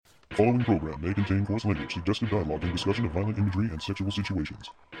following program may contain coarse language, suggestive dialogue, and discussion of violent imagery and sexual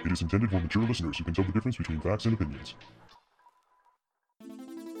situations. It is intended for mature listeners who can tell the difference between facts and opinions.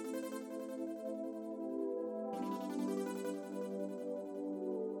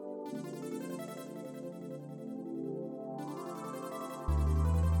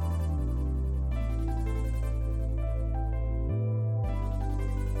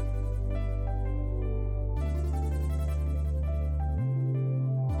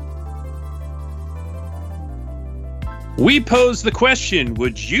 We pose the question,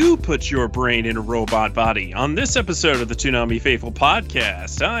 would you put your brain in a robot body? On this episode of the Toonami Faithful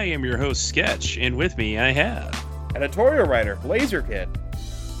podcast, I am your host, Sketch, and with me I have... editorial writer, LaserKid.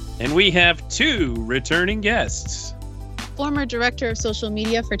 And we have two returning guests. Former director of social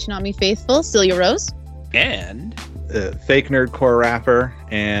media for Toonami Faithful, Celia Rose. And... fake nerdcore rapper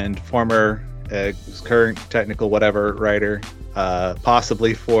and former current technical whatever writer,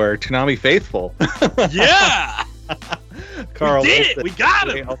 possibly for Toonami Faithful. Yeah! Karl, we did it! We got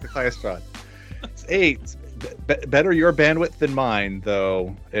him! Hey, better your bandwidth than mine,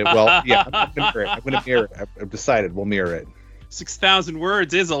 though. Well, yeah, I'm going to mirror it. I've decided we'll mirror it. 6,000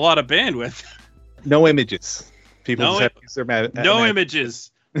 words is a lot of bandwidth. No images. People just have to use their no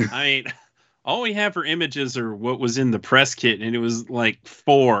images. I mean, all we have for images are what was in the press kit, and it was like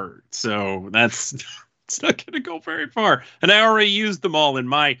 4. So that's it's not going to go very far. And I already used them all in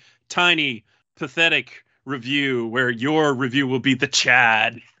my tiny, pathetic review, where your review will be the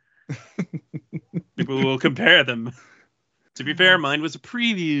Chad. People will compare them. To be fair, mine was a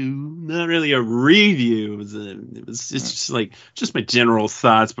preview, not really a review. It was just my general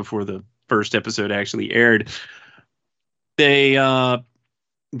thoughts before the first episode actually aired. They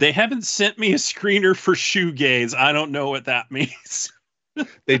haven't sent me a screener for shoegaze. I don't know what that means.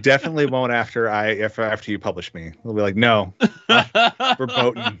 They definitely won't after you publish me. They'll be like, no,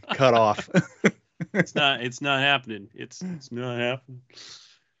 verboten, cut off. It's not happening. It's not happening.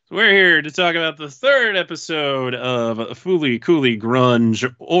 So we're here to talk about the third episode of Fooly Cooly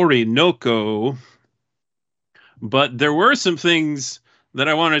Grunge Orinoko. But there were some things that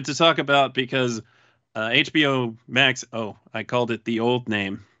I wanted to talk about because HBO Max, I called it the old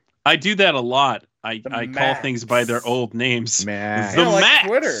name. I do that a lot. I call things by their old names. Max. The like Max.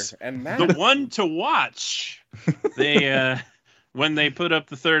 Twitter and Max. The one to watch. They when they put up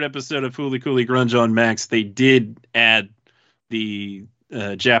the third episode of Fooly Cooly Grunge on Max, they did add the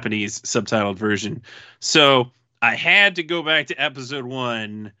Japanese subtitled version. So I had to go back to episode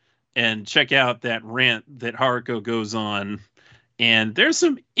 1 and check out that rant that Haruko goes on. And there's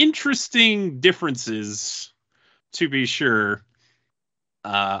some interesting differences, to be sure.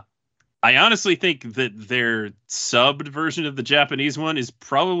 I honestly think that their subbed version of the Japanese one is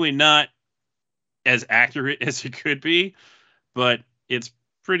probably not as accurate as it could be, but it's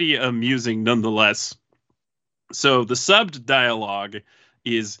pretty amusing nonetheless. So the subbed dialogue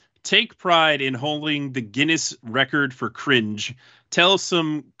is: take pride in holding the Guinness record for cringe, tell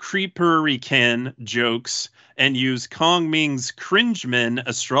some creeperican jokes, and use Kong Ming's cringe-men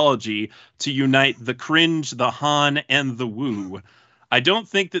astrology to unite the cringe, the Han, and the woo. I don't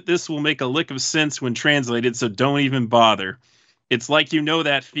think that this will make a lick of sense when translated, so don't even bother. It's like, you know,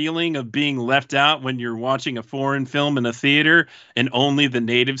 that feeling of being left out when you're watching a foreign film in a theater and only the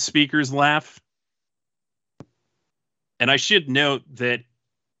native speakers laugh. And I should note that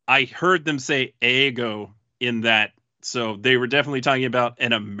I heard them say ego in that, so they were definitely talking about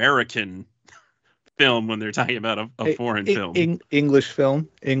an American film when they're talking about a foreign film. English film.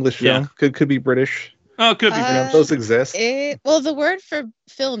 Yeah. Could be British. Oh, it could be British. Those exist. The word for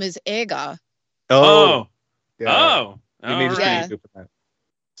film is ega. Oh. Yeah. Yeah.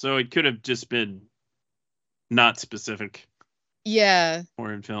 So it could have just been not specific. Yeah.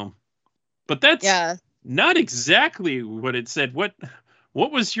 Foreign film. But that's not exactly what it said. What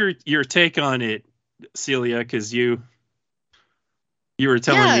was your take on it, Celia? Because you were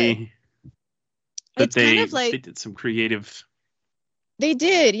telling me that they did some creative. They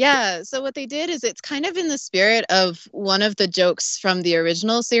did, yeah. So what they did is it's kind of in the spirit of one of the jokes from the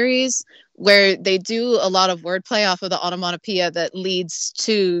original series, where they do a lot of wordplay off of the onomatopoeia that leads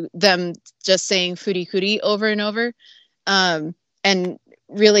to them just saying furi furi over and over, and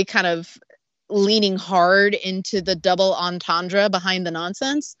really kind of leaning hard into the double entendre behind the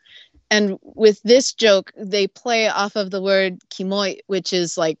nonsense. And with this joke, they play off of the word kimoi, which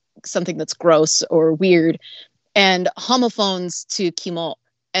is like something that's gross or weird, and homophones to kimo.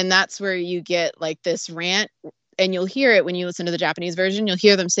 And that's where you get like this rant, and you'll hear it when you listen to the Japanese version. You'll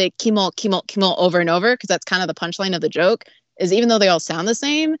hear them say kimo, kimo, kimo over and over, because that's kind of the punchline of the joke, is even though they all sound the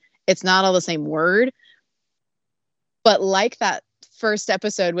same, it's not all the same word. But like that first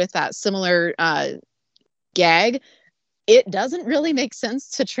episode with that similar gag, it doesn't really make sense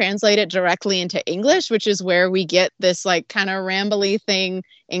to translate it directly into English, which is where we get this like kind of rambly thing,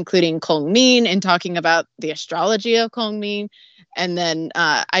 including Kong Min and talking about the astrology of Kong Min. And then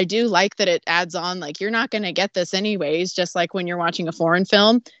I do like that it adds on, like, you're not going to get this anyways, just like when you're watching a foreign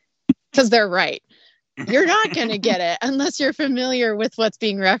film, because they're right. You're not going to get it unless you're familiar with what's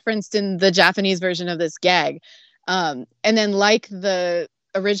being referenced in the Japanese version of this gag. And then like the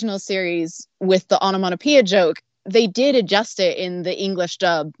original series with the onomatopoeia joke, they did adjust it in the English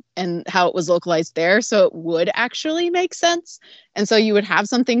dub and how it was localized there. So it would actually make sense. And so you would have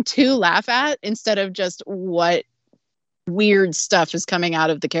something to laugh at instead of just what weird stuff is coming out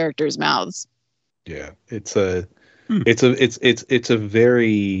of the characters' mouths. Yeah, it's a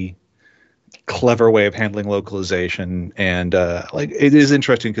very clever way of handling localization, and like it is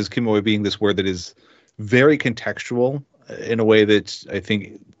interesting because kimoe being this word that is very contextual in a way that I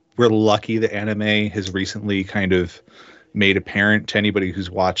think we're lucky that anime has recently kind of made apparent to anybody who's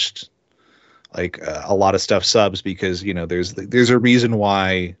watched like a lot of stuff subs, because you know there's a reason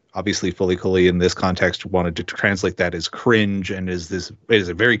why obviously Fully Cooley in this context wanted to translate that as cringe and it is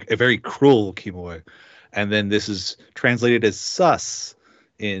a very cruel kimoe, and then this is translated as sus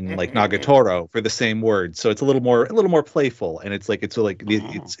in like Nagatoro for the same word, so it's a little more playful, and it's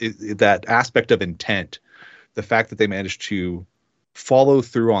that aspect of intent, the fact that they managed to follow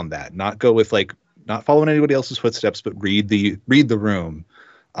through on that, not go with like not following anybody else's footsteps, but read the room,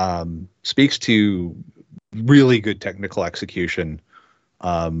 speaks to really good technical execution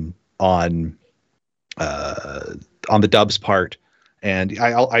on the dub's part. And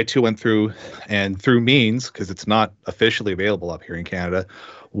I too went through, and through means, because it's not officially available up here in Canada,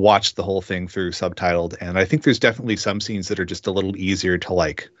 watched the whole thing through subtitled. And I think there's definitely some scenes that are just a little easier to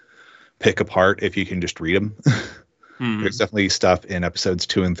like pick apart if you can just read them. There's definitely stuff in episodes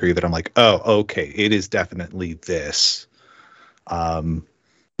 2 and 3 that I'm like, oh, okay, it is definitely this.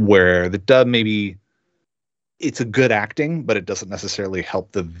 Where the dub, maybe it's a good acting, but it doesn't necessarily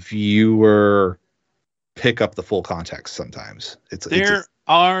help the viewer pick up the full context sometimes. There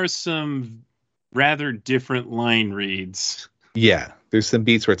are some rather different line reads. Yeah, there's some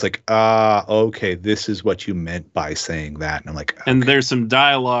beats where it's like, okay, this is what you meant by saying that. And I'm like, okay. And there's some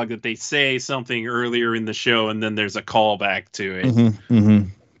dialogue that they say something earlier in the show, and then there's a callback to it.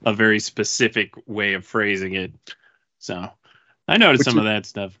 A very specific way of phrasing it. So I noticed some of that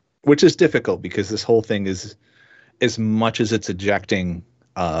stuff. Which is difficult because this whole thing is, as much as it's ejecting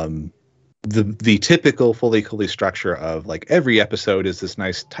the typical Fully Cooley structure of like every episode is this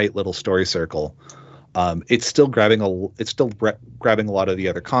nice tight little story circle. It's still grabbing a lot of the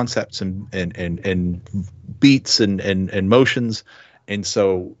other concepts and beats and motions, and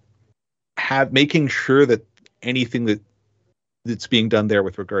so making sure that anything that's being done there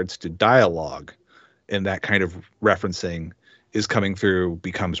with regards to dialogue and that kind of referencing is coming through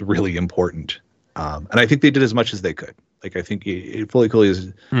becomes really important. And I think they did as much as they could. Like, I think Fully Cooley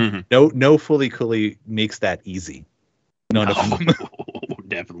is no Fully Cooley makes that easy. None of them.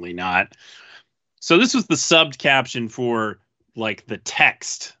 Definitely not. So this was the subbed caption for like the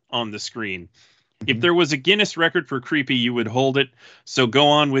text on the screen. If there was a Guinness record for creepy, you would hold it. So go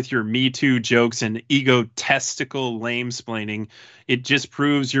on with your Me Too jokes and egotistical lame-splaining. It just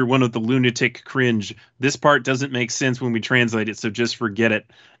proves you're one of the lunatic cringe. This part doesn't make sense when we translate it, so just forget it.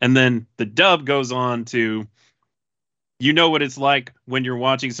 And then the dub goes on to, you know what it's like when you're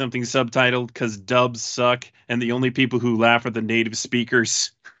watching something subtitled because dubs suck and the only people who laugh are the native speakers.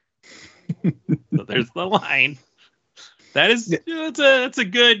 So there's the line. That is, it's a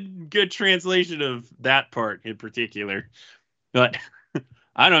good translation of that part in particular. But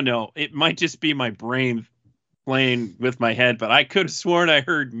I don't know. It might just be my brain playing with my head, but I could have sworn I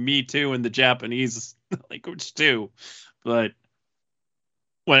heard Me Too in the Japanese language too. But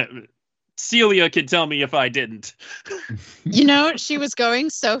Celia could tell me if I didn't. You know, she was going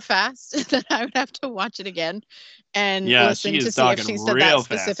so fast that I would have to watch it again and listen to see if she said that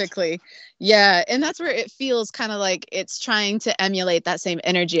specifically. Fast. Yeah, and that's where it feels kind of like it's trying to emulate that same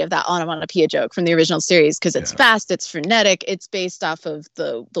energy of that onomatopoeia joke from the original series, because it's fast, it's frenetic, it's based off of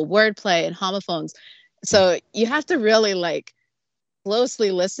the wordplay and homophones. So you have to really like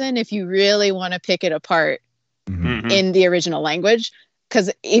closely listen if you really want to pick it apart in the original language.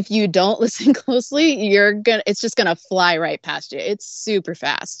 Because if you don't listen closely, it's just gonna fly right past you. It's super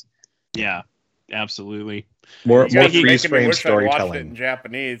fast. Yeah, absolutely. More freeze frame storytelling. I watched it in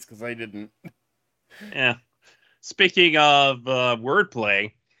Japanese because I didn't. Yeah. Speaking of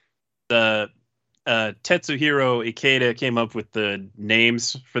wordplay, the Tetsuhiro Ikeda came up with the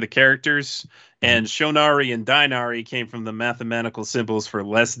names for the characters, and Shonari and Dainari came from the mathematical symbols for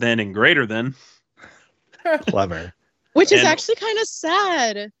less than and greater than. Clever. Which is And- actually kind of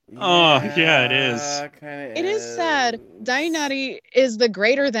sad. Oh, yeah, it is. Kinda It is sad. Dainari is the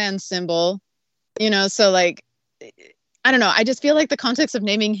greater than symbol, so like, I don't know. I just feel like the context of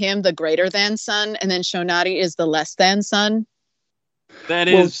naming him the greater than son and then Shonari is the less than son That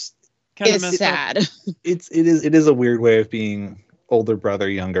is kind of is messed up. sad. It is a weird way of being older brother,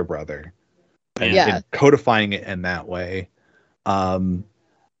 younger brother, and, Yeah. and codifying it in that way.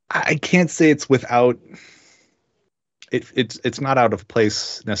 I can't say it's without. It's not out of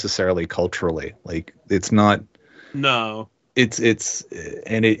place necessarily culturally. Like it's not. No. It's interesting.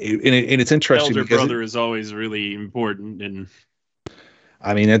 Elder because brother is always really important, and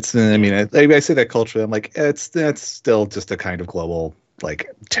I say that culturally. I'm like, that's still just a kind of global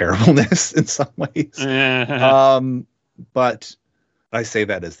like terribleness in some ways. But I say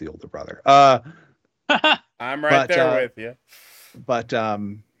that as the older brother. I'm right there with you. But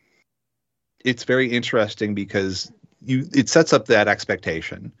it's very interesting because it sets up that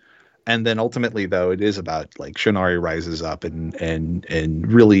expectation. And then ultimately, though, it is about like Shonari rises up and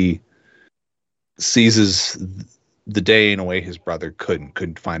really seizes the day in a way his brother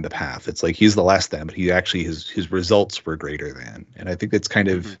couldn't find the path. It's like he's the less than, but he actually his results were greater than. And I think that's kind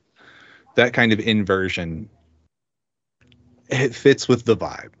of that kind of inversion. It fits with the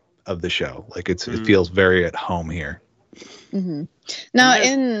vibe of the show. Like it feels very at home here. Mm-hmm. Now,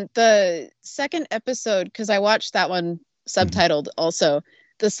 in the second episode, because I watched that one subtitled also,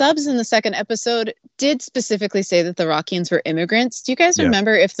 the subs in the second episode did specifically say that the Rockians were immigrants. Do you guys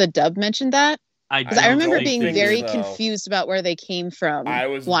remember if the dub mentioned that? Because I remember being very confused about where they came from. I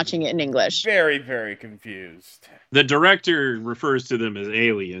was watching it in English. Very, very confused. The director refers to them as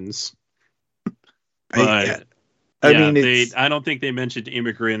aliens. But I mean, I don't think they mentioned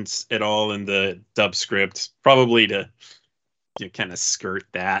immigrants at all in the dub script. Probably to kind of skirt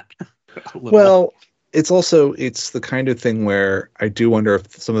that. Well, it's the kind of thing where I do wonder if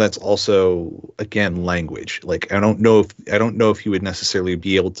some of that's also again language. Like I don't know if you would necessarily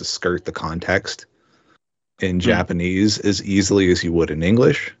be able to skirt the context in Japanese as easily as you would in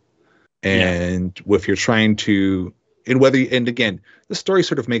English. And if you're trying to and again, the story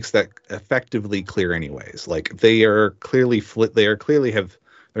sort of makes that effectively clear anyways. Like they're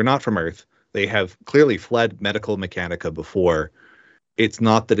not from Earth. They have clearly fled medical mechanica before. It's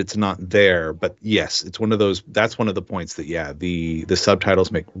not that it's not there, but yes, it's one of those. That's one of the points that the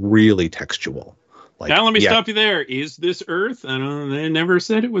subtitles make really textual. Like, now let me stop you there. Is this Earth? I don't. They never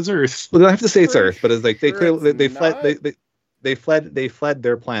said it was Earth. Well, I have to say it's Earth, but it's like they clearly they fled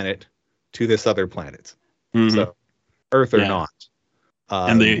their planet to this other planet. Mm-hmm. So Earth or not,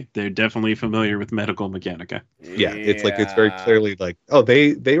 and they're definitely familiar with medical mechanica. Yeah, it's like it's very clearly like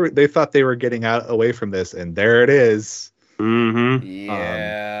they thought they were getting away from this, and there it is. Mm-hmm.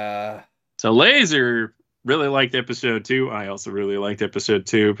 Yeah. So Laser really liked episode 2. I also really liked episode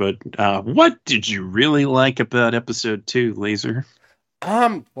 2. But what did you really like about episode 2, Laser?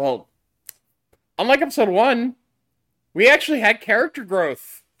 Well, unlike episode 1, we actually had character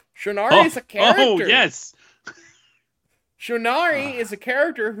growth. Shonari is a character. Oh, yes. Shonari is a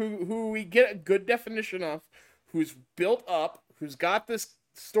character who we get a good definition of, who's built up, who's got this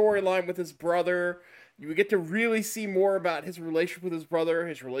storyline with his brother. You get to really see more about his relationship with his brother,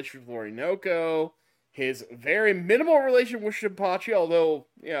 his relationship with Orinoco, his very minimal relationship with Shinpachi, although,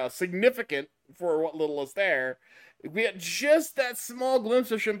 significant for what little is there. We had just that small glimpse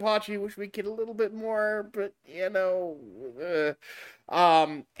of Shinpachi, which we get a little bit more, but, he's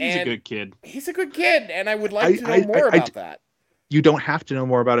a good kid. He's a good kid, and I would like to know more about that. You don't have to know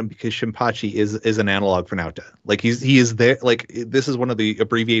more about him because Shinpachi is an analog for Naota. Like he is there. Like this is one of the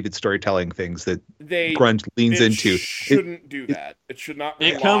abbreviated storytelling things that Grunge leans into. Shouldn't do that. It should not.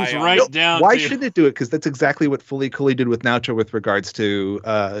 It comes right down. Why shouldn't it do it? Because that's exactly what Fully Cooley did with Naota with regards to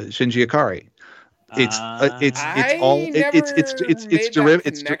Shinji Ikari. It's derivative.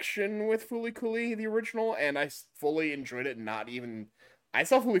 It's connection with Fully Cooley, the original, and I fully enjoyed it. I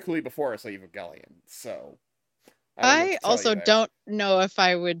saw Fully Cooley before I saw Evangelion, so. I also don't know if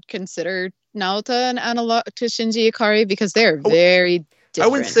I would consider Naota an analog to Shinji Ikari because they're very different. I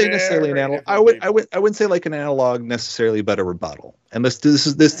wouldn't say necessarily an analog. I wouldn't say like an analog necessarily, but a rebuttal. And this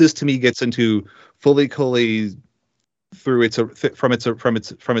to me gets into Fully Cooley from its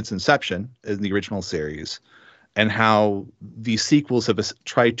inception in the original series, and how the sequels have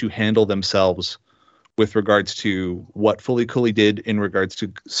tried to handle themselves with regards to what Fully Cooley did in regards to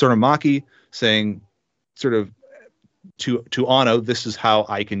Tsurumaki saying sort of to Anno, this is how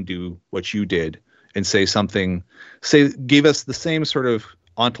I can do what you did. and say give us the same sort of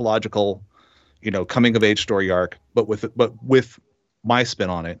ontological, coming of age story arc, but with my spin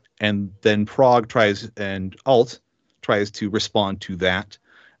on it. And then Alt tries to respond to that.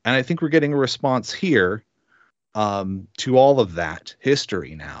 And I think we're getting a response here to all of that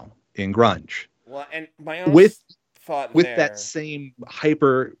history now in Grunge. Well, and my own thought with there,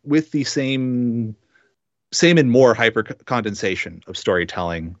 that with the same and more hyper condensation of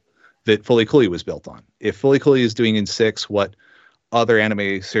storytelling that Fully Cooley was built on. If Fully Cooley is doing in 6 what other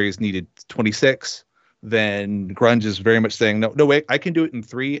anime series needed 26, then Grunge is very much saying, no wait, I can do it in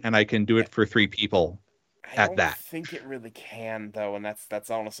 3, and I can do it for 3 people. I don't think it really can, though, and that's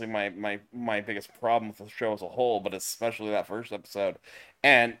honestly my biggest problem with the show as a whole, but especially that first episode.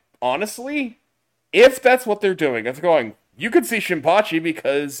 And honestly, if that's what they're doing, it's going, you could see Shinpachi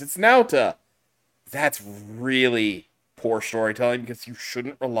because it's Naota. That's really poor storytelling, because you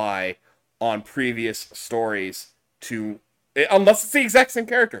shouldn't rely on previous stories unless it's the exact same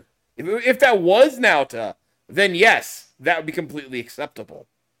character. If that was Naota, then yes, that would be completely acceptable.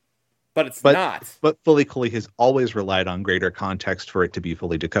 But it's not. But Fully Cooley has always relied on greater context for it to be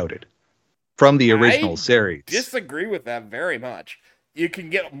fully decoded from the original series. I disagree with that very much. You can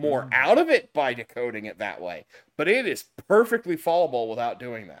get more out of it by decoding it that way, but it is perfectly followable without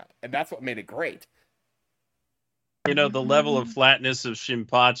doing that, and that's what made it great. The level of flatness of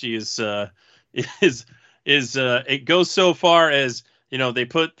Shinpachi is it goes so far as, they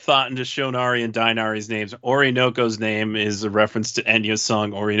put thought into Shonari and Dainari's names. Orinoko's name is a reference to Enya's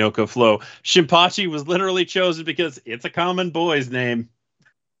song Orinoco Flow. Shinpachi was literally chosen because it's a common boy's name.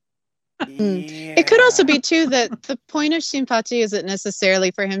 Yeah. It could also be, too, that the point of Shinpachi isn't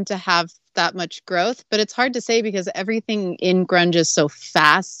necessarily for him to have that much growth, but it's hard to say because everything in Grunge is so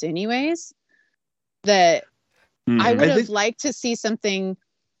fast anyways, that I would have liked to see something,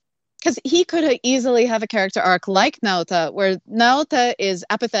 because he could easily have a character arc like Naota, where Naota is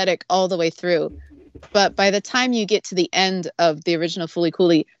apathetic all the way through. But by the time you get to the end of the original Fully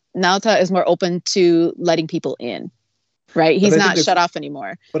Cooley, Naota is more open to letting people in, right? He's not shut off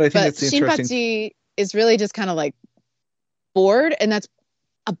anymore. But I think it's interesting. Shinpachi is really just kind of like bored, and that's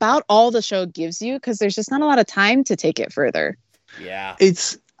about all the show gives you, because there's just not a lot of time to take it further. Yeah.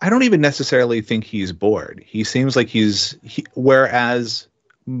 I don't even necessarily think he's bored. He seems like whereas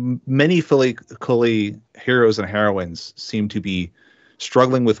many Fully Cooley heroes and heroines seem to be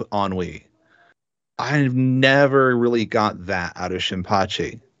struggling with ennui, I've never really got that out of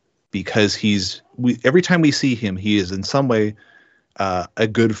Shinpachi, because every time we see him, he is in some way a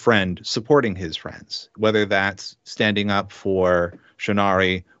good friend supporting his friends, whether that's standing up for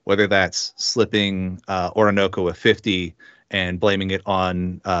Shonari, whether that's slipping Orinoco a 50 and blaming it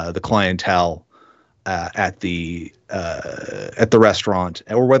on the clientele at the restaurant,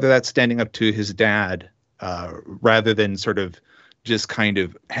 or whether that's standing up to his dad rather than sort of just kind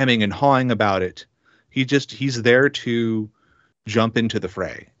of hemming and hawing about it. He's there to jump into the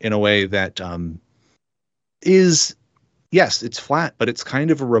fray in a way that is, yes, it's flat, but it's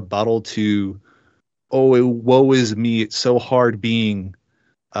kind of a rebuttal to, woe is me, it's so hard being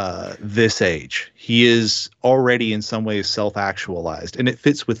this age. He is already in some ways self-actualized, and it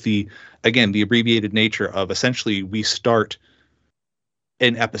fits with the abbreviated nature of essentially we start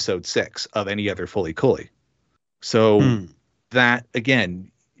in episode 6 of any other Fully Cooley. So that,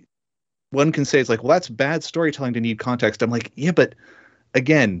 again, one can say it's like, well, that's bad storytelling to need context. I'm like, yeah, but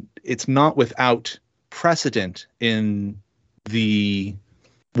again, it's not without precedent in the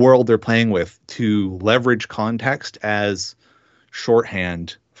world they're playing with to leverage context as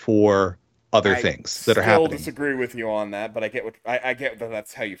shorthand for other things that are happening. I still disagree with you on that, but I get that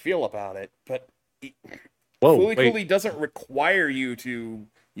that's how you feel about it. But Fully Cooley doesn't require you to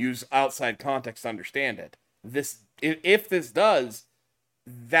use outside context to understand it. If this does,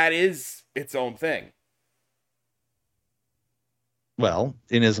 that is its own thing. Well,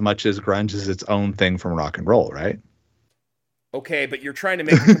 in as much as grunge is its own thing from rock and roll, right? Okay, but you're trying to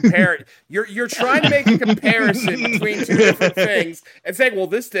make a you're trying to make a comparison between two different things and saying, well,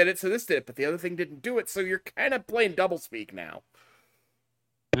 this did it, so this did it, but the other thing didn't do it, so you're kind of playing doublespeak now.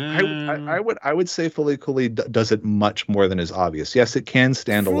 I would say Fully Cooley does it much more than is obvious. Yes, it can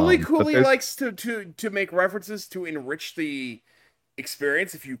stand alone. Fully Cooley likes to make references to enrich the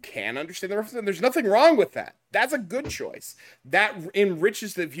experience if you can understand the reference, and there's nothing wrong with that. That's a good choice. That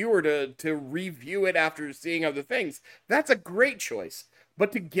enriches the viewer to review it after seeing other things. That's a great choice.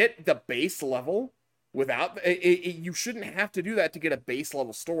 But to get the base level without you shouldn't have to do that to get a base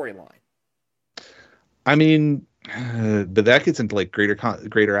level storyline. I mean, but that gets into like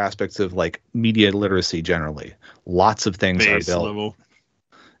greater aspects of like media literacy generally. Lots of things base are built. Level.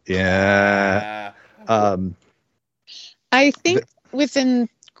 Yeah. I think within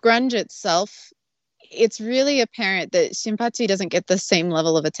Grunge itself, it's really apparent that Shinpachi doesn't get the same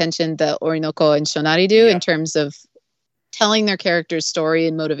level of attention that Orinoko and Shonari do in terms of telling their character's story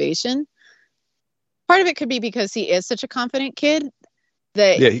and motivation. Part of it could be because he is such a confident kid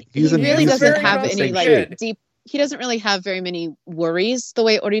that he really doesn't have any deep. He doesn't really have very many worries the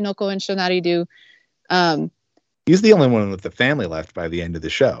way Orinoko and Shonari do. He's the only one with the family left by the end of the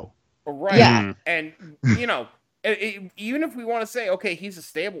show. Right. Yeah. And, even if we want to say, okay, he's a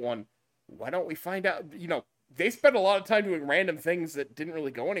stable one, why don't we find out, they spent a lot of time doing random things that didn't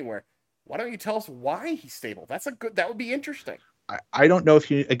really go anywhere. Why don't you tell us why he's stable? That would be interesting. I don't know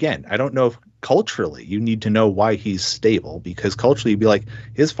I don't know if culturally you need to know why he's stable, because culturally you'd be like,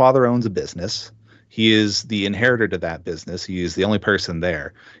 his father owns a business. He is the inheritor to that business. He is the only person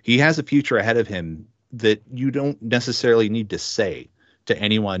there. He has a future ahead of him that you don't necessarily need to say to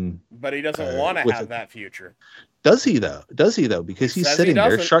anyone. But he doesn't want to have that future. Does he though? Because he's sitting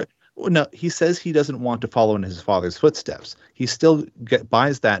there. No, he says he doesn't want to follow in his father's footsteps. He still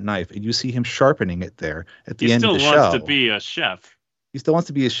buys that knife, and you see him sharpening it there at the end of the show. He still wants to be a chef. He still wants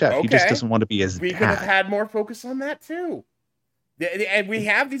to be a chef. Okay. He just doesn't want to be his dad. We could have had more focus on that too. And we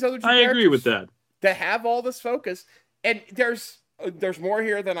have these other two I agree with that. That have all this focus. And there's more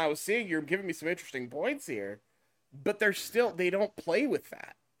here than I was seeing. You're giving me some interesting points here. But they don't play with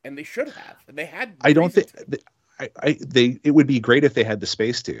that. And they should have. And they had. I don't think. It would be great if they had the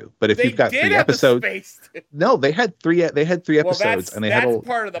space to, but if you've got 3 episodes, no, they had three episodes, and that's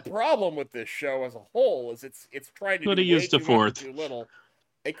part of the problem with this show as a whole is it's trying to could have used a fourth. Too little.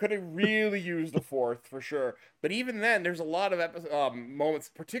 They could have really used a fourth for sure, but even then, there's a lot of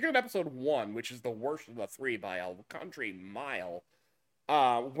moments, particularly in episode 1, which is the worst of the 3 by a country mile,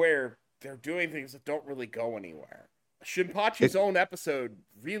 where they're doing things that don't really go anywhere. Shinpachi's own episode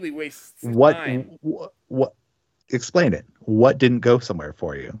really wastes time. What? Explain it. What didn't go somewhere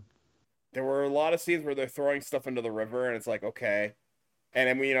for you? There were a lot of scenes where they're throwing stuff into the river, and it's like, okay. And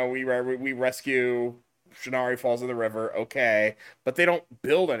then we rescue. Shinari falls in the river, okay, but they don't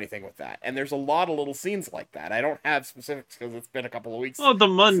build anything with that. And there's a lot of little scenes like that. I don't have specifics because it's been a couple of weeks. Well, the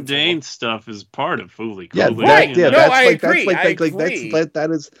mundane stuff is part of Fooly Cooley. Yeah, right. Yeah, I agree. That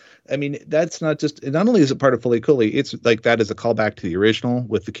is. I mean, that's not just. Not only is it part of Fooly Cooley, it's like that is a callback to the original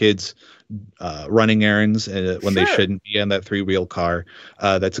with the kids running errands when they shouldn't be on that 3-wheel car.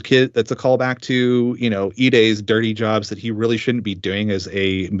 That's a callback to Ide's dirty jobs that he really shouldn't be doing as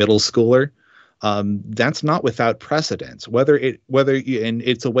a middle schooler. That's not without precedence. And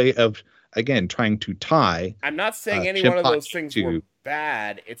it's a way of, again, trying to tie. I'm not saying any one of those things were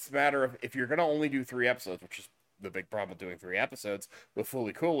bad. It's a matter of if you're going to only do 3 episodes, which is the big problem with doing 3 episodes with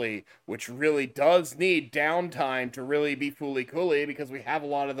Fooly Cooley, which really does need downtime to really be Fooly Cooley because we have a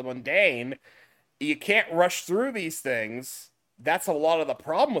lot of the mundane. You can't rush through these things. That's a lot of the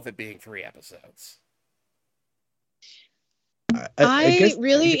problem with it being 3 episodes. I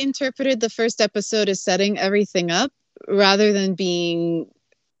really interpreted the first episode as setting everything up rather than being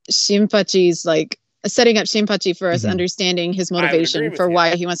Shinpachi's, like, setting up Shinpachi for us understanding his motivation for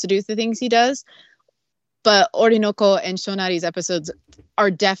why he wants to do the things he does. But Orinoko and Shonari's episodes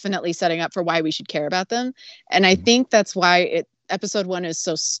are definitely setting up for why we should care about them. And I think that's why episode 1 is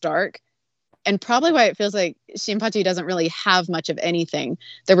so stark. And probably why it feels like Shinpachi doesn't really have much of anything.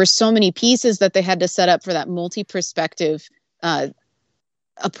 There were so many pieces that they had to set up for that multi-perspective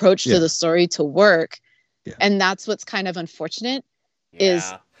approach to the story to work. And that's what's kind of unfortunate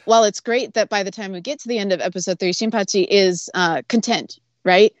is while it's great that by the time we get to the end of episode 3, Shinpachi is content,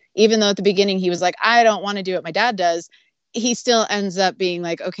 right? Even though at the beginning he was like, I don't want to do what my dad does, he still ends up being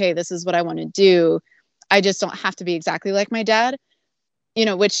like, okay, this is what I want to do. I just don't have to be exactly like my dad.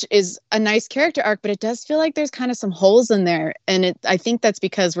 Which is a nice character arc, but it does feel like there's kind of some holes in there. And I think that's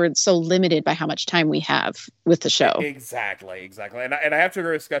because we're so limited by how much time we have with the show. Exactly. And I have to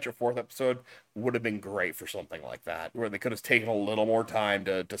agree with Sketch. A 4th episode would have been great for something like that, where they could have taken a little more time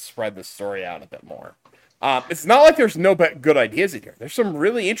to spread the story out a bit more. It's not like there's no good ideas in here. There's some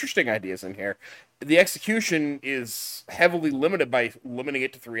really interesting ideas in here. The execution is heavily limited by limiting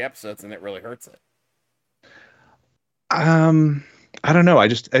it to 3 episodes, and it really hurts it. I don't know. I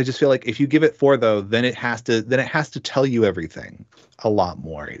just feel like if you give it 4, though, then it has to tell you everything a lot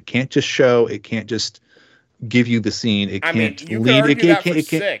more. It can't just show. It can't just give you the scene. It can't you lead. Could argue that for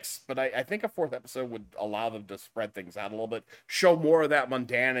 6, but I think a 4th episode would allow them to spread things out a little bit, show more of that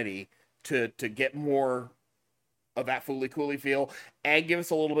mundanity to get more of that Fooly Cooley feel, and give us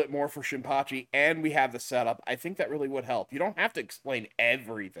a little bit more for Shinpachi. And we have the setup. I think that really would help. You don't have to explain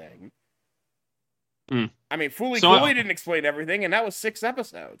everything. I mean, Fooly Cooley didn't explain everything, and that was 6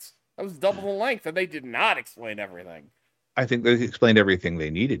 episodes. That was double the length, and they did not explain everything. I think they explained everything they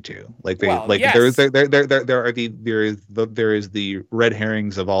needed to. Yes. There is the red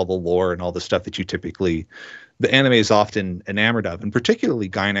herrings of all the lore and all the stuff that you typically, the anime is often enamored of, and particularly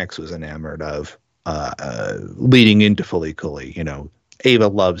Gynax was enamored of, leading into Fully Cooley. You know, Ava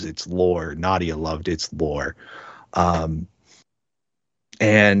loves its lore, Nadia loved its lore,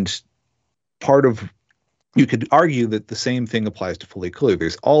 and part of, you could argue that the same thing applies to Fully Cooley.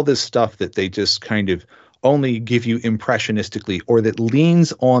 There's all this stuff that they just kind of only give you impressionistically, or that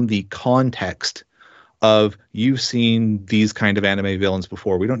leans on the context of, you've seen these kind of anime villains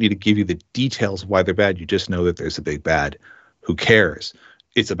before. We don't need to give you the details of why they're bad. You just know that there's a big bad. Who cares?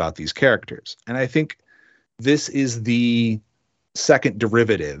 It's about these characters. And I think this is the second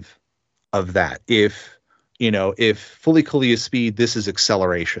derivative of that. If Fully Cooley is speed, this is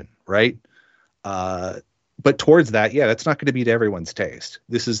acceleration, right? But towards that, that's not going to be to everyone's taste.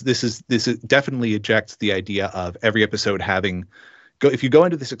 This is definitely ejects the idea of every episode having if you go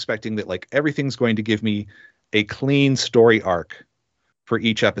into this expecting that like everything's going to give me a clean story arc for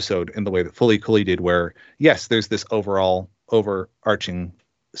each episode in the way that Fully Cooley did, where yes, there's this overarching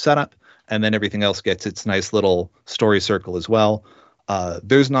setup, and then everything else gets its nice little story circle as well.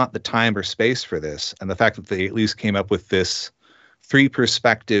 There's not the time or space for this, and the fact that they at least came up with this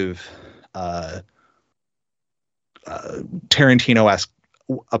 3-perspective Tarantino-esque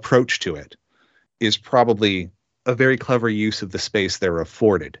approach to it is probably a very clever use of the space they're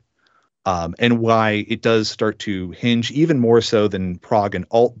afforded, and why it does start to hinge even more so than Prog and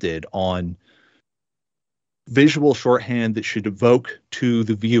Alt did on visual shorthand that should evoke to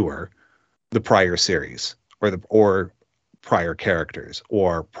the viewer the prior series or prior characters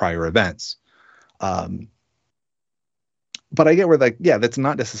or prior events. But I get where that's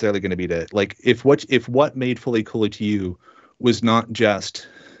not necessarily going to be if what made Fully Cooley to you was not just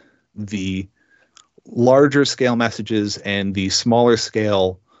the larger scale messages and the smaller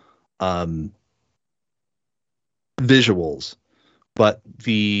scale visuals, but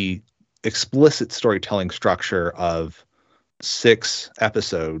the explicit storytelling structure of 6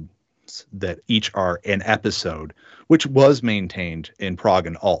 episodes that each are an episode, which was maintained in Prog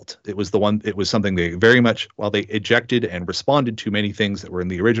and Alt. It was something they very much, while they ejected and responded to many things that were in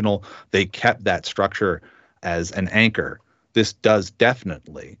the original, they kept that structure as an anchor. This does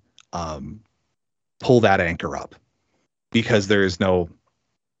definitely pull that anchor up, because there is no,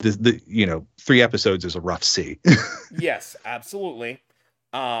 3 episodes is a rough sea. Yes, absolutely.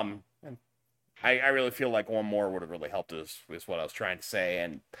 I really feel like one more would have really helped is what I was trying to say.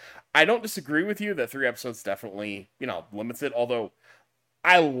 And I don't disagree with you that 3 episodes definitely, limits it. Although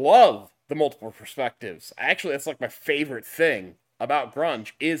I love the multiple perspectives. Actually, that's like my favorite thing about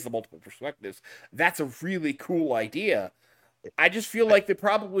Grunge is the multiple perspectives. That's a really cool idea. I just feel like they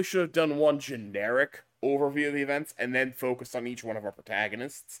probably should have done one generic overview of the events and then focused on each one of our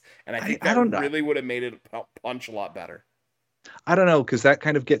protagonists. And I think that really would have made it punch a lot better. I don't know, because that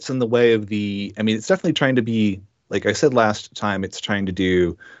kind of gets in the way of it's definitely trying to be, like I said last time, it's trying to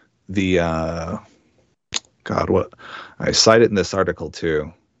do the, what I cited in this article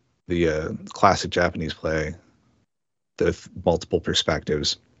too, the classic Japanese play, the multiple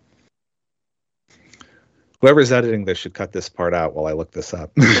perspectives. Whoever's editing this should cut this part out while I look this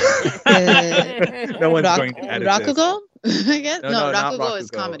up. No one's going to edit Rakugo? I guess? No, Rakugo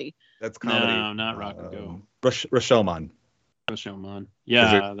is comedy. That's comedy. No, not Rakugo. Rashomon. Rashomon.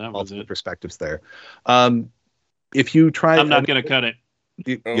 Yeah, that was it. Perspectives there. If you try, I'm not going to cut it.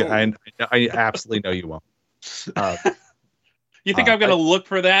 I absolutely know you won't. You think I'm going to look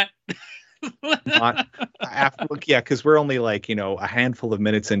for that? Because we're only a handful of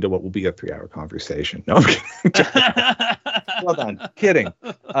minutes into what will be a 3-hour conversation. No, I'm kidding. Well done. Kidding.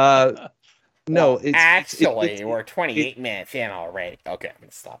 No, we're 28 minutes in already. Okay, I'm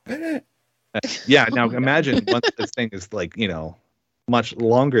gonna stop. Now imagine once this thing is much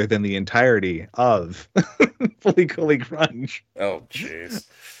longer than the entirety of Fully Cooley Grunge. Oh, jeez.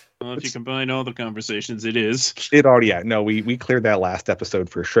 Well, if you combine all the conversations, it is. It already, no, we cleared that last episode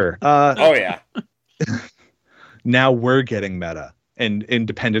for sure. Oh, yeah. Now we're getting meta and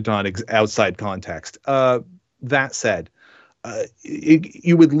dependent on outside context. That said,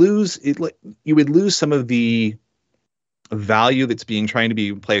 you would lose some of the value that's trying to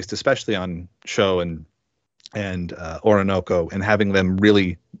be placed, especially on Sho and Orinoco, and having them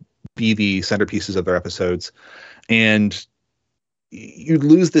really be the centerpieces of their episodes. And you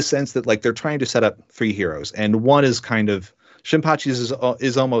lose the sense that they're trying to set up 3 heroes, and one is kind of Shinpachi's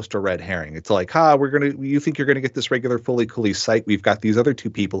is almost a red herring. It's you think you're gonna get this regular Fully Cooley site? We've got these other 2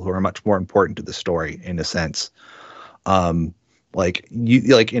 people who are much more important to the story in a sense. Like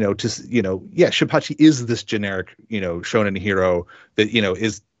Shinpachi is this generic, shonen hero that,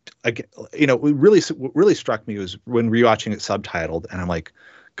 is, what really struck me was when rewatching it subtitled, and I'm like,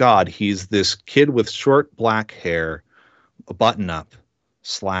 God, he's this kid with short black hair, a button up,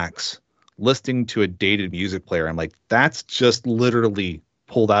 slacks, listening to a dated music player. I'm like, that's just literally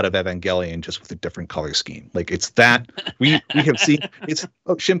pulled out of Evangelion, just with a different color scheme. Like, it's that we have seen. It's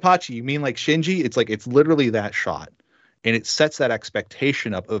Shinpachi. You mean like Shinji? It's like, it's literally that shot. And it sets that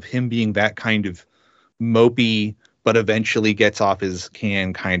expectation up of him being that kind of mopey, but eventually gets off his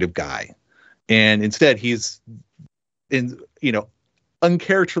can kind of guy. And instead, he's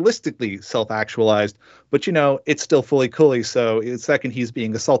uncharacteristically self-actualized, but it's still fully coolly. So the second he's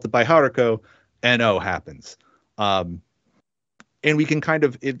being assaulted by Haruko, NO happens. And we can kind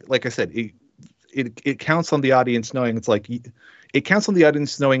of, like I said, it counts on the audience knowing it counts on the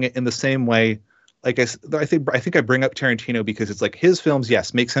audience knowing it in the same way. Like I think I bring up Tarantino because it's like his films,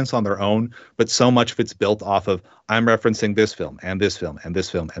 yes, make sense on their own, but so much of it's built off of I'm referencing this film and this film and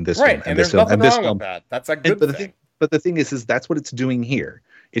this film and this film and this film and this film. That's a good thing. But the thing is that's what it's doing here.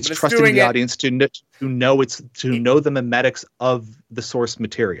 It's trusting the audience to know the memetics of the source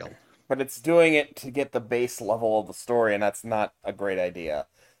material. But it's doing it to get the base level of the story, and that's not a great idea.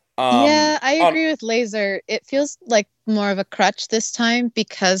 Yeah, I agree with Laser. It feels like more of a crutch this time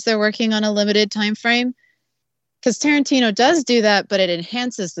because they're working on a limited time frame. Because Tarantino does do that, but it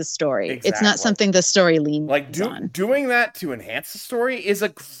enhances the story. Exactly. It's not something the story leans on. Doing that to enhance the story is a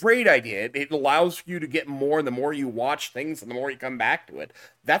great idea. It allows you to get more the more you watch things and the more you come back to it.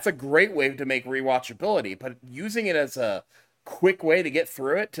 That's a great way to make rewatchability. But using it as a quick way to get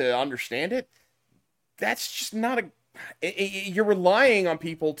through it, to understand it, that's just not a... You're relying on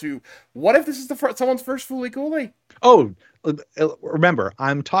people to... What if this is someone's first Fooly Cooly? Oh, remember,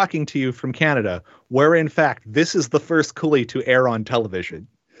 I'm talking to you from Canada, where in fact this is the first Cooly to air on television.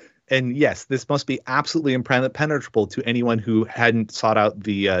 And yes, this must be absolutely impenetrable to anyone who hadn't sought out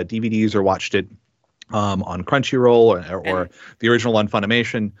the DVDs or watched it on Crunchyroll or the original on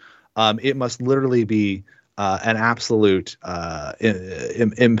Funimation. It must literally be an absolute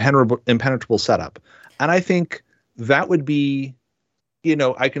impenetrable setup. And I think that would be,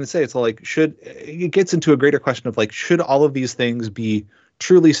 I can say it's like, it gets into a greater question of like, should all of these things be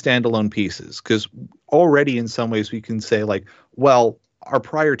truly standalone pieces? Because already in some ways we can say like, well, our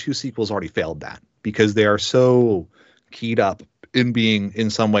prior two sequels already failed that because they are so keyed up in being in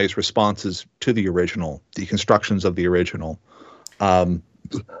some ways responses to the original, the constructions of the original. But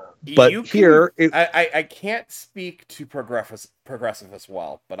I can't speak to progressive as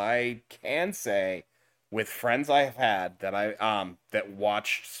well, but I can say with friends I have had that that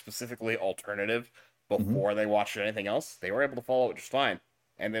watched specifically alternative before they watched anything else, they were able to follow it just fine,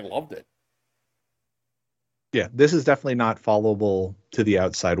 and they loved it. Yeah, this is definitely not followable to the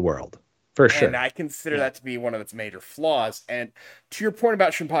outside world, for sure. And I consider that to be one of its major flaws. And to your point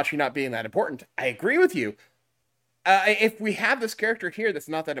about Shinpachi not being that important, I agree with you. If we have this character here that's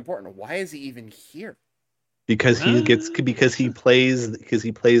not that important, why is he even here? Because he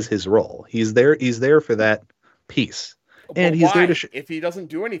plays his role. He's there for that piece. And he's there to if he doesn't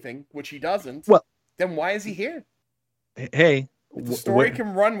do anything, which he doesn't, then why is he here? Hey, the story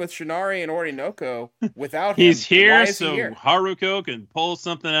can run with Shinari and Orinoco without him. He's here so Haruko can pull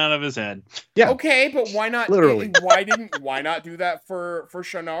something out of his head. Yeah. Okay, but why not? Literally. Why not do that for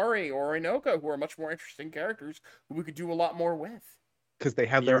Shinari or Orinoco, who are much more interesting characters who we could do a lot more with? Because they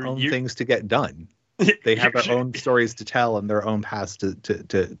have their own things to get done. They have their own stories to tell and their own paths to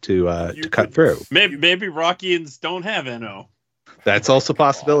cut through. Maybe Rockians don't have NO. Let's keep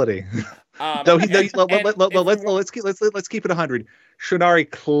it 100.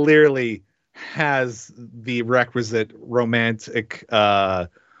 Shinari clearly has the requisite romantic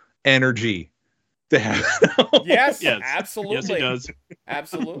energy to have. Yes, absolutely. Yes, he does.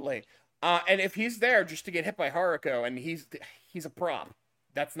 Absolutely. And if he's there just to get hit by Haruko, and he's a prop,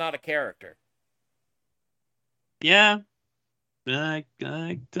 that's not a character. Yeah, I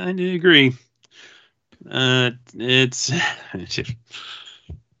kind of agree. It's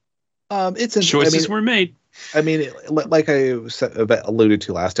choices were made. I mean, like I alluded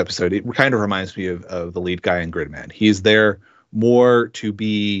to last episode, it kind of reminds me of the lead guy in Gridman. He's there more to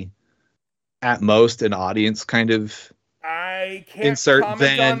be, at most, an audience kind of. I can't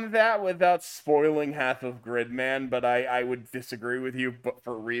comment on that without spoiling half of Gridman, but I would disagree with you, but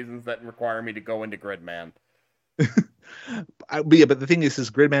for reasons that require me to go into Gridman. But the thing is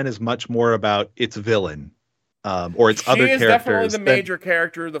Gridman is much more about its villain, or its other characters. She is definitely the major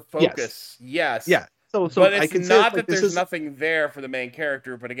character, the focus. Yes. Yeah. So but it's not that there's nothing there for the main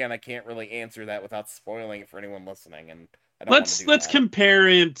character. But again, I can't really answer that without spoiling it for anyone listening, and I don't want to do Let's that. compare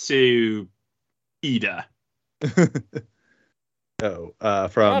him to Ida. From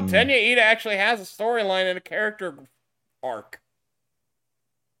Tenya Ida actually has a storyline and a character arc.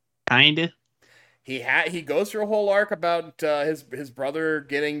 Kinda. He goes through a whole arc about his brother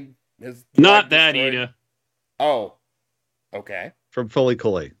getting his Not leg that destroyed. Ida. Oh, okay. from Fully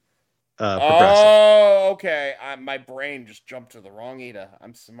Cooley. Progressive. Oh, okay. My brain just jumped to the wrong Ida.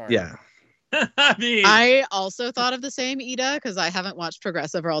 I'm smart. Yeah. I mean, I also thought of the same Ida because I haven't watched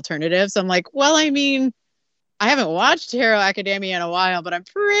Progressive or Alternative. So I'm like, well, I mean, I haven't watched Hero Academia in a while, but I'm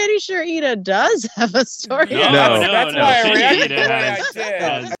pretty sure Ida does have a story. That's why I She reacted the Ida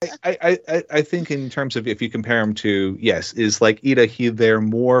way I did. I think in terms of if you compare him to, yes, is like Ida, they're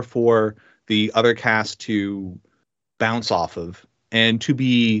more for the other cast to bounce off of and to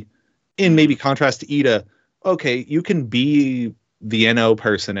be in maybe contrast to Ida. Okay, you can be the NO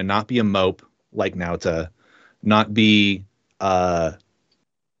person and not be a mope like Naota, not be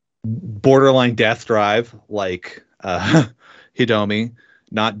borderline death drive like Hidomi,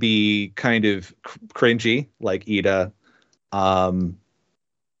 not be kind of cringy like Ida,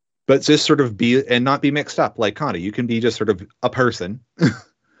 but just sort of be and not be mixed up like Connie. You can be just sort of a person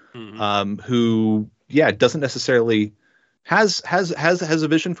who, doesn't necessarily has a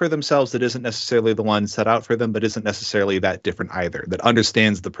vision for themselves that isn't necessarily the one set out for them, but isn't necessarily that different either. That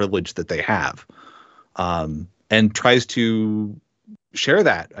understands the privilege that they have, and tries to share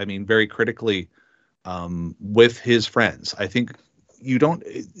that. I mean, very critically with his friends. I think you don't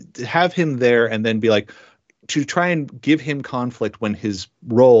have him there and then be like to try and give him conflict when his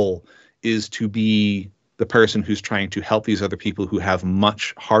role is to be the person who's trying to help these other people who have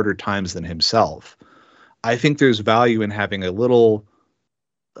much harder times than himself. I think there's value in having a little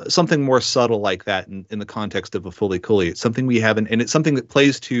something more subtle like that in the context of a Fully Cooley. It's something we haven't, and it's something that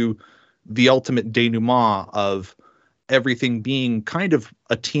plays to the ultimate denouement of everything being kind of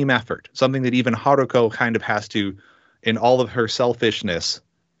a team effort. Something that even Haruko kind of has to, in all of her selfishness,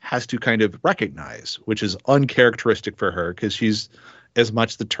 has to kind of recognize, which is uncharacteristic for her because she's as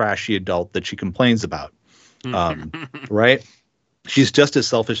much the trashy adult that she complains about. Right? She's just as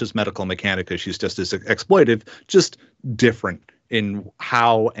selfish as Medical Mechanica. She's just as exploitive, just different in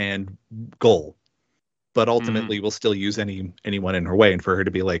how and goal. But ultimately will still use anyone in her way. And for her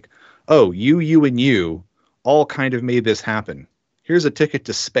to be like, oh, you, and you all kind of made this happen. Here's a ticket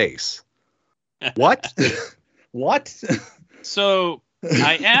to space. What? What? So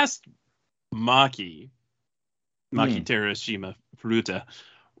I asked Maki Terashima Furuta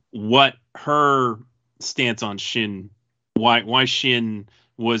what her stance on Shin, why Shin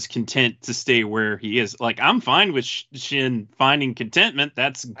was content to stay where he is. Like, I'm fine with Shin finding contentment.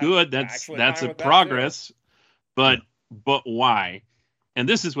 That's good. That's a progress. But why? And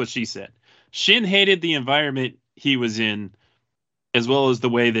this is what she said. Shin hated the environment he was in, as well as the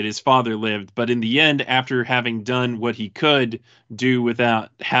way that his father lived. But in the end, after having done what he could do without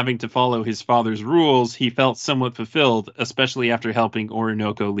having to follow his father's rules, he felt somewhat fulfilled, especially after helping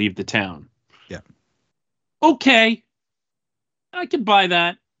Orinoco leave the town. Yeah. Okay. I could buy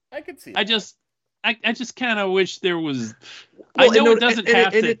that. I could see. I just kind of wish there was. Well, I know no, it doesn't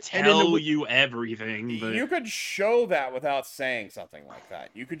have to and tell you everything, but you could show that without saying something like that.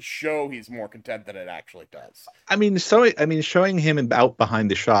 You could show he's more content than it actually does. I mean, showing him out behind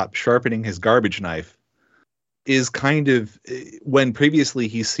the shop sharpening his garbage knife is kind of when previously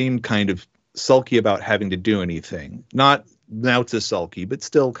he seemed kind of sulky about having to do anything. Not now to sulky, but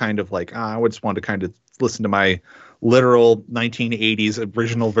still kind of like, I would just want to kind of listen to my literal 1980s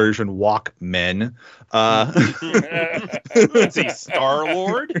original version Walkmen. Is he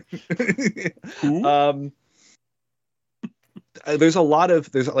Star-Lord? There's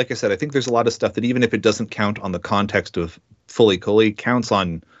like I said, I think there's a lot of stuff that even if it doesn't count on the context of Fully Cooley, counts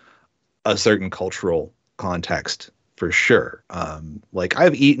on a certain cultural context for sure. Like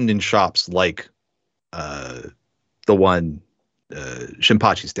I've eaten in shops like the one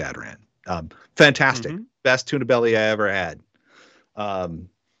Shinpachi's dad ran. Fantastic. Best tuna belly I ever had.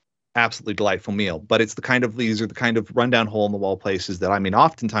 Absolutely delightful meal. But these are the kind of rundown hole in the wall places that, I mean,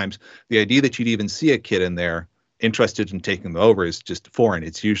 oftentimes the idea that you'd even see a kid in there interested in taking them over is just foreign.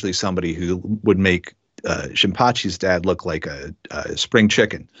 It's usually somebody who would make Shinpachi's dad look like a spring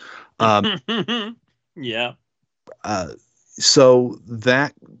chicken. Yeah. So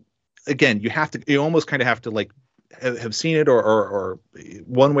that, again, you almost kind of have to like have seen it or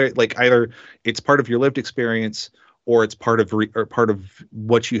one way, like either it's part of your lived experience or it's part of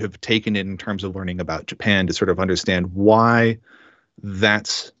what you have taken in terms of learning about Japan to sort of understand why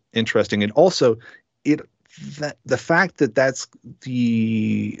that's interesting. And also the fact that that's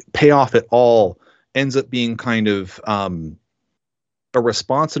the payoff at all ends up being kind of a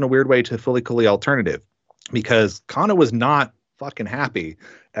response in a weird way to Fully Cooley Alternative, because Kana was not fucking happy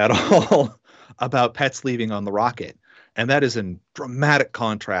at all about Pets leaving on the rocket. And that is in dramatic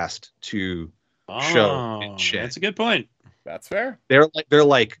contrast to Show and Shin. That's a good point. That's fair. They're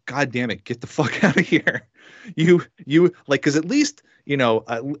like, God damn it, get the fuck out of here. You like, because at least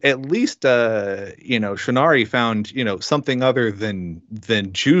Shinari found, something other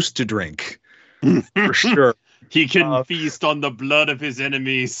than juice to drink. For sure. He can feast on the blood of his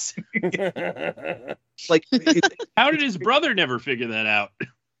enemies. Like, how did his brother never figure that out?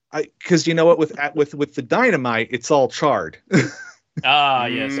 Because you know what, with the dynamite, it's all charred.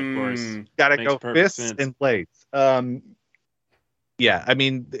 Yes, of course. Gotta Makes go perfect fists sense. and blades. Yeah, I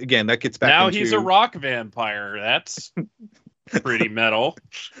mean, again, that gets back Now into... he's a rock vampire. That's pretty metal.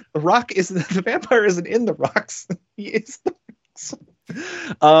 The vampire isn't in the rocks. He is the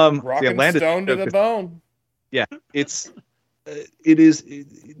rocks. Rock and stone to the bone. Yeah, it is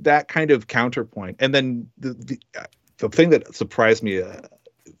that kind of counterpoint. And then the thing that surprised me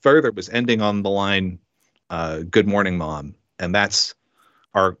further was ending on the line, "Good morning, Mom," and that's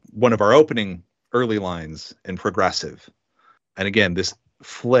one of our opening early lines in Progressive. And again, this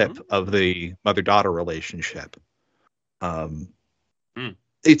flip of the mother-daughter relationship.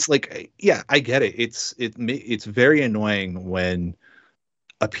 It's like, yeah, I get it. It's very annoying when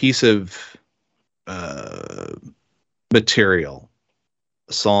a piece of material,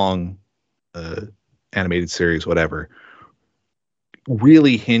 a song, animated series, whatever,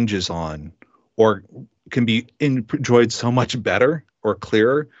 really hinges on or can be enjoyed so much better or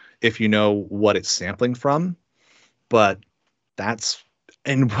clearer if you know what it's sampling from. But that's,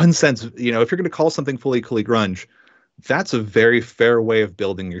 in one sense, if you're going to call something Fully Cooley grunge, that's a very fair way of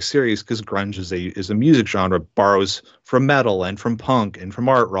building your series, because grunge is a music genre, borrows from metal and from punk and from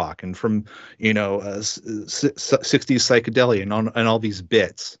art rock and from 60s psychedelia and all these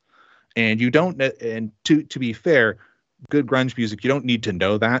bits. And you don't, and to be fair, good grunge music, you don't need to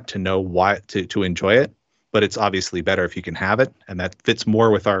know that to know why to enjoy it, but it's obviously better if you can have it, and that fits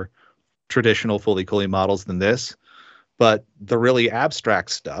more with our traditional Fully Cooley models than this. But the really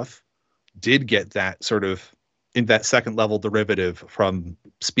abstract stuff did get that sort of in that second level derivative from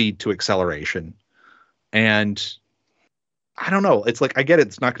speed to acceleration. And I don't know. It's like, I get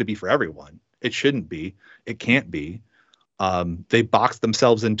it's not going to be for everyone. It shouldn't be. It can't be. They boxed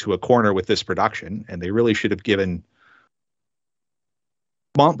themselves into a corner with this production, and they really should have given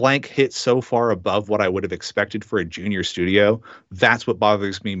Mont Blanc hit so far above what I would have expected for a junior studio. That's what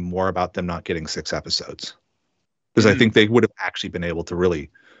bothers me more about them not getting 6 episodes. Because I think they would have actually been able to really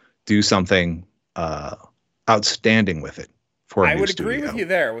do something outstanding with it for a new studio. Agree with you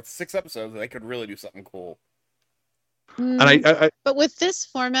there. With 6 episodes, they could really do something cool. And but with this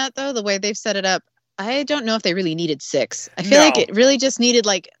format, though, the way they've set it up, I don't know if they really needed 6. I feel like it really just needed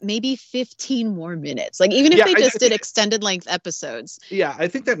like maybe 15 more minutes. Like, even if they just did extended length episodes. Yeah, I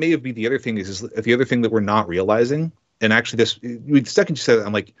think that may have been the other thing is the other thing that we're not realizing. And actually, the second you said that,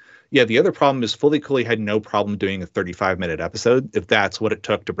 I'm like, yeah, the other problem is Fully Cooley had no problem doing a 35-minute episode if that's what it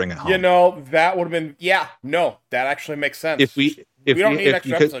took to bring it home. That would have been, that actually makes sense. If we don't need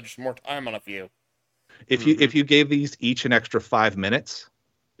extra episodes, just more time on a few. If you gave these each an extra 5 minutes,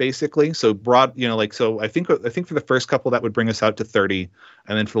 basically, so broad, so I think for the first couple that would bring us out to 30,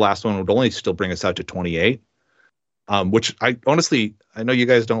 and then for the last one would only still bring us out to 28. Which I honestly, I know you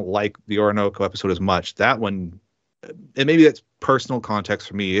guys don't like the Orinoco episode as much. That one, and maybe that's personal context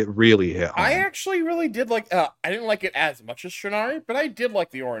for me, it really hit home. I actually really did like, I didn't like it as much as Shinari, but I did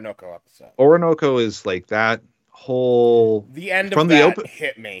like the Orinoco episode. Orinoco is like that whole... The end of that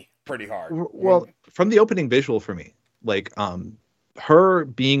hit me pretty hard. Well, from the opening visual for me, like, her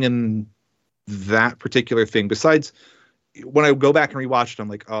being in that particular thing, besides when I go back and rewatch it, I'm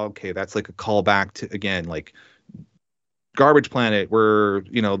like, oh, okay, that's like a callback to, again, like, Garbage Planet, where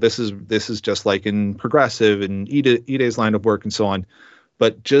this is just like in Progressive and Ide's line of work and so on,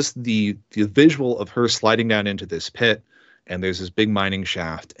 but just the visual of her sliding down into this pit, and there's this big mining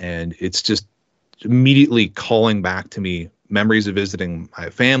shaft, and it's just immediately calling back to me memories of visiting my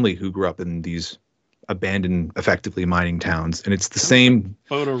family who grew up in these abandoned, effectively mining towns, and it's the same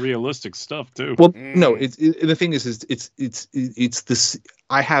photorealistic stuff too. Well, no, the thing is it's this.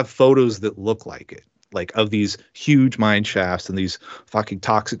 I have photos that look like it. Like, of these huge mine shafts and these fucking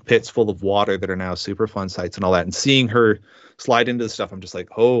toxic pits full of water that are now super fun sites and all that. And seeing her slide into the stuff, I'm just like,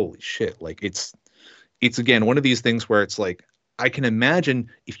 holy shit. Like, it's again, one of these things where it's like, I can imagine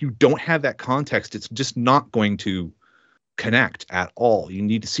if you don't have that context, it's just not going to connect at all. You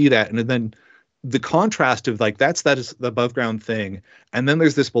need to see that. And then the contrast of like that is the above ground thing, and then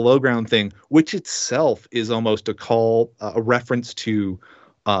there's this below ground thing, which itself is almost a reference to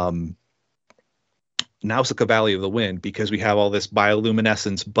Nausicaa Valley of the Wind, because we have all this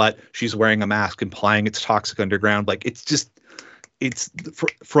bioluminescence, but she's wearing a mask implying it's toxic underground. Like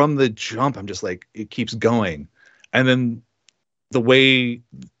from the jump, I'm just like, it keeps going. And then the way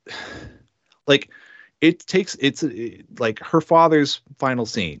like like her father's final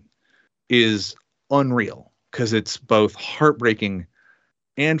scene is unreal, because it's both heartbreaking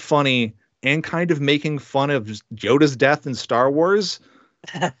and funny and kind of making fun of Yoda's death in Star Wars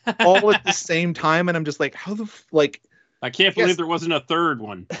all at the same time. And I'm just like, how the I can't believe there wasn't a third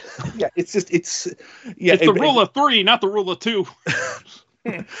one. Yeah, it's the rule of three, not the rule of two.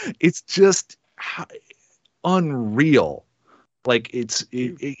 It's just unreal. Like it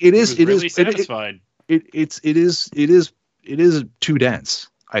is really satisfied. It is too dense,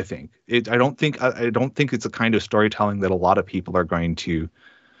 I think. I don't think it's a kind of storytelling that a lot of people are going to,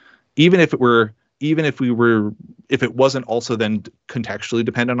 even if it wasn't also then contextually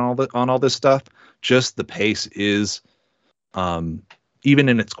dependent on all this stuff. Just the pace is, even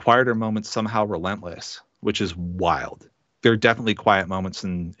in its quieter moments, somehow relentless, which is wild. There are definitely quiet moments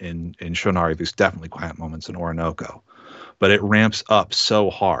in Shonari. There's definitely quiet moments in Orinoco, but it ramps up so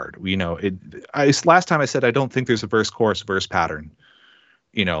hard. Last time I said I don't think there's a verse chorus verse pattern,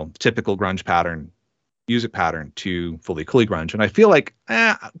 typical grunge pattern, music pattern to Fully Cooley Grunge, and I feel like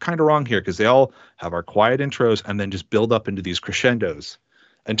I'm kind of wrong here, because they all have our quiet intros and then just build up into these crescendos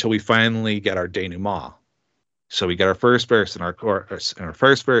until we finally get our denouement. So we get our first verse and our chorus, and our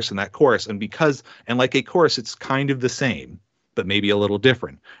first verse and that chorus, and like a chorus, it's kind of the same, but maybe a little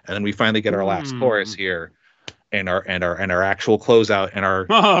different. And then we finally get our last chorus here, and our actual closeout,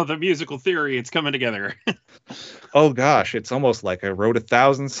 and the musical theory, it's coming together. Oh gosh, it's almost like I wrote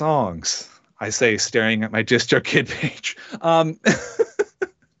 1,000 songs, I say, staring at my DistroKid page.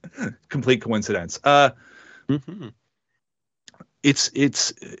 Complete coincidence.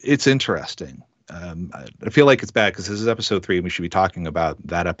 It's interesting. I feel like it's bad because this is episode 3 and we should be talking about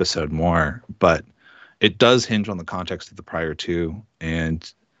that episode more, but it does hinge on the context of the prior two,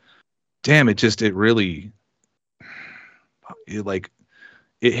 and damn, it really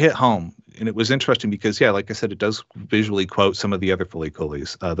it hit home. And it was interesting because, like I said, it does visually quote some of the other Fully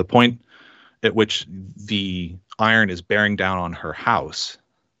Coolies. The point at which the iron is bearing down on her house,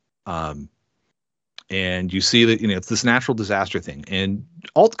 and you see that, it's this natural disaster thing, and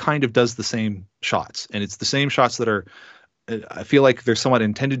Alt kind of does the same shots, and it's the same shots that are, I feel like they're somewhat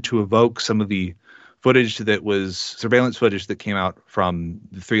intended to evoke some of the footage that was surveillance footage that came out from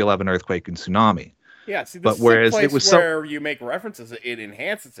the 3/11 earthquake and tsunami. Yeah, see, this is a place where you make references, it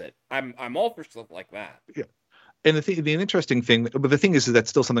enhances it. I'm all for stuff like that. Yeah. And the interesting thing, but the thing is that's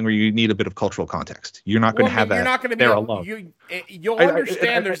still something where you need a bit of cultural context. You're not going to have that. You're not going to be alone. You'll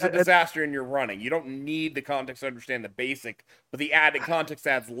understand there's a disaster and you're running. You don't need the context to understand the basic, but the added context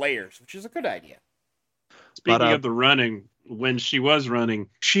adds layers, which is a good idea. Speaking of the running, when she was running,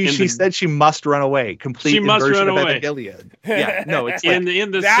 she said she must run away. Complete inversion of Evangelion. Yeah, no, it's in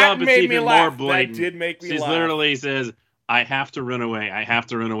the sub, it's even more blatant. That did make me laugh. She literally says, I have to run away. I have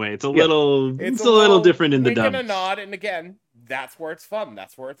to run away. It's a little different in the dub. A nod, and again, that's where it's fun.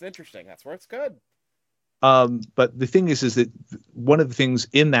 That's where it's interesting. That's where it's good. But the thing is that one of the things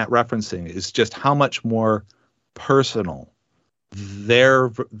in that referencing is just how much more personal their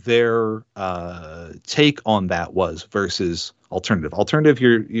take on that was versus alternative. Alternative,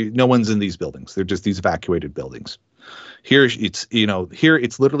 no one's in these buildings. They're just these evacuated buildings. Here it's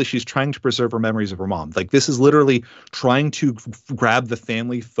literally she's trying to preserve her memories of her mom. Like, this is literally trying to grab the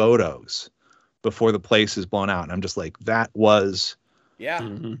family photos before the place is blown out. And I'm just like, that was,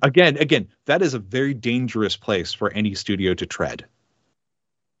 again, that is a very dangerous place for any studio to tread.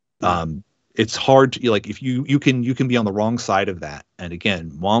 It's hard to, like, if you can be on the wrong side of that. And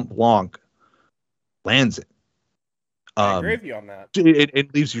again, Mont Blanc lands it. I agree with you on that.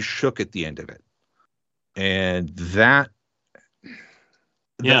 It leaves you shook at the end of it. And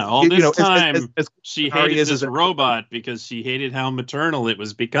all this time she hated this robot because she hated how maternal it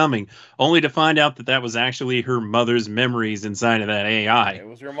was becoming, only to find out that was actually her mother's memories inside of that AI. It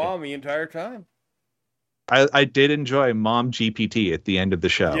was her mom the entire time. I did enjoy Mom GPT at the end of the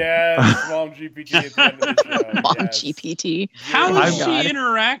show. Yes, Mom GPT at the end of the show. Mom GPT. How is she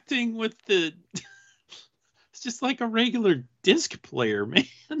interacting with the... It's just like a regular disc player, man.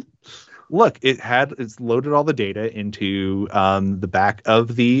 Look, it's loaded all the data into the back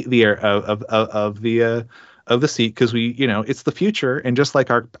of the seat, because we, it's the future, and just like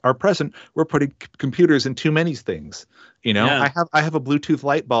our present, we're putting computers in too many things. I have a Bluetooth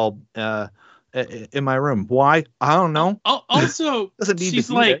light bulb in my room. Why? I don't know. Also, Doesn't need to she's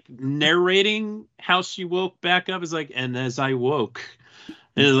be like narrating how she woke back up. Is like, and as I woke,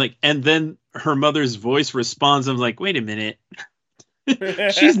 and it's like, and then her mother's voice responds. I'm like, wait a minute,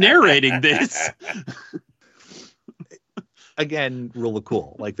 she's narrating this. Again, rule of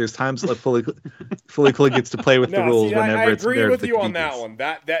cool. Like there's times like fully cool gets to play with the rules whenever I it's agree there. with you on that one.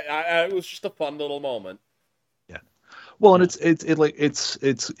 It was just a fun little moment. Yeah. Well, and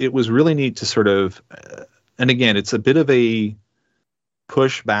it was really neat to sort of, and again, it's a bit of a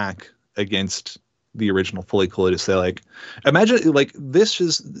pushback against the original Fully Cooley to say like, imagine like this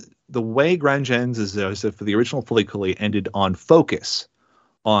is the way Grunge ends is as if the original Fully Cooley ended on focus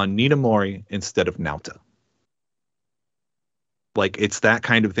on Nina Mori instead of Nauta. Like it's that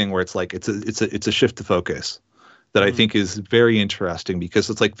kind of thing where it's like it's a shift to focus that I think is very interesting because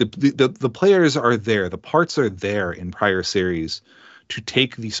it's like the players are there, the parts are there in prior series to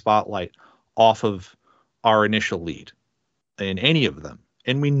take the spotlight off of our initial lead in any of them,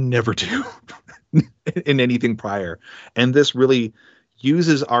 and we never do in anything prior. And this really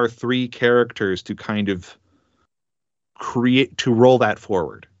uses our three characters to kind of roll that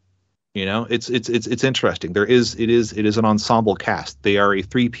forward. You know, it's interesting. It is an ensemble cast. They are a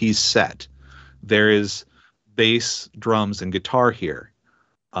 3-piece set. There is bass, drums, and guitar here.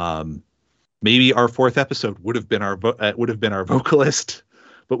 Maybe our fourth episode would have been our vocalist,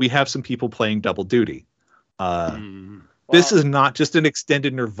 but we have some people playing double duty. This is not just an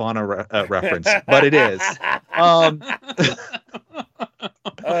extended Nirvana reference, but it is.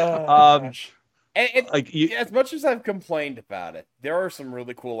 As much as I've complained about it, there are some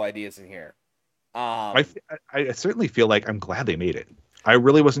really cool ideas in here. I certainly feel like I'm glad they made it. I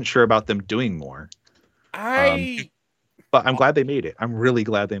really wasn't sure about them doing more. But I'm glad they made it. I'm really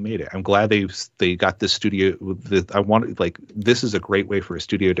glad they made it. I'm glad they got this studio. This is a great way for a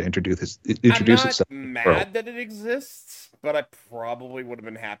studio to introduce itself. I'm not mad that it exists, but I probably would have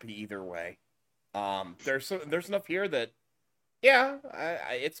been happy either way. There's enough here that, yeah,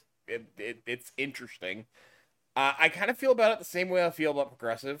 it's interesting. I kind of feel about it the same way I feel about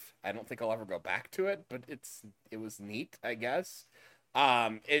Progressive. I don't think I'll ever go back to it, but it was neat, I guess.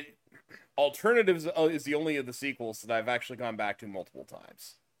 Alternatives is the only of the sequels that I've actually gone back to multiple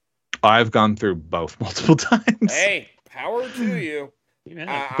times. I've gone through both multiple times. Hey, power to you.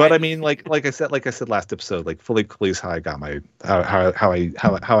 But I mean, like I said last episode, like Fully Cooley's how I got my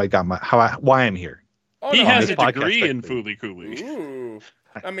why I'm here. Oh, he has a degree in Fully Cooley. Ooh.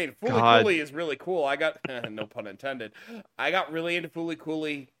 I mean, Fully Cooley is really cool. I got no pun intended. I got really into Fully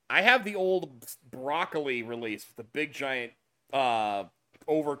Cooley. I have the old Broccoli release with the big giant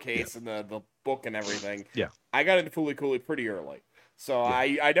overcase and the book and everything. Yeah. I got into Fully Cooley pretty early. So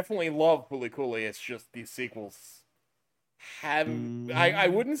yeah. I definitely love Fully Cooley. It's just these sequels I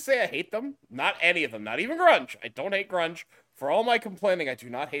wouldn't say I hate them. Not any of them. Not even Grunge. I don't hate Grunge. For all my complaining, I do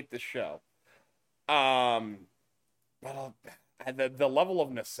not hate this show. But the level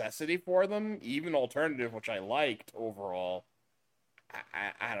of necessity for them, even alternative, which I liked overall,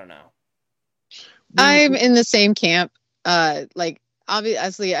 I don't know. I'm in the same camp.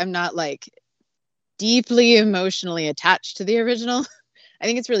 Obviously, I'm not like deeply emotionally attached to the original. I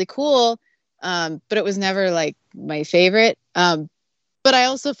think it's really cool, but it was never like my favorite. But I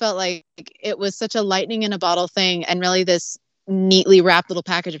also felt like it was such a lightning in a bottle thing, and really this neatly wrapped little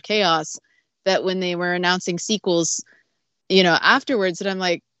package of chaos that when they were announcing sequels, afterwards, that I'm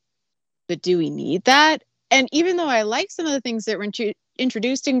like, but do we need that? And even though I like some of the things that were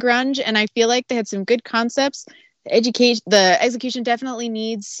introduced in Grunge, and I feel like they had some good concepts, the execution definitely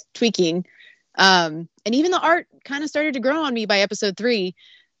needs tweaking. And even the art kind of started to grow on me by episode 3.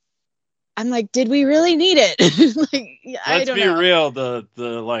 I'm like, did we really need it? Let's be real.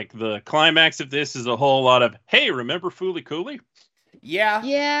 The climax of this is a whole lot of, hey, remember Fully Cooley? Yeah.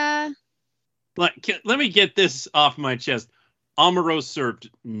 Yeah. Let me get this off my chest. Amuro served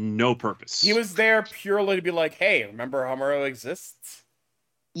no purpose. He was there purely to be like, hey, remember Amuro exists?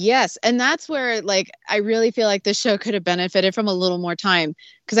 Yes, and that's where I really feel like this show could have benefited from a little more time,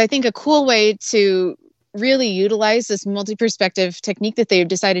 because I think a cool way to really utilize this multi-perspective technique that they've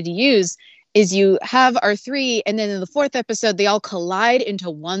decided to use is you have our 3, and then in the 4th episode they all collide into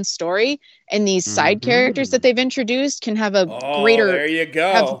one story, and these side characters that they've introduced can have a greater there you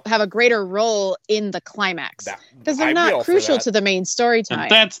go. Have a greater role in the climax, because they're not crucial to the main story time.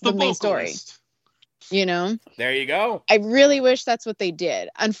 And that's the main story. There you go. I really wish that's what they did.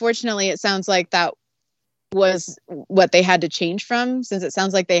 Unfortunately, it sounds like that was what they had to change from, since it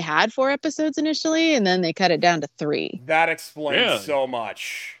sounds like they had 4 episodes initially and then they cut it down to 3. That explains so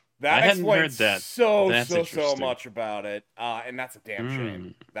much. That I hadn't heard explains that. so That's interesting. much about it, and that's a damn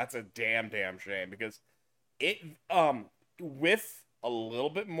shame. That's a damn shame because it with a little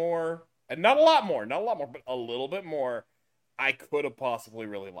bit more, and not a lot more, but a little bit more, I could have possibly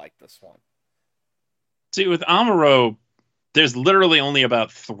really liked this one. See, with Amuro, there's literally only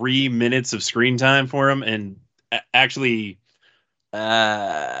about 3 minutes of screen time for him, and actually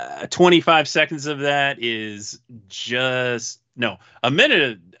 25 seconds of that is just a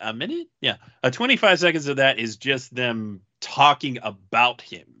minute, yeah, 25 seconds of that is just them talking about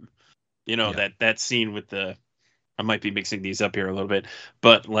him. That scene with the, I might be mixing these up here a little bit,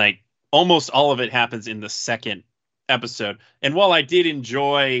 but like almost all of it happens in the second episode. And while I did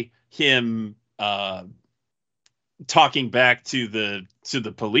enjoy him talking back to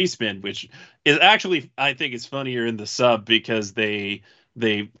the policeman, which is actually, I think it's funnier in the sub because they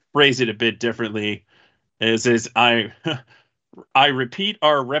phrase it a bit differently. It says, I repeat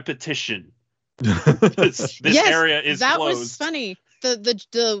our repetition. This yes, area is that closed. Was funny.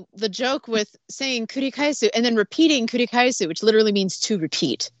 The joke with saying kurikaisu and then repeating kurikaisu, which literally means to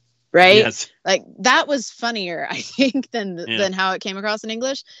repeat, right? Yes. Like that was funnier, I think, than how it came across in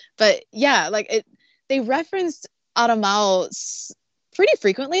English. But yeah, like they referenced Aramao pretty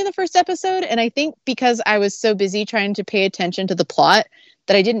frequently in the first episode, and I think because I was so busy trying to pay attention to the plot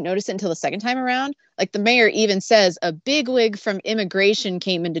that I didn't notice it until the second time around. Like the mayor even says, a bigwig from immigration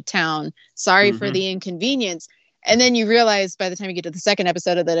came into town. Sorry for the inconvenience. And then you realize by the time you get to the second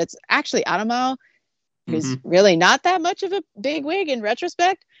episode that it's actually Aramao, who's really not that much of a bigwig in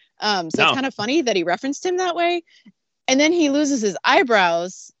retrospect. It's kind of funny that he referenced him that way. And then he loses his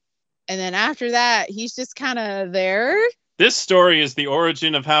eyebrows. And then after that, he's just kind of there. This story is the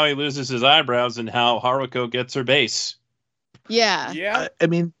origin of how he loses his eyebrows and how Haruko gets her base. Yeah. Yeah. I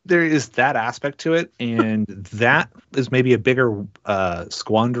mean, there is that aspect to it, and that is maybe a bigger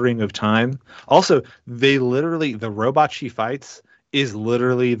squandering of time. Also, the robot she fights is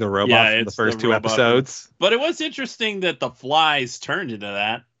literally the robot from the first two episodes. But it was interesting that the flies turned into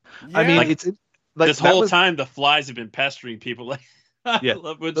that. Yeah. I mean, it's like this whole time the flies have been pestering people. Like, I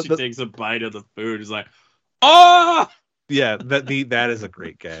love when she takes a bite of the food. It's like, oh! Yeah, that is a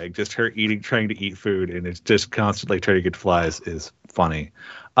great gag. Just her trying to eat food, and it's just constantly trying to get flies is funny.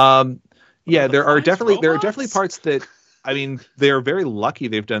 Yeah, there are definitely parts that, I mean, they are very lucky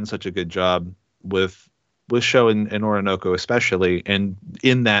they've done such a good job with Sho and Orinoco especially, and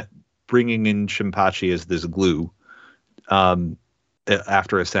in that bringing in Shinpachi as this glue,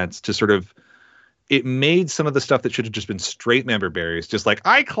 after a sense to sort of. It made some of the stuff that should have just been straight member berries, just like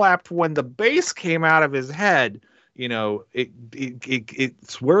I clapped when the bass came out of his head. It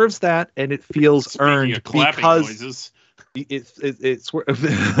swerves that, and it feels earned because noises. It's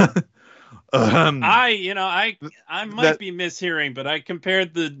I might be mishearing, but I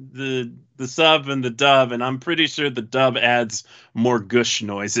compared the sub and the dub, and I'm pretty sure the dub adds more gush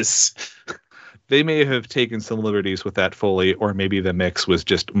noises. They may have taken some liberties with that Foley, or maybe the mix was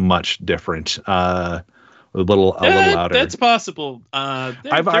just much different. A little louder. That's possible.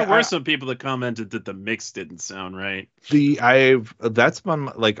 There were some people that commented that the mix didn't sound right. That's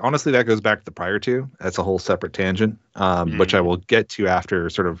like, honestly, that goes back to the prior two. That's a whole separate tangent, which I will get to after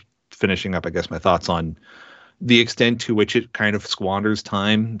sort of finishing up, I guess, my thoughts on the extent to which it kind of squanders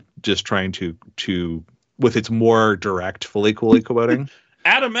time, just trying to with its more direct, fully quoting.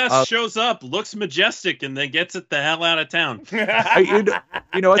 Adam S. shows up, looks majestic, and then gets it the hell out of town. You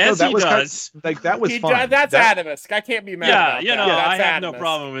know what? As that he was does. that was fun. That's Adam S. I can't be mad about that. I have Adam no S.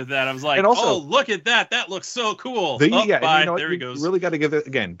 problem with that. I was like, And also, look at that. That looks so cool. Bye. There he goes. You really got to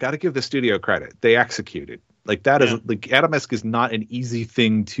give the studio credit. They executed. Like that is like Adam S. is not an easy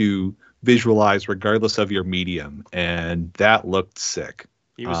thing to visualize, regardless of your medium, and that looked sick.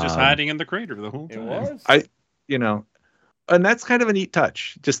 He was just hiding in the crater the whole time. It was. And that's kind of a neat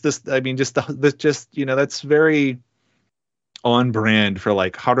touch. Just this, I mean, that's very on brand for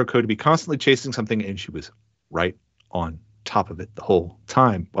like Haruko to be constantly chasing something, and she was right on top of it the whole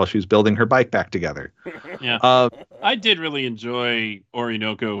time while she was building her bike back together. Yeah, I did really enjoy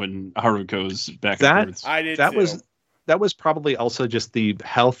Orinoco and Haruko's back and forth. I did. That was probably also just the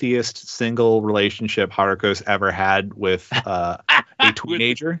healthiest single relationship Haruko's ever had with a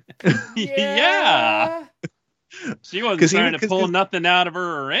teenager. Yeah. She wasn't trying to pull nothing out of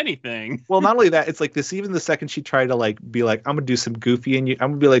her or anything. Well, not only that, it's like this. Even the second she tried to like be like, "I'm gonna do some goofy I'm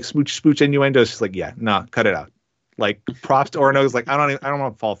gonna be like smooch innuendo," she's like, "Yeah, no, cut it out." Like props to Orino's like, I don't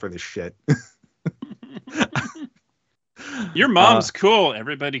want to fall for this shit. Your mom's cool.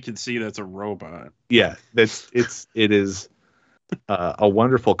 Everybody can see that's a robot. Yeah, it is a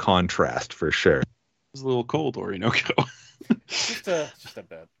wonderful contrast for sure. It's a little cold, Orinoco. just a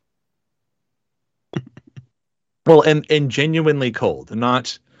bit. Well, and genuinely cold,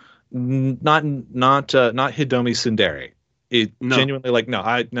 not Hidomi Tsundere. It No. genuinely like,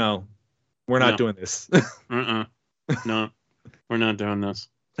 no, we're not doing this. No, we're not doing this.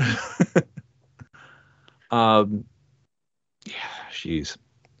 Yeah, jeez.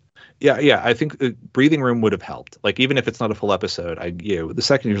 Yeah. I think Breathing Room would have helped. Like, even if it's not a full episode, the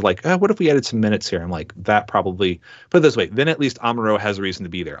second you're like, what if we added some minutes here? I'm like, that probably, put it this way, then at least Amuro has a reason to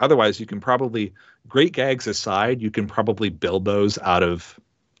be there. Otherwise, you can probably, great gags aside, you can probably build those out of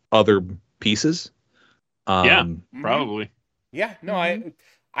other pieces. Yeah, probably. Yeah, no,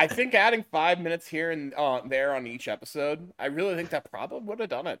 I think adding 5 minutes here and there on each episode, I really think that probably would have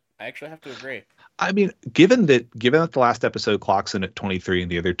done it. I actually have to agree. I mean, given that the last episode clocks in at 23 and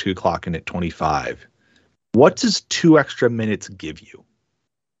the other two clock in at 25, what does 2 extra minutes give you?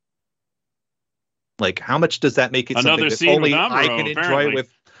 Like, how much does that make it another something that only Amuro, I can enjoy apparently.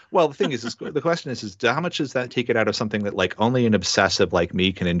 with? Well, the thing is the question is how much does that take it out of something that like only an obsessive like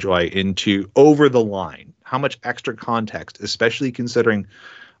me can enjoy into over the line? How much extra context, especially considering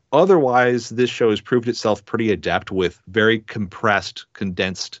otherwise this show has proved itself pretty adept with very compressed,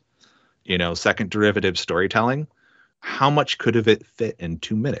 condensed, second derivative storytelling. How much could have it fit in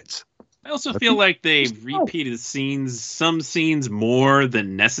 2 minutes? I also feel like they've repeated some scenes more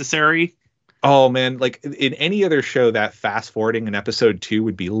than necessary. Oh man, like in any other show, that fast forwarding in episode 2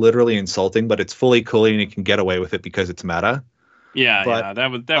 would be literally insulting, but it's fully cool and you can get away with it because it's meta. Yeah,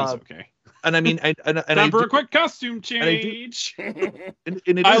 that was okay. And I mean, time for a quick costume change.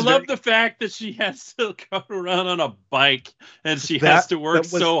 I love the fact that she has to go around on a bike and she has to work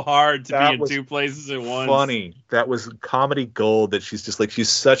so hard to be in 2 places at once. Funny. That was comedy gold. That she's just like, she's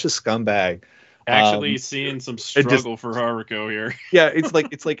such a scumbag. Actually, seeing some struggle for Haruko here. Yeah,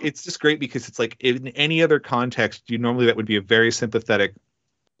 it's just great because it's like in any other context, normally that would be a very sympathetic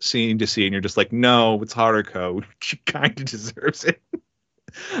scene to see, and you're just like, no, it's Haruko. She kind of deserves it.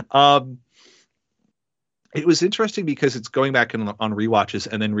 It was interesting because it's going back on rewatches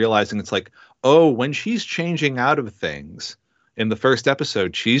and then realizing it's like, oh, when she's changing out of things in the first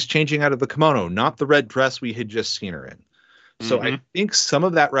episode, she's changing out of the kimono, not the red dress we had just seen her in. So I think some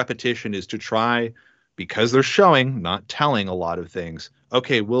of that repetition is to try, because they're showing, not telling a lot of things.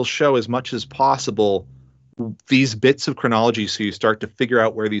 Okay, we'll show as much as possible these bits of chronology so you start to figure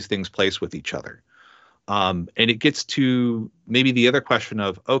out where these things place with each other. And it gets to maybe the other question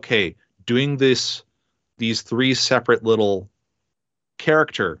of, okay, doing these 3 separate little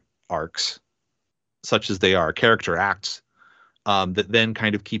character arcs, such as they are, character acts, that then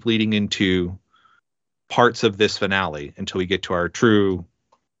kind of keep leading into parts of this finale until we get to our true,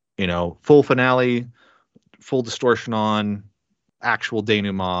 full finale, full distortion on, actual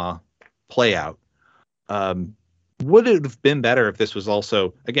denouement play out. Would it have been better if this was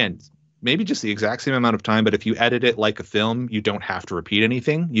also, again, maybe just the exact same amount of time, but if you edit it like a film, you don't have to repeat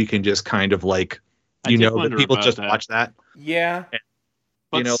anything. You can just kind of like, that people just watch that. Yeah.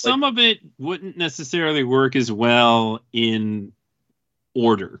 But some of it wouldn't necessarily work as well in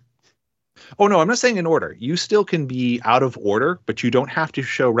order. Oh, no, I'm not saying in order. You still can be out of order, but you don't have to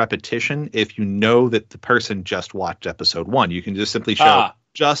show repetition if you know that the person just watched episode 1. You can just simply show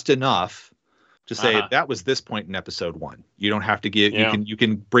just enough to say that was this point in episode 1. You don't have to give, you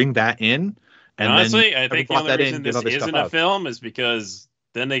can bring that in. And honestly, then I think the only reason this isn't a film is because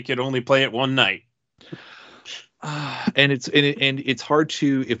then they could only play it one night. And it's hard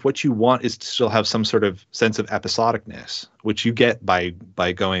to, if what you want is to still have some sort of sense of episodicness, which you get by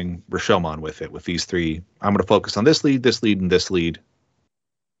going Rashomon with it, with these 3. I'm going to focus on this lead, and this lead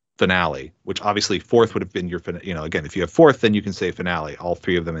finale, which obviously 4th would have been your, again, if you have 4th, then you can say finale, all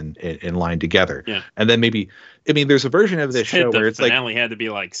 3 of them in line together. Yeah. And then maybe, there's a version of this show where it's like, finale had to be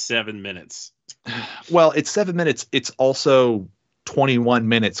like 7 minutes. Well, it's 7 minutes. It's also 21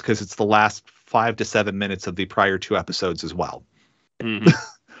 minutes because it's the last 5 to 7 minutes of the prior 2 episodes as well.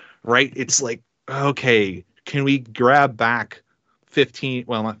 Right? It's like, okay, can we grab back 15,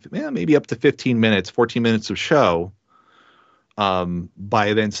 maybe up to 15 minutes, 14 minutes of show,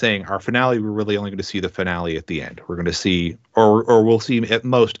 by then saying our finale, we're really only going to see the finale at the end. We're going to see, or we'll see at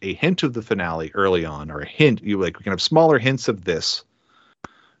most a hint of the finale early on, or a hint, we can have smaller hints of this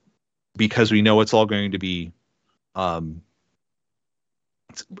because we know it's all going to be,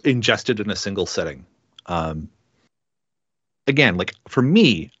 ingested in a single sitting. Again, like for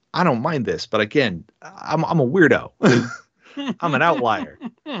me, I don't mind this, but again, I'm a weirdo. I'm an outlier.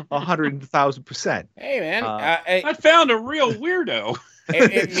 100,000%. Hey man, I found a real weirdo.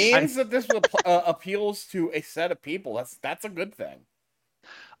 It means that this appeals to a set of people. That's a good thing.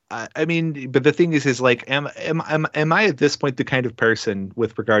 I mean, but the thing is like, am I at this point the kind of person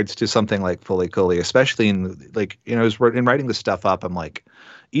with regards to something like Fully Cooley, especially in like, you know, in writing this stuff up, I'm like,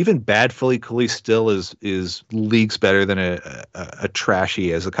 even bad Fully Cooley still is leagues better than a trashy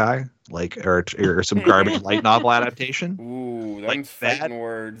Isekai, like or some garbage light novel adaptation. Ooh, them Like fighting bad.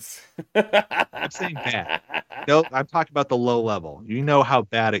 words. I'm saying bad. No, I'm talking about the low level. You know how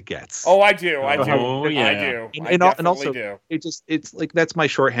bad it gets. Oh, I do. I do. Oh, yeah. I do. And, I and, definitely also, do. it's like that's my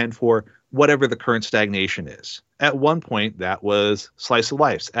shorthand for whatever the current stagnation is. At one point, that was slice of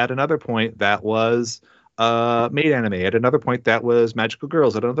life. At another point, that was made anime. At another point, that was magical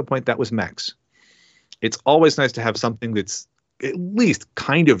girls. At another point, that was mechs. It's always nice to have something that's at least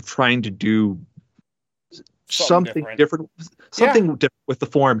kind of trying to do something different different with the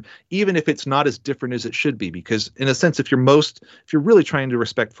form, even if it's not as different as it should be. Because in a sense, if you're really trying to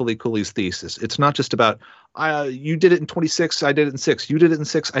respect Fully Cooley's thesis, it's not just about you did it in 26, I did it in 6, you did it in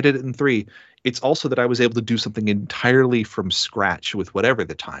 6, I did it in 3. It's also that I was able to do something entirely from scratch with whatever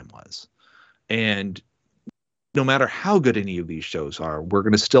the time was. And no matter how good any of these shows are, we're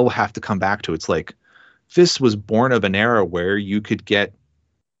going to still have to come back to, it's like, this was born of an era where you could get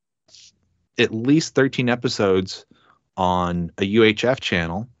at least 13 episodes on a UHF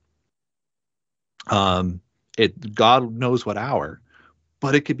channel. God knows what hour,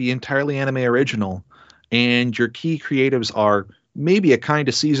 but it could be entirely anime original, and your key creatives are maybe a kind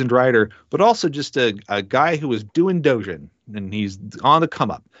of seasoned writer, but also just a guy who was doing dojin and he's on the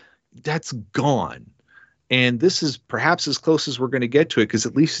come up. That's gone. And this is perhaps as close as we're going to get to it, because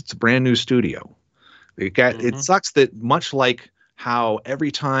at least it's a brand new studio. It sucks that, much like how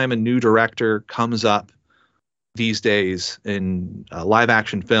every time a new director comes up these days in live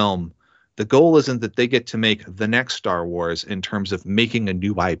action film, the goal isn't that they get to make the next Star Wars in terms of making a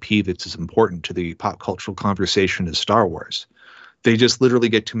new IP that's as important to the pop cultural conversation as Star Wars. They just literally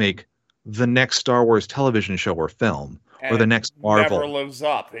get to make the next Star Wars television show or film, or the next Marvel. Never lives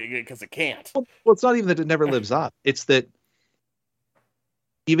up because it can't. Well, it's not even that it never lives up. It's that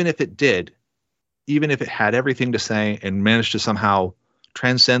even if it did, even if it had everything to say and managed to somehow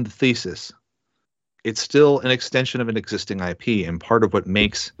transcend the thesis, it's still an extension of an existing IP. And part of what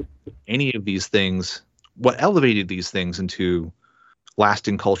makes any of these things, what elevated these things into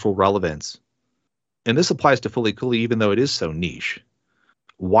lasting cultural relevance, and this applies to Fully Cooley, even though it is so niche,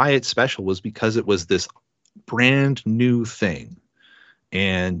 why it's special was because it was this brand new thing.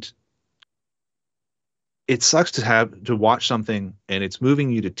 And it sucks to have to watch something and it's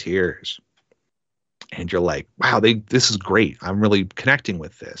moving you to tears. And you're like, wow, this is great. I'm really connecting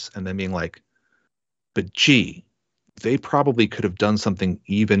with this. And then being like, but gee, they probably could have done something,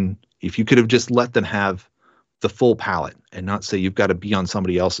 even if you could have just let them have the full palette and not say you've got to be on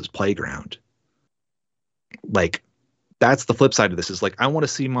somebody else's playground. Like, that's the flip side of this, is like, I want to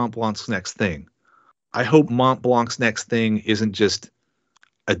see Mont Blanc's next thing. I hope Mont Blanc's next thing isn't just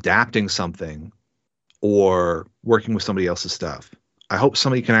adapting something or working with somebody else's stuff. I hope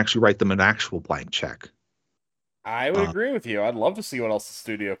somebody can actually write them an actual blank check. I would agree with you. I'd love to see what else the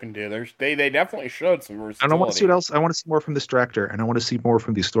studio can do. They definitely showed some versatility. And I want to see what else. I want to see more from this director, and I want to see more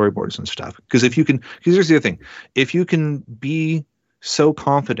from these storyboards and stuff. Because here's the other thing: if you can be so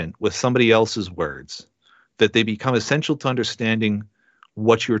confident with somebody else's words that they become essential to understanding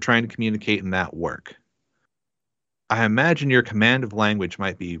what you were trying to communicate in that work, I imagine your command of language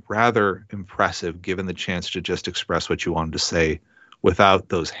might be rather impressive, given the chance to just express what you wanted to say without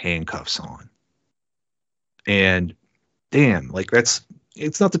those handcuffs on. And damn, like,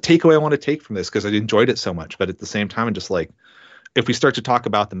 it's not the takeaway I want to take from this, because I enjoyed it so much. But at the same time, I'm just like, if we start to talk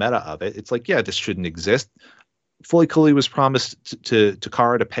about the meta of it, it's like, yeah, this shouldn't exist. Fully Cooley was promised to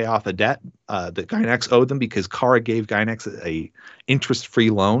Kara to pay off a debt that Gynax owed them, because Kara gave Gynax a interest-free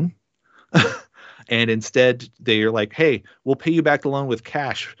loan. And instead, they're like, hey, we'll pay you back the loan with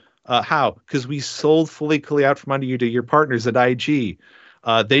cash. How? Because we sold Fully Cooley out from under you to your partners at IG.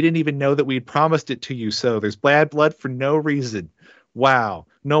 They didn't even know that we had promised it to you, so there's bad blood for no reason. Wow.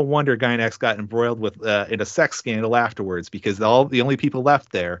 No wonder Gynax got embroiled with in a sex scandal afterwards, because the only people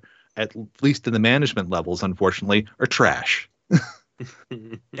left there, at least in the management levels, unfortunately, are trash.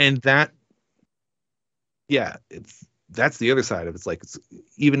 And that, yeah, that's the other side of it. It's like,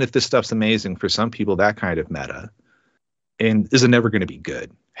 even if this stuff's amazing for some people, that kind of meta and is never going to be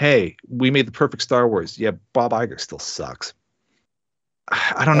good. Hey, we made the perfect Star Wars. Yeah, Bob Iger still sucks.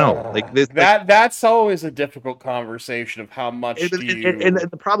 I don't know. Like this, that's always a difficult conversation of how much do you. And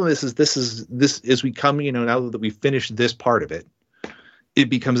the problem is this as we come, now that we've finished this part of it, it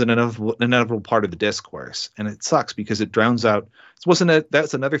becomes an inevitable part of the discourse, and it sucks because it drowns out.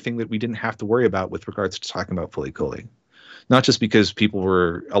 That's another thing that we didn't have to worry about with regards to talking about Fully Cooley. not just because people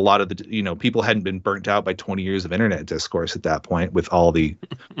hadn't been burnt out by 20 years of internet discourse at that point with all the,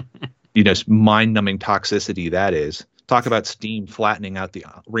 mind-numbing toxicity that is. Talk about steam flattening out the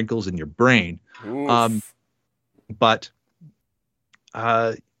wrinkles in your brain. But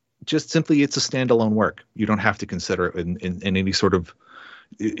just simply, it's a standalone work. You don't have to consider it in any sort of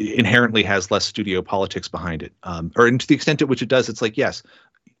inherently has less studio politics behind it, or to the extent at which it does. It's like, yes,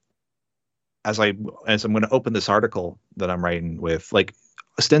 as I'm going to open this article that I'm writing with, like,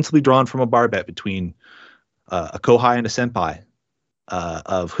 ostensibly drawn from a bar bet between a kohai and a senpai,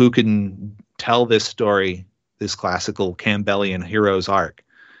 of who can tell this story, this classical Campbellian hero's arc,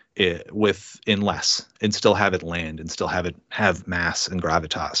 in less, and still have it land, and still have mass and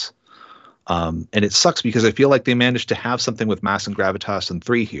gravitas. And it sucks because I feel like they managed to have something with mass and gravitas in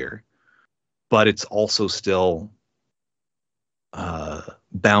 3 here, but it's also still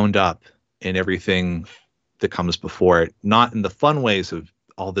bound up in everything that comes before it, not in the fun ways of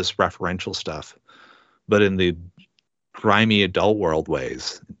all this referential stuff, but in the grimy adult world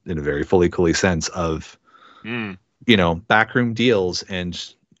ways, in a very fully coolly sense of, backroom deals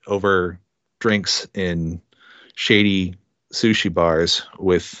and over drinks in shady sushi bars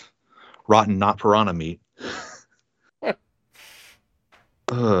with rotten not piranha meat.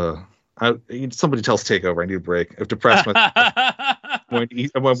 Somebody tells Takeover I need a break. I've depressed myself. I'm going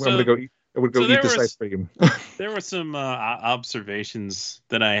to go eat this ice cream. There were some observations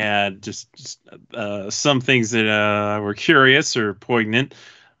that I had, just some things that were curious or poignant.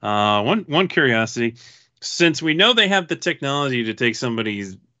 One curiosity, since we know they have the technology to take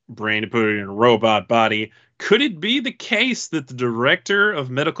somebody's brain and put it in a robot body, could it be the case that the director of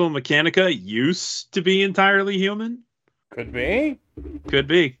Medical Mechanica used to be entirely human? Could be. Could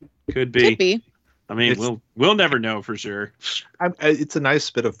be. I mean, we'll never know for sure. It's a nice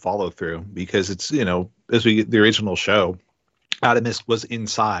bit of follow through because it's, as the original show, Adamus was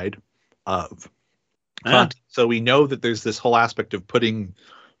inside of Conti. So we know that there's this whole aspect of putting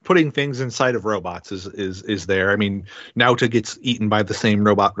things inside of robots is there. I mean, Naota gets eaten by the same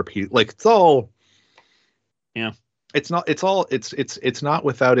robot repeat. Like, it's all. Yeah. It's not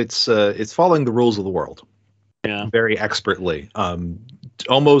without it's following the rules of the world. Yeah. Very expertly.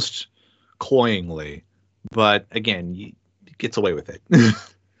 Almost cloyingly, but again, he gets away with it. The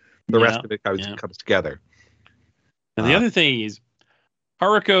rest of it comes together. And the other thing is,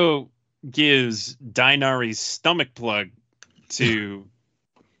 Haruko gives Dainari's stomach plug to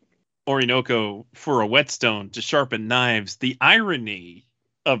Orinoco for a whetstone to sharpen knives. The irony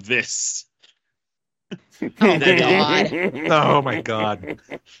of this. Oh my god.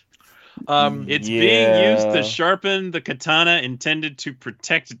 It's being used to sharpen the katana intended to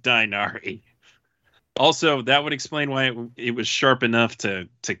protect Dainari. Also, that would explain why it was sharp enough to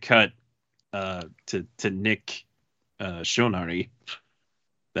cut to nick Shonari.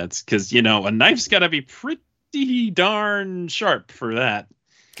 That's because a knife's got to be pretty darn sharp for that.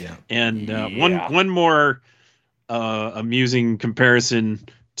 Yeah. And one more amusing comparison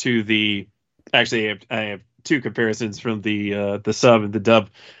to the. Actually, I have 2 comparisons from the sub and the dub.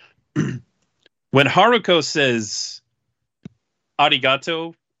 When Haruko says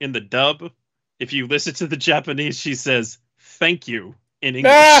arigato in the dub, if you listen to the Japanese, she says thank you in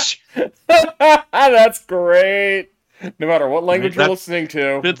English. That's great. No matter what language you're listening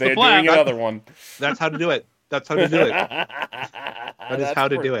to, they're doing another one. That's how to do it. That is how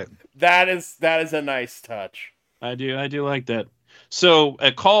to do it. That is a nice touch. I do like that. So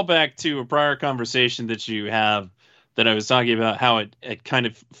a callback to a prior conversation that you have that I was talking about, how it kind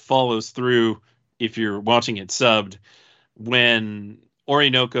of follows through if you're watching it subbed, when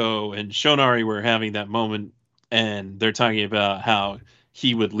Orinoco and Shonari were having that moment and they're talking about how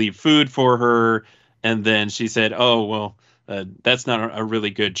he would leave food for her. And then she said, oh, well, that's not a really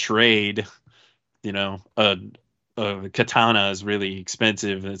good trade. A katana is really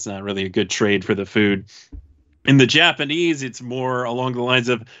expensive. It's not really a good trade for the food. In the Japanese, it's more along the lines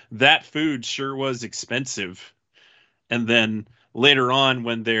of that food sure was expensive. And then later on,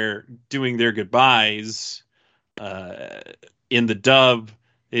 when they're doing their goodbyes, in the dub,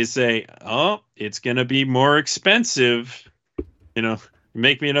 they say, oh, it's going to be more expensive.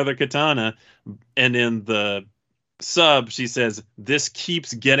 Make me another katana. And in the sub, she says, this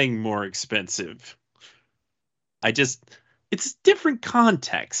keeps getting more expensive. It's different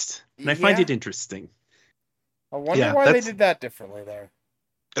context. And I find it interesting. I wonder why they did that differently there.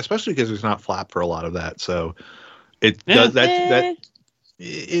 Especially because there's not flap for a lot of that. So it does that.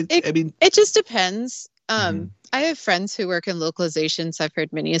 It just depends. I have friends who work in localizations. I've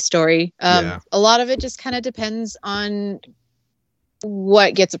heard many a story. A lot of it just kind of depends on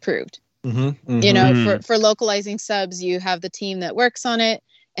what gets approved. You know, for localizing subs, you have the team that works on it,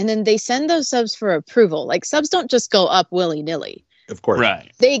 and then they send those subs for approval. Like, subs don't just go up willy-nilly. Of course.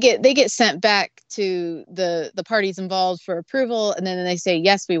 Right. They get sent back to the parties involved for approval, and then they say,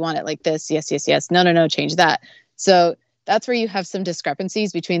 yes, we want it like this. Yes. No, change that. So that's where you have some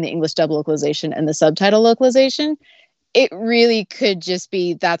discrepancies between the English dub localization and the subtitle localization. It really could just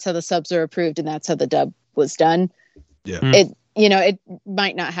be that's how the subs are approved and that's how the dub was done. Yeah. It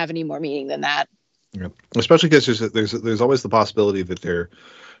might not have any more meaning than that. Yeah. Especially because there's always the possibility that they're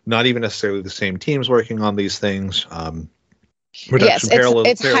not even necessarily the same teams working on these things. Yes,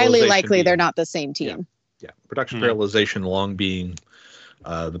 it's highly likely they're not the same team. Yeah. Production parallelization long being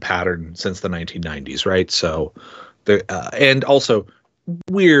the pattern since the 1990s, right? So there, and also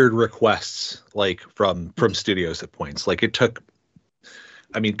weird requests like from studios at points. Like it took,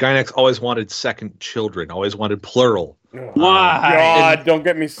 I mean, Gynex always wanted second children, always wanted plural. Why? God, don't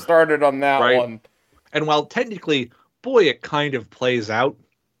get me started on that one. And while technically, boy, it kind of plays out.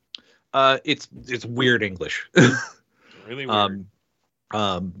 It's weird English. Really weird.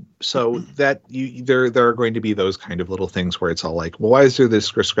 So that there are going to be those kind of little things where it's all like, well, why is there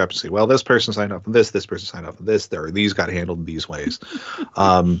this discrepancy? Well, this person signed up for this person signed up for this. These got handled in these ways.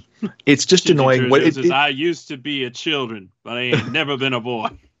 It's just annoying. I used to be a children, but I ain't never been a boy.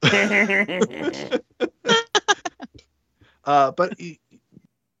 But it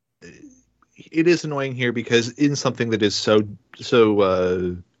is annoying here because in something that is so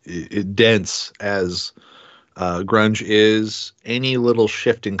dense as grunge is, any little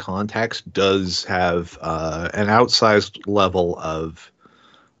shift in context does have an outsized level of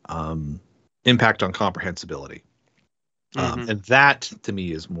impact on comprehensibility. And that to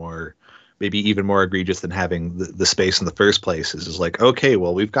me is maybe even more egregious than having the space in the first place. Is like, okay,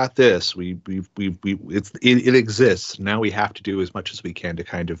 well, we've got this, it exists. Now we have to do as much as we can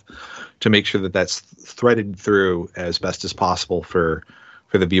to make sure that that's threaded through as best as possible for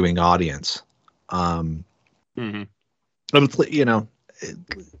the viewing audience. You know,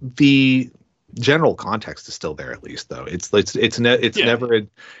 the general context is still there, at least, though. It's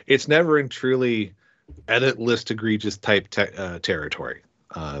never in truly edit list egregious type territory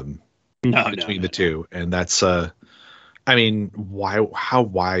between the two, and that's I mean, why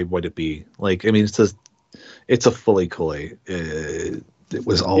would it be like? I mean, it's a fully Kool-Aid. It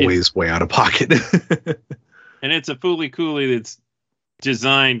was always way out of pocket, and it's a fully Kool-Aid that's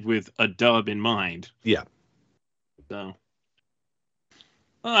designed with a dub in mind. Yeah. So,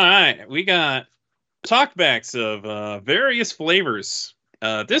 all right, we got talkbacks of various flavors.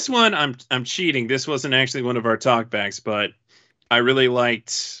 This one, I'm cheating. This wasn't actually one of our talkbacks, but I really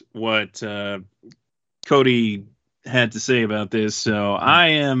liked what Cody had to say about this. So I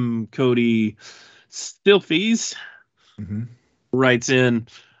am Cody Stilfies. Writes in,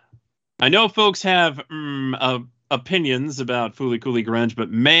 I know folks have opinions about Fooly Cooly Grunge,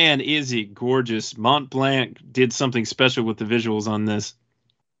 but man, is it gorgeous. Mont Blanc did something special with the visuals on this.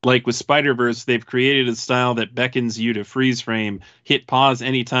 Like with Spider-Verse, they've created a style that beckons you to freeze frame, hit pause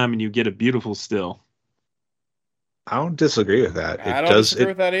anytime, and you get a beautiful still. I don't disagree with that. I don't disagree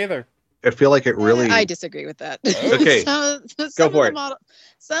with that either. I feel like it really... I disagree with that. Okay, go for it.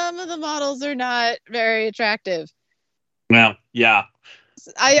 Some of the models are not very attractive. Well, yeah.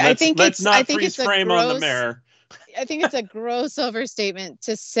 I think it's freeze frame on the mirror. I think it's a gross overstatement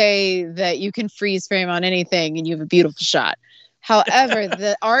to say that you can freeze frame on anything and you have a beautiful shot. However,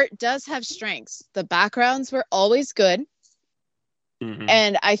 the art does have strengths. The backgrounds were always good.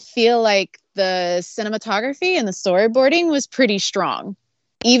 And I feel like the cinematography and the storyboarding was pretty strong,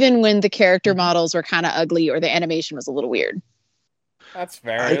 even when the character models were kind of ugly or the animation was a little weird. That's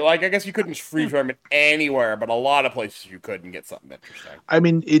fair. I guess you couldn't freeze frame it anywhere, but a lot of places you could and get something interesting. I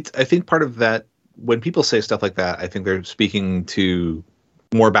mean, I think part of that, when people say stuff like that, I think they're speaking to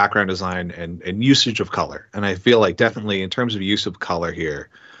more background design and usage of color. And I feel like definitely in terms of use of color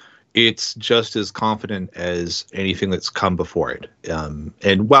here, it's just as confident as anything that's come before it.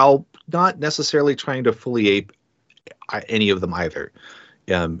 And while not necessarily trying to fully ape any of them either,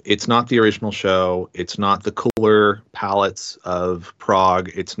 it's not the original show. It's not the cooler palettes of Prague.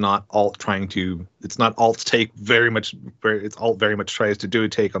 It's not alt take very much. It's alt very much tries to do a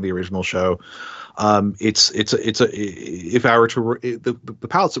take on the original show. If I were to the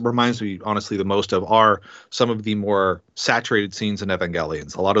palettes that reminds me honestly the most of are some of the more saturated scenes in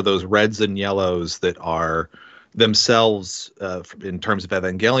Evangelions. A lot of those reds and yellows that are themselves in terms of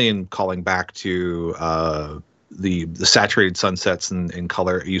Evangelion calling back to the saturated sunsets and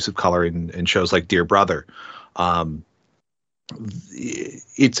color use of color in shows like Dear Brother.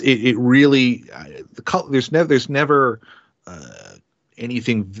 It really there's never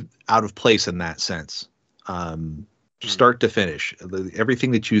anything out of place in that sense. Start to finish,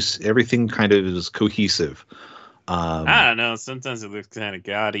 everything kind of is cohesive. I don't know. Sometimes it looks kind of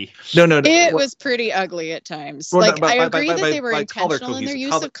gaudy. No. It was pretty ugly at times. Well, like, no, I agree that they were intentional in their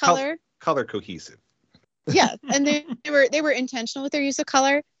use of color. Color cohesive. Yeah, and they were intentional with their use of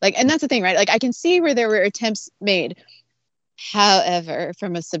color. Like, and that's the thing, right? Like, I can see where there were attempts made. However,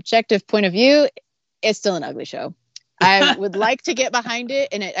 from a subjective point of view, it's still an ugly show. I would like to get behind it,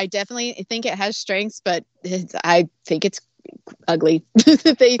 and I definitely think it has strengths, but I think it's ugly.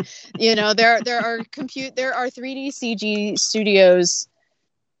 They, there are 3D CG studios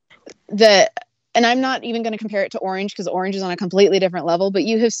that, and I'm not even going to compare it to Orange because Orange is on a completely different level, but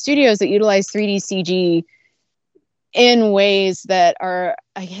you have studios that utilize 3D CG in ways that are,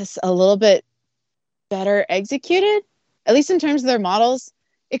 I guess, a little bit better executed, at least in terms of their models.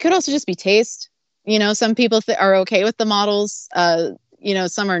 It could also just be taste. Some people are okay with the models.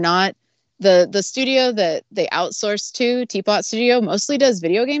 Some are not. The studio that they outsource to, Teapot Studio, mostly does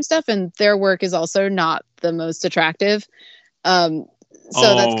video game stuff, and their work is also not the most attractive. So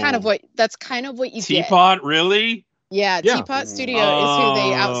that's kind of what you get. Teapot, really? Yeah, Teapot Studio is who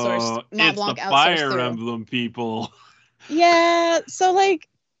they outsourced. Mont Blanc it's the outsourced Fire through. Emblem people. Yeah, so and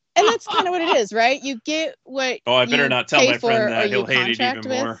that's kind of what it is, right? You get what. Oh, I better not tell my friend that. He'll hate it even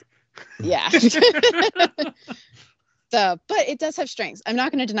more. Yeah. So, but it does have strengths. I'm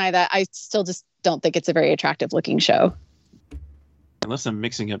not going to deny that. I still just don't think it's a very attractive looking show. Unless I'm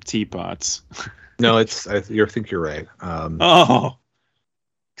mixing up teapots. No, I think you're right. Because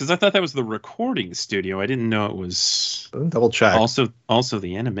I thought that was the recording studio. I didn't know it was double check. Also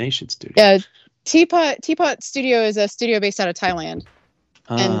the animation studio. Yeah, Teapot Studio is a studio based out of Thailand.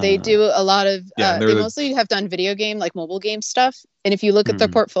 And they do a lot of, they mostly have done video game, like mobile game stuff. And if you look at their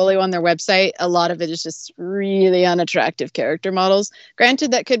portfolio on their website, a lot of it is just really unattractive character models.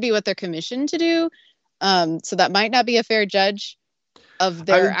 Granted, that could be what they're commissioned to do. So that might not be a fair judge of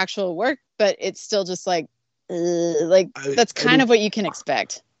their actual work, but it's still just that's kind of what you can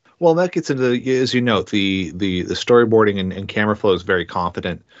expect. Well, that gets into, as you note, the storyboarding and camera flow is very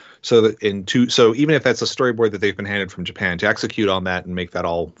confident. So even if that's a storyboard that they've been handed from Japan, to execute on that and make that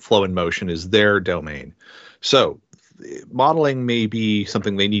all flow in motion is their domain. So modeling may be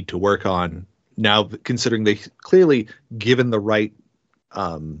something they need to work on now, considering they clearly, given the right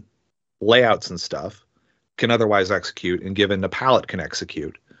layouts and stuff, can otherwise execute, and given a palette can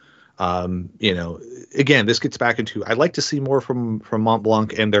execute. Again, this gets back into, I'd like to see more from Mont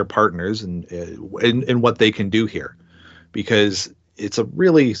Blanc and their partners and what they can do here, because it's a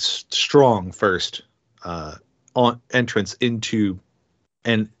really strong first entrance into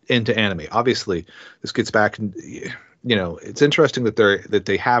anime. Obviously, this gets back, and it's interesting that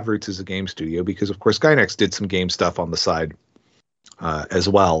they have roots as a game studio, because of course Gainax did some game stuff on the side as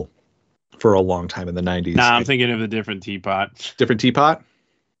well for a long time in the 90s. Nah, I'm thinking of a different Teapot. Different Teapot?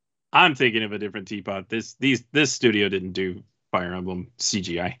 I'm thinking of a different Teapot. This studio didn't do Fire Emblem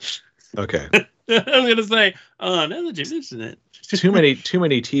CGI. Okay. I was gonna say, now that you mention it, too many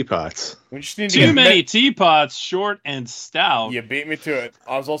teapots. We just need too many teapots, short and stout. You beat me to it.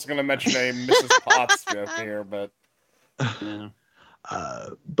 I was also gonna mention a Mrs. Potts joke here, but Yeah.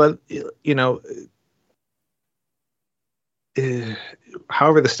 But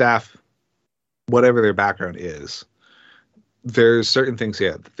however the staff, whatever their background is, there's certain things,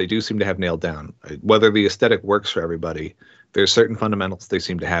 that they do seem to have nailed down. Whether the aesthetic works for everybody, there's certain fundamentals they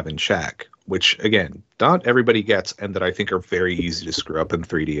seem to have in check, which, again, not everybody gets, and that I think are very easy to screw up in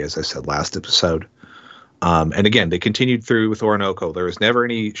 3D, as I said last episode. And again, they continued through with Orinoco. There was never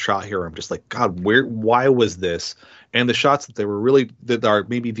any shot here where I'm just like, God, why was this? And the shots that are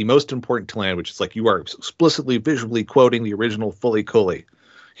maybe the most important to land, which is like, you are explicitly visually quoting the original Fully Cooley.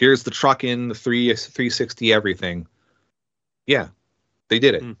 Here's the truck in the 360 everything. Yeah, they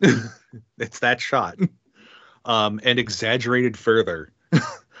did it. It's that shot. And exaggerated further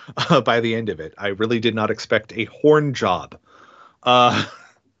by the end of it. I really did not expect a horn job. But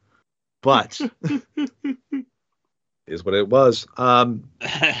is what it was.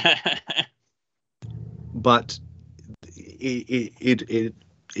 But it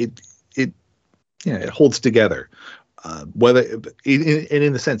holds together. Whether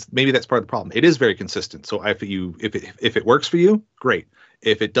in the sense, maybe that's part of the problem. It is very consistent. So if it works for you, great.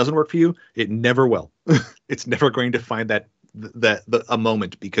 If it doesn't work for you, it never will. It's never going to find that a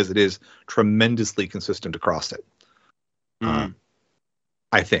moment, because it is tremendously consistent across it. I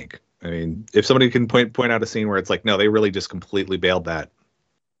think. I mean, if somebody can point out a scene where it's like, no, they really just completely bailed that,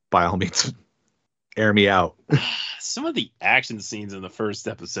 by all means, air me out. Some of the action scenes in the first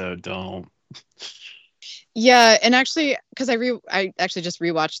episode don't. Yeah, and actually, because I actually just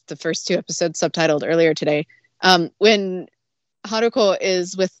rewatched the first 2 episodes subtitled earlier today. When Haruko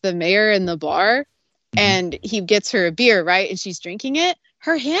is with the mayor in the bar, and he gets her a beer, right, and she's drinking it,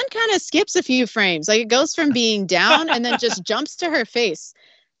 her hand kind of skips a few frames. Like, it goes from being down and then just jumps to her face.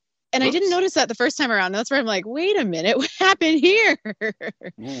 And I didn't notice that the first time around. That's where I'm like, wait a minute, what happened here?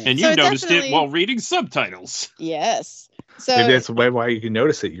 And you noticed it while reading subtitles. Yes. So maybe that's why you can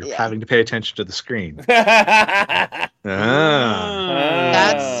notice it. You're having to pay attention to the screen. That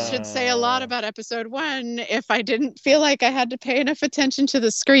should say a lot about episode 1 if I didn't feel like I had to pay enough attention to the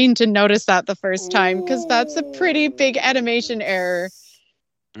screen to notice that the first time, because that's a pretty big animation error.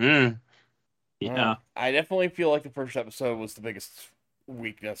 Yeah. I definitely feel like the first episode was the biggest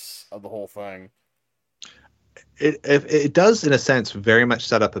weakness of the whole thing. It does, in a sense, very much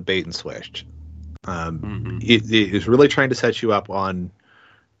set up a bait and switch. It is really trying to set you up on.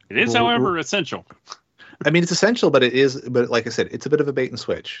 It is, however, essential. I mean, it's essential, but like I said, it's a bit of a bait and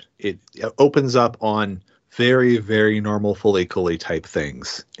switch. It opens up on very, very normal Fully Cooley type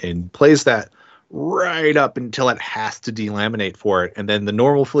things and plays that right up until it has to delaminate for it. And then the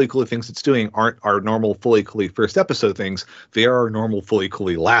normal Fully Cooley things it's doing aren't our normal Fully Cooley first episode things. They are our normal Fully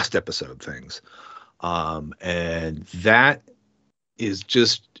Cooley last episode things. And that is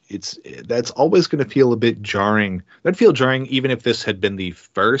just, that's always going to feel a bit jarring. That'd feel jarring even if this had been the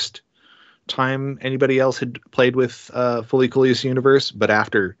first time anybody else had played with Fully Cooley's universe, but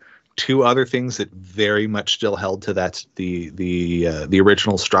after 2 other things that very much still held to the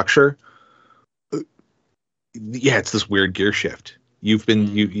original structure. Yeah, it's this weird gear shift. You've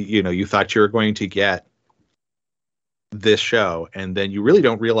been you thought you were going to get this show, and then you really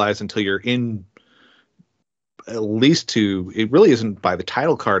don't realize until you're in at least 2. It really isn't by the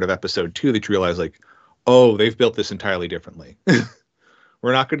title card of episode 2 that you realize, like, oh, they've built this entirely differently.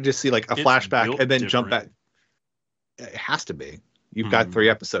 We're not going to just see like a flashback and then jump back. It has to be. You've got 3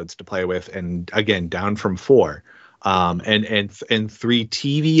 episodes to play with, and again, down from 4. And 3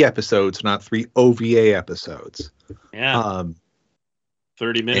 TV episodes, not 3 OVA episodes. Yeah.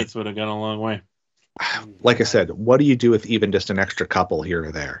 30 minutes would have gone a long way. Like I said, what do you do with even just an extra couple here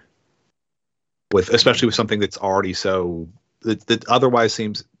or there? Especially with something that's already that otherwise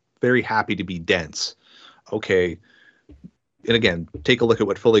seems very happy to be dense. Okay. And again, take a look at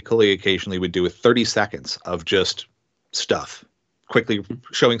what Fully Cooley occasionally would do with 30 seconds of just stuff, quickly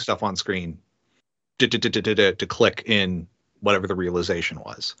showing stuff on screen to click in whatever the realization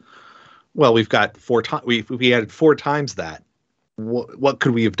was. Well, we've got 4 times. We added 4 times that. What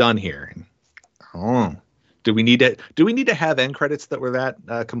could we have done here? Do we need to have end credits that were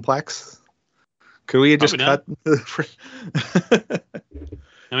that complex? Could we have just cut?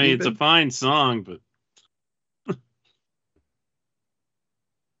 I mean, it's a fine song, but.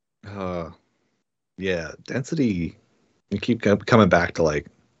 Yeah, density. You keep coming back to like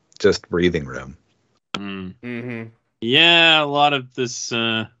just breathing room. Yeah, a lot of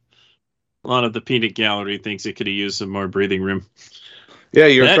the peanut gallery thinks it could have used some more breathing room. Yeah,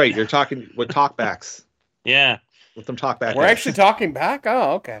 you're right. You're talking with talkbacks. Yeah, with them talkback. We're actually talking back.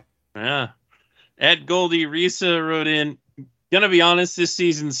 Oh, okay. Yeah. Ed Goldie Risa wrote in, gonna be honest, this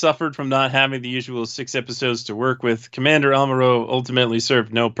season suffered from not having the usual 6 episodes to work with. Commander Amuro ultimately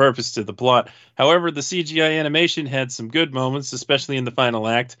served no purpose to the plot. However, the CGI animation had some good moments, especially in the final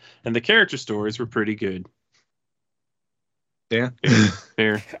act, and the character stories were pretty good. Yeah.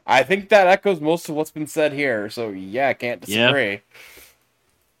 Fair. I think that echoes most of what's been said here, so yeah, I can't disagree. Yep.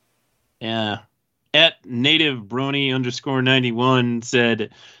 Yeah. At native Brony _91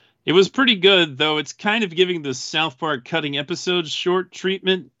 said, it was pretty good, though it's kind of giving the South Park cutting episodes short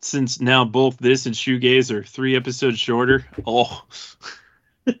treatment, since now both this and Shoegaze are 3 episodes shorter. Oh.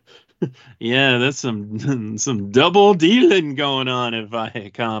 Yeah, that's some double dealing going on at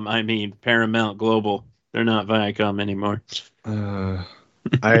Viacom. I mean, Paramount Global. They're not Viacom anymore.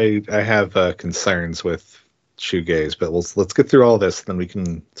 I have concerns with Shoegaze, but let's get through all this, then we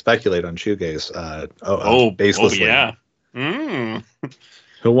can speculate on Shoegaze. Baselessly. Yeah.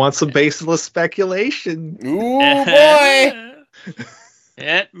 Who wants some baseless speculation? Ooh, boy!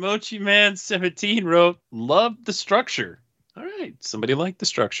 At Mochi Man 17 wrote, "Love the structure." All right, somebody liked the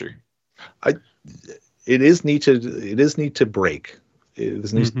structure. It is neat to break. It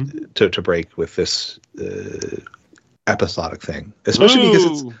is neat to break with this episodic thing, especially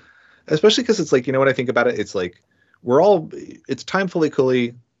because it's like, you know what I think about it? It's like it's time Fully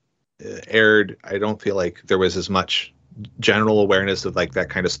Cooley aired. I don't feel like there was as much general awareness of like that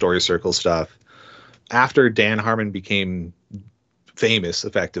kind of story circle stuff after Dan Harmon became famous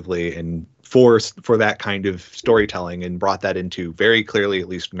effectively and for that kind of storytelling and brought that into very clearly, at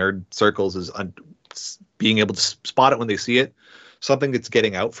least nerd circles, as being able to spot it when they see it, something that's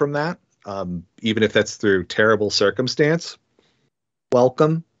getting out from that, even if that's through terrible circumstance.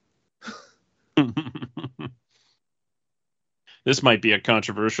 Welcome. This might be a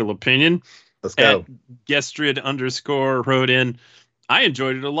controversial opinion. Let's go. Gestrid_ wrote in, I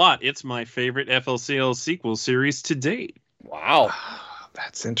enjoyed it a lot. It's my favorite FLCL sequel series to date. Wow.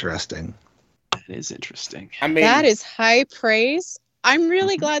 That's interesting. That is interesting. I mean, That is high praise. I'm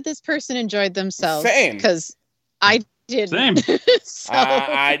really glad this person enjoyed themselves. Same. Because I didn't. Same. So,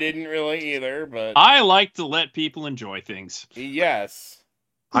 I didn't really either, but I like to let people enjoy things. yes.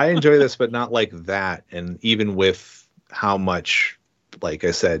 I enjoy this, but not like that. And even with how much, like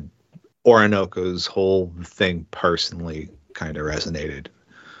I said, Orinoco's whole thing personally kind of resonated.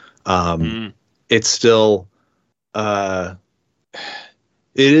 It's still, it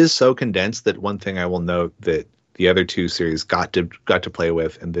is so condensed that one thing I will note that the other two series got to play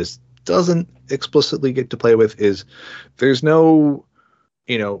with, and this doesn't explicitly get to play with, is there's no,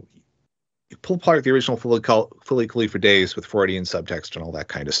 you pull apart the original Fully Cooley for Days with Freudian subtext and all that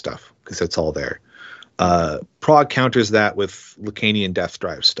kind of stuff, because it's all there. Prague counters that with Lacanian Death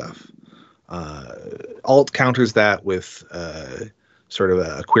Drive stuff. Alt counters that with sort of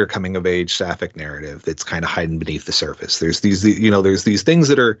a queer coming of age sapphic narrative that's kind of hiding beneath the surface. There's these things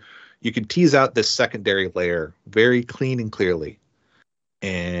that are, you can tease out this secondary layer very clean and clearly.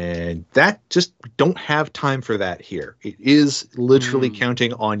 And that just don't have time for that here. It is literally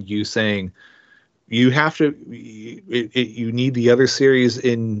counting on you saying you have to, you need the other series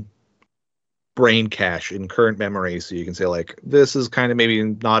in brain cache, in current memory, so you can say, like, this is kind of maybe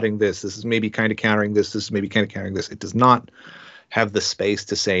nodding this is maybe kind of countering this is maybe kind of countering this. It does not have the space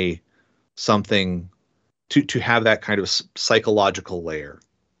to say something, to have that kind of psychological layer,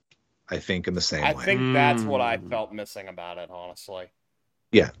 I think, in the same way. I think that's what I felt missing about it, honestly.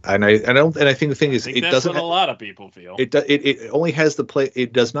 Yeah, and I think the thing is, it doesn't. A lot of people feel it only has the play.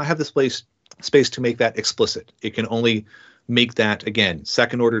 It does not have the space to make that explicit. It can only make that, again,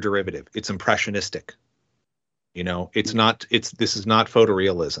 second order derivative. It's impressionistic. It's not. This is not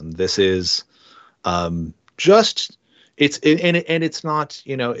photorealism. This is just. It's not.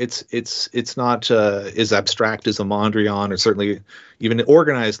 It's not as abstract as a Mondrian, or certainly even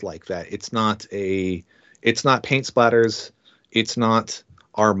organized like that. It's not paint splatters. It's not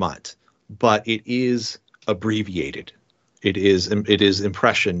Armat, but it is abbreviated. It is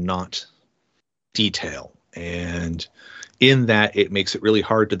impression, not detail. And in that, it makes it really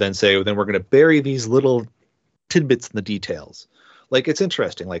hard to then say, well, then we're going to bury these little tidbits in the details. Like, it's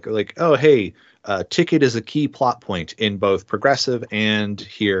interesting. Like, oh, hey, ticket is a key plot point in both Progressive and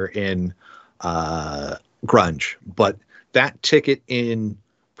here in Grunge. But that ticket in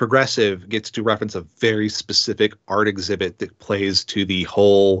Progressive gets to reference a very specific art exhibit that plays to the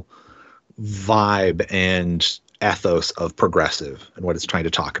whole vibe and ethos of Progressive and what it's trying to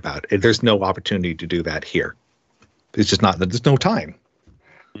talk about. And there's no opportunity to do that here. It's just not. There's no time.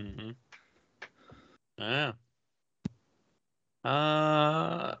 Mm-hmm.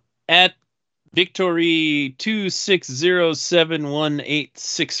 At Victory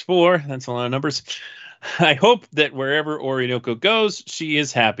 260711864. That's a lot of numbers. I hope that wherever Orinoco goes, she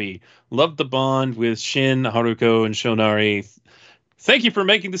is happy. Love the bond with Shin, Haruko, and Shonari. Thank you for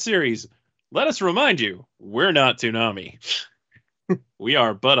making the series. Let us remind you, we're not Toonami. We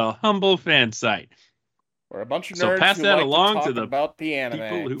are but a humble fan site. We're a bunch of nerds So pass who that like along to talk to the about the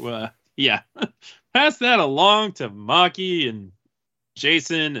anime. people who, pass that along to Maki and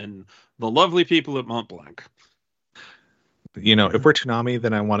Jason and the lovely people at Mont Blanc. If we're Toonami,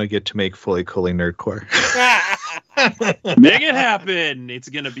 then I want to get to make Fully Cooley Nerdcore. Make it happen. It's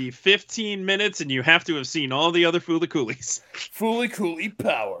going to be 15 minutes, and you have to have seen all the other Fooly Coolies. Fooly Cooley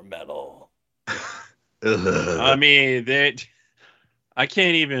Power Metal. I mean, I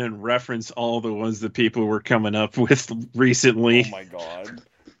can't even reference all the ones that people were coming up with recently. Oh my god.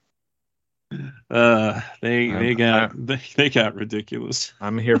 They got ridiculous.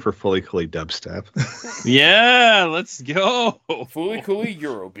 I'm here for Fully Cooley dubstep. Yeah, let's go. Fooly Cooley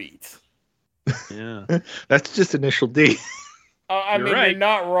Eurobeat. Yeah, that's just initial D. You're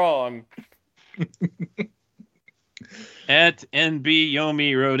not wrong. At NB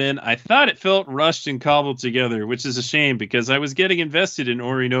Yomi wrote in, I thought it felt rushed and cobbled together, which is a shame because I was getting invested in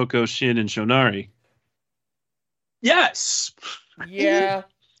Orinoco, Shin, and Shonari. Yes. Yeah.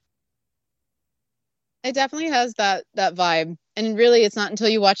 it definitely has that vibe. And really, it's not until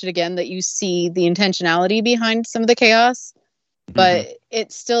you watch it again that you see the intentionality behind some of the chaos. But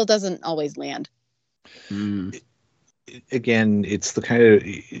it still doesn't always land. Again, it's the kind of,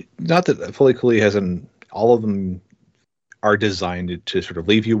 not that Fully Cooley hasn't, all of them are designed to sort of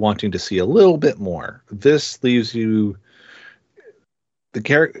leave you wanting to see a little bit more. This leaves you the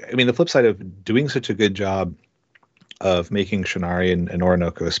character. I mean, the flip side of doing such a good job of making Shinari and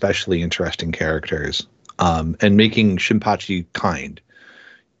Orinoco especially interesting characters, and making Shinpachi kind,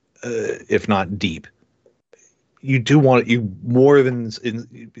 if not deep. You do want you more than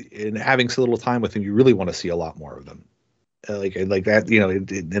in having so little time with them. You really want to see a lot more of them, like that. You know,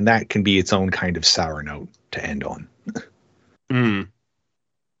 and that can be its own kind of sour note to end on.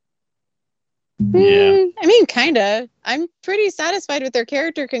 Yeah. I mean, kinda. I'm pretty satisfied with their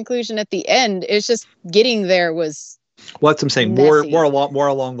character conclusion at the end. It's just getting there was. Well, that's what I'm saying. Messy. More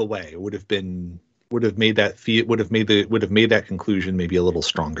along the way would have made that conclusion maybe a little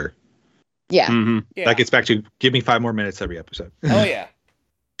stronger. Yeah. Mm-hmm. Yeah. That gets back to give me 5 more minutes every episode. Oh yeah.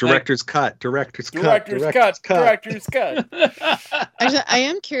 Director's cut. Director's cut. Actually, I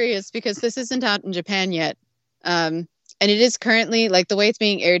am curious because this isn't out in Japan yet. And it is currently, like, the way it's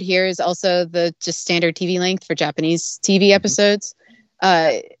being aired here is also the just standard TV length for Japanese TV episodes.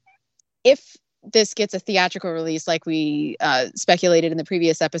 If this gets a theatrical release, like we speculated in the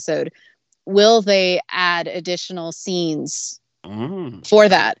previous episode, will they add additional scenes for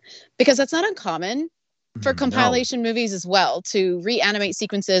that? Because that's not uncommon for compilation movies as well, to reanimate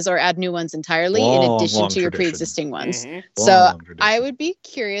sequences or add new ones entirely in addition to your pre-existing ones. So I would be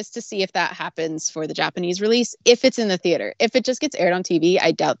curious to see if that happens for the Japanese release, if it's in the theater. If it just gets aired on TV,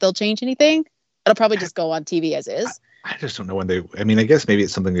 I doubt they'll change anything. It'll probably just go on TV as is. I just don't know when they. I mean, I guess maybe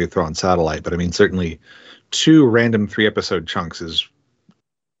it's something they throw on satellite, but I mean, certainly 2 random 3-episode chunks is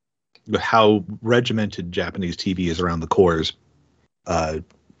how regimented Japanese TV is around the cores.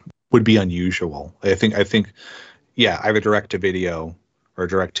 Would be unusual. I think, yeah, either direct to video or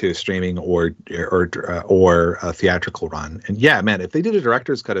direct to streaming or a theatrical run. And yeah, man, if they did a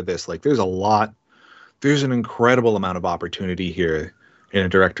director's cut of this, like, there's an incredible amount of opportunity here in a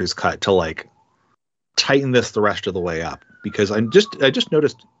director's cut to, like, tighten this the rest of the way up. Because I just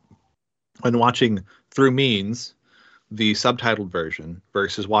noticed when watching through Means, the subtitled version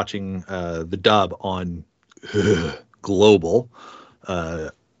versus watching the dub on Global,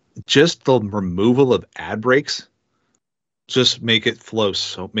 just the removal of ad breaks just makes it flow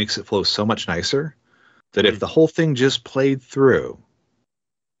so much nicer that if the whole thing just played through,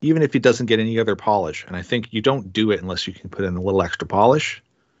 even if it doesn't get any other polish, and I think you don't do it unless you can put in a little extra polish,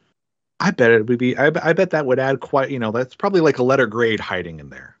 I bet it would be. I bet that would add quite. You know, that's probably like a letter grade hiding in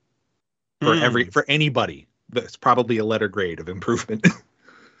there for anybody. That's probably a letter grade of improvement.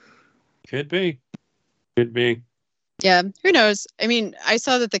 Could be. Yeah, who knows? I mean, I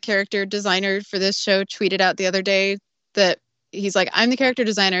saw that the character designer for this show tweeted out the other day that he's like, I'm the character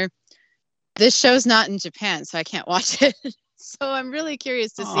designer. This show's not in Japan, so I can't watch it. So I'm really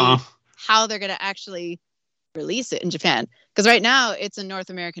curious to see how they're going to actually release it in Japan. Because right now, it's a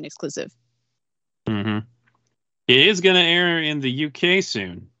North American exclusive. Mm-hmm. It is going to air in the UK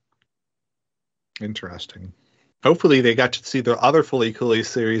soon. Interesting. Hopefully they got to see the other Fully Cooley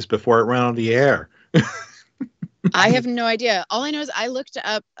series before it ran on the air. I have no idea. All I know is I looked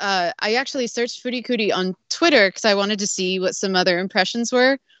up, I actually searched Furikuri on Twitter because I wanted to see what some other impressions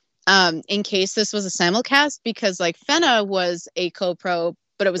were in case this was a simulcast, because like Fena was a co-pro,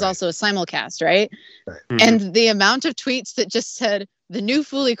 but it was also a simulcast, right? Mm-hmm. And the amount of tweets that just said, the new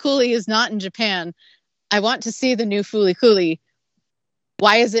Fooly Cooley is not in Japan. I want to see the new Fooly Cooley.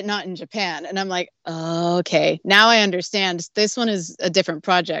 Why is it not in Japan? And I'm like, oh, okay, now I understand. This one is a different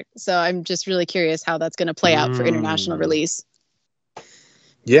project. So I'm just really curious how that's going to play out for international release.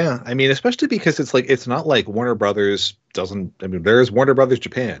 Yeah, I mean, especially because it's not like Warner Brothers doesn't. I mean, there's Warner Brothers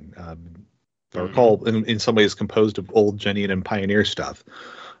Japan. I recall in some ways composed of old Genian and Pioneer stuff.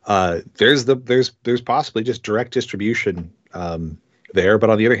 There's possibly just direct distribution there, but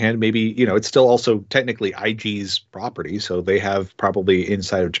on the other hand, maybe it's still also technically IG's property, so they have probably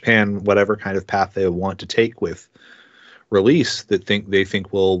inside of Japan whatever kind of path they want to take with release that they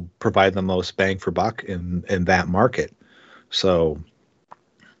think will provide the most bang for buck in that market. So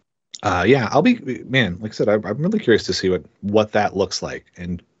yeah, I'll be, man, like I said, I'm really curious to see what that looks like,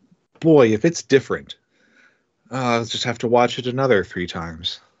 and boy, if it's different, I'll just have to watch it another 3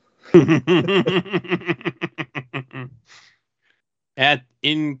 times. At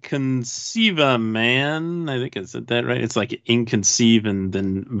Inconceiva Man, I think I said that right. It's like Inconceive and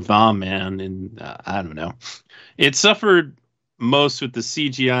then Va Man, and I don't know. It suffered most with the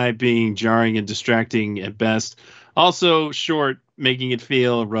CGI being jarring and distracting at best. Also short, making it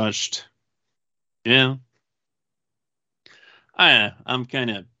feel rushed. Yeah. I'm kind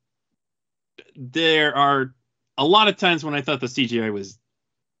of... There are a lot of times when I thought the CGI was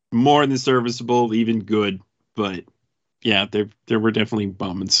more than serviceable, even good, but yeah, there were definitely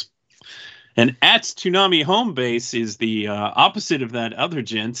moments. And at Toonami home base is the opposite of that other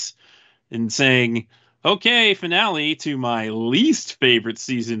gents, and saying, okay, finale to my least favorite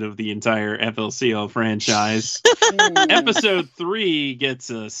season of the entire FLCL franchise. Episode 3 gets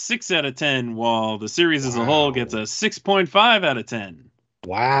a 6 out of 10, while the series as a whole gets a 6.5 out of 10.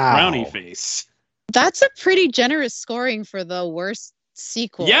 Wow. Brownie face. That's a pretty generous scoring for the worst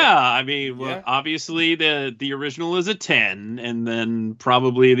sequel. Yeah, I mean, well, Yeah. obviously the original is a 10, and then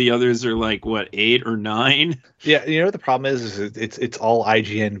probably the others are like, what, 8 or 9? Yeah, you know what the problem is it's all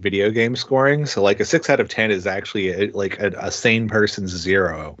IGN video game scoring. So like a 6 out of 10 is actually a sane person's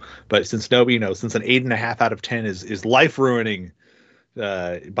 0. But since since an 8.5 out of 10 is life ruining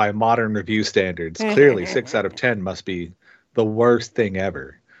by modern review standards, clearly 6 out of 10 must be the worst thing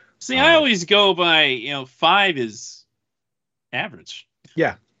ever. See, I always go by, 5 is average.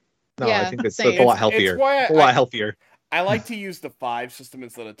 Yeah. No, Yeah, I think it's same. a lot healthier. It's why a lot healthier. I like to use the 5 system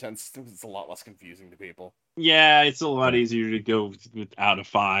instead of 10 system. It's a lot less confusing to people. Yeah, it's a lot easier to go with out of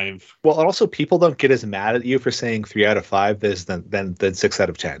 5. Well, and also people don't get as mad at you for saying 3 out of 5 than 6 out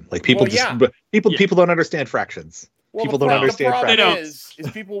of 10. Like people people don't understand fractions. Well, People the don't pro- understand The problem fractions.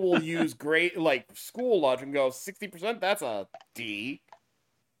 is people will use great like school logic and go 60%. That's a D.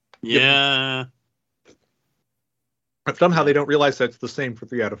 Yeah. But somehow they don't realize that's the same for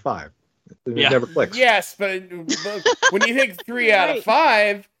 3 out of 5. It Yeah. never clicks. Yes, but when you think 3 out of Right.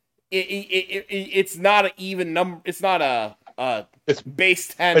 5, it's not an even number. It's not a It's- base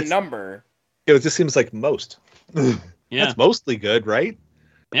 10 it's- number. It just seems like most. Yeah. That's mostly good, right?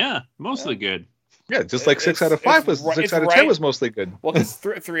 Yeah, mostly good. Yeah, just like 6 out of It's 5 was right- 6 it's out of right. 10 was mostly good. Well, because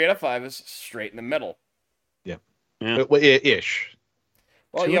 3 out of 5 is straight in the middle. Yeah. Ish.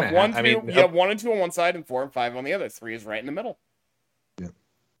 Well, Two you and have a half. 1, I 2, mean, you have 1 and 2 on one side and 4 and 5 on the other. 3 is right in the middle.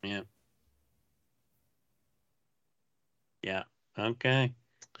 Yeah. Okay.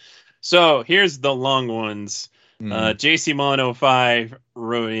 So here's the long ones. JC Mono 5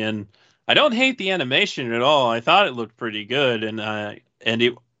 wrote in, I don't hate the animation at all. I thought it looked pretty good, and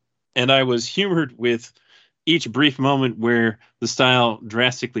I was humored with each brief moment where the style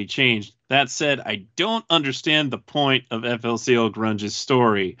drastically changed. That said, I don't understand the point of FLCL Grunge's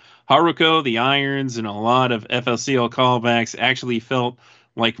story. Haruko, the Irons, and a lot of FLCL callbacks actually felt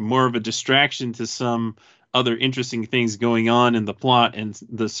like more of a distraction to some other interesting things going on in the plot and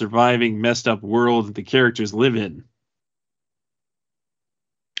the surviving messed up world that the characters live in.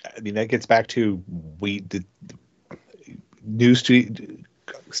 I mean, that gets back to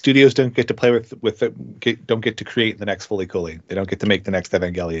studios don't get to play don't get to create the next Fully Cooley. They don't get to make the next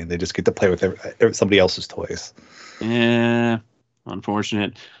Evangelion. They just get to play with somebody else's toys. Yeah,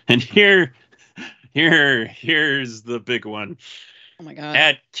 unfortunate. And here's the big one. Oh my god.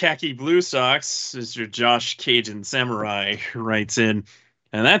 At Khaki Blue Socks, Mr. Josh Cajun Samurai writes in,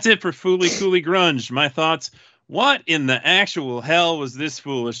 and that's it for Fully Cooley Grunge. My thoughts: what in the actual hell was this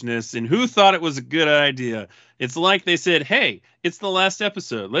foolishness, and who thought it was a good idea? It's like they said, hey, it's the last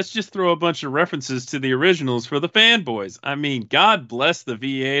episode. Let's just throw a bunch of references to the originals for the fanboys. I mean, God bless the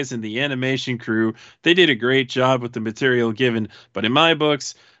VAs and the animation crew. They did a great job with the material given. But in my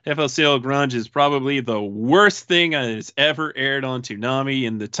books, FLCL Grunge is probably the worst thing that has ever aired on Toonami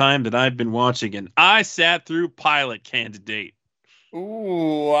in the time that I've been watching. And I sat through Pilot Candidate.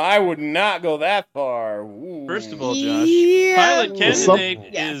 Ooh, I would not go that far. Ooh. First of all, Josh, Yeah. Pilot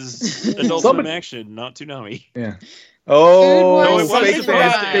Candidate Yeah. is Adult Somebody- Swim action, not Toonami. Yeah. Oh, Food Wars big season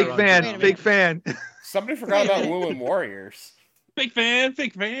fan, five. big Wait a fan, minute. big fan. Somebody forgot about Women Warriors. Big fan,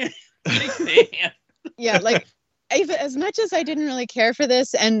 big fan, big fan. Yeah, like as much as I didn't really care for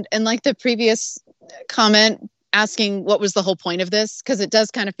this, and like the previous comment asking what was the whole point of this, because it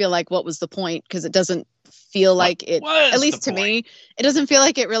does kind of feel like what was the point, because it doesn't feel like it, was at least the to point? me, it doesn't feel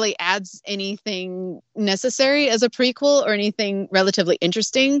like it really adds anything necessary as a prequel or anything relatively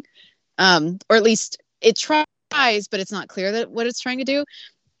interesting, or at least it tries, but it's not clear that what it's trying to do.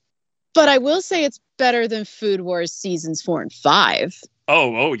 But I will say it's better than Food Wars seasons 4 and 5.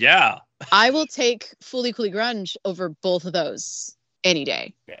 Oh yeah. I will take Fully Cooley Grunge over both of those any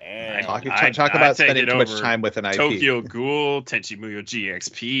day. Damn. Talk I'd about take spending it too much over time with an IP. Tokyo Ghoul, Tenchi Muyo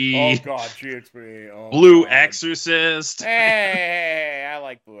GXP, Oh god, GXP. Oh, Blue God. Exorcist. Hey, I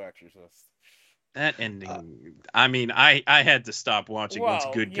like Blue Exorcist. That ending. I mean, I had to stop watching once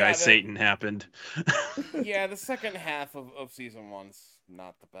Well, Good yeah, Guy that- Satan happened. Yeah, the second half of season 1's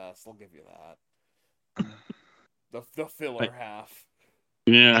not the best. I'll give you that. The filler half.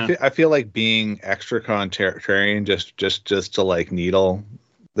 Yeah. I feel like being extra contrarian just to like needle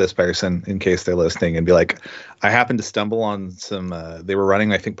this person in case they're listening and be like, I happened to stumble on some. They were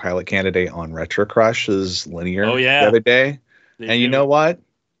running, I think, Pilot Candidate on Retro Crush's linear the other day, and you know what?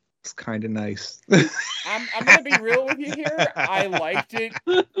 It's kind of nice. I'm gonna be real with you here. I liked it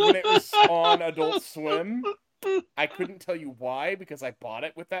when it was on Adult Swim. I couldn't tell you why because I bought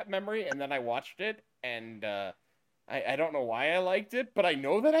it with that memory and then I watched it and I don't know why I liked it, but I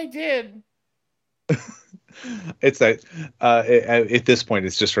know that I did. It's that at this point,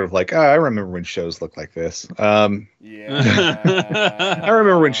 it's just sort of like, I remember when shows looked like this. Yeah, I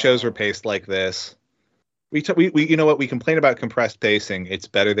remember when shows were paced like this. We you know what, we complain about compressed pacing. It's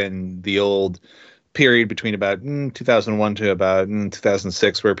better than the old period between about 2001 to about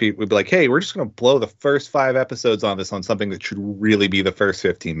 2006, where people would be like, hey, we're just going to blow the first 5 episodes on this on something that should really be the first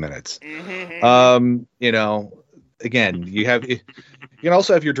 15 minutes. You know, again, you can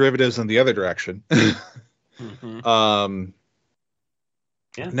also have your derivatives in the other direction.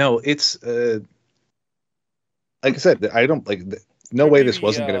 No, it's like I said, I don't like no way this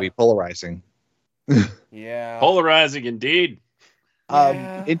wasn't going to be polarizing. Yeah, polarizing indeed.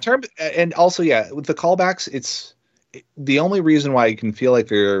 In terms, and also, with the callbacks, it's the only reason why you can feel like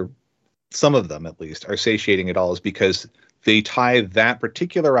some of them at least are satiating at all is because they tie that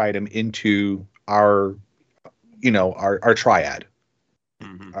particular item into our triad.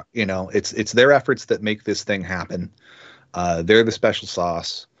 It's their efforts that make this thing happen. They're the special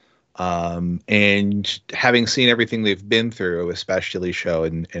sauce. And having seen everything they've been through, especially Show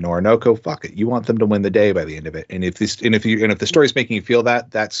and Orinoco, fuck it, you want them to win the day by the end of it. And if the story's making you feel that,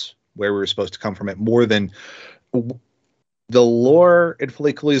 that's where we're supposed to come from it. More than the lore in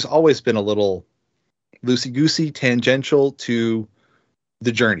FLCL has always been a little loosey-goosey, tangential to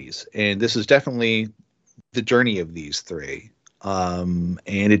the journeys, and this is definitely the journey of these 3. And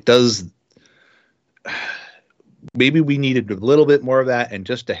it does. Maybe we needed a little bit more of that and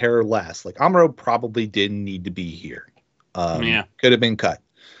just a hair less. Like Amuro probably didn't need to be here. Could have been cut.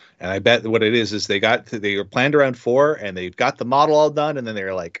 And I bet what it is they were planned around 4 and they got the model all done. And then they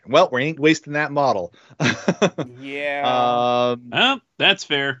were like, well, we ain't wasting that model. Yeah. That's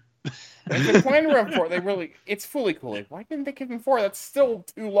fair. If they're planned around 4, it's FLCL. Why didn't they give him 4? That's still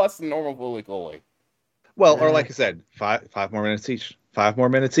 2 less than normal FLCL. Well, or like I said, 5 more minutes each. 5 more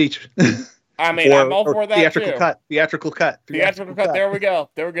minutes each. I mean, I'm all for that theatrical too. Theatrical cut. There we go.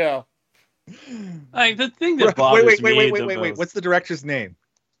 Like the thing that bothers me. Wait. What's the director's name?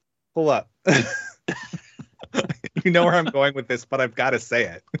 Pull up. You know where I'm going with this, but I've got to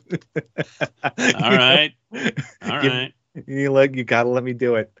say it. All right. You gotta let me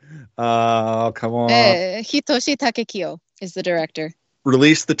do it. Oh, come on. Hitoshi Takekiyo is the director.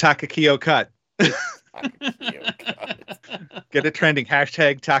 Release the Takekiyo cut. Get it trending.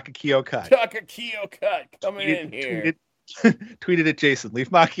 Hashtag Takekiyo cut. Takekiyo cut coming in here. Tweet it at Jason. Leave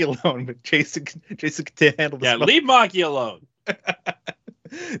Maki alone, but Jason can handle this. Yeah, leave Maki alone.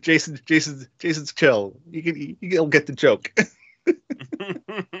 Jason's chill. You'll get the joke.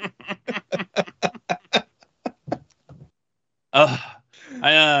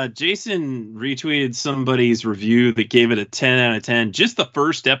 Jason retweeted somebody's review that gave it a 10 out of 10. Just the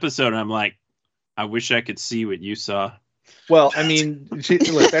first episode, and I'm like, I wish I could see what you saw. Well, I mean,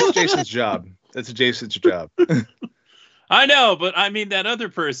 look, that's Jason's job. That's Jason's job. I know, but I mean, that other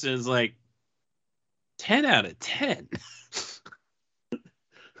person is like 10 out of 10.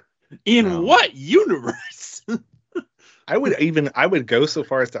 In what universe? I would go so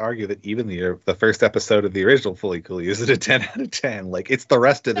far as to argue that even the first episode of the original FLCL is a 10 out of 10. Like it's the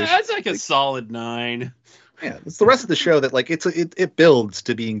rest of the. That's like a solid 9. Yeah, it's the rest of the show that like it builds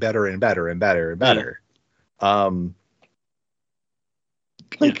to being better and better and better and better. No,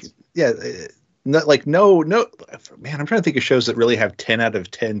 man, I'm trying to think of shows that really have 10 out of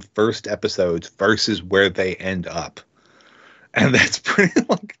 10 first episodes versus where they end up. And that's pretty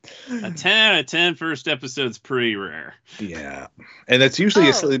like a 10 out of 10 first episode's pretty rare. Yeah. And that's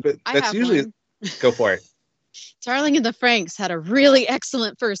usually go for it. Darling in the Franxx had a really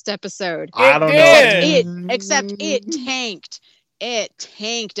excellent first episode. I don't know. Except it tanked. It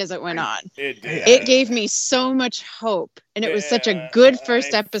tanked as it went on. It did. It gave me so much hope. And it was such a good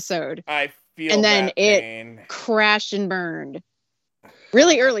first episode. I feel and then that it pain. Crashed and burned.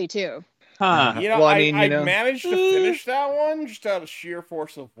 Really early, too. Huh. You know, well, I managed to finish that one just out of sheer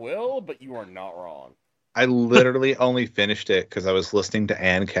force of will, but you are not wrong. I literally only finished it because I was listening to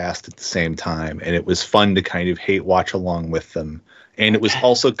Ancast at the same time, and it was fun to kind of hate watch along with them. And it was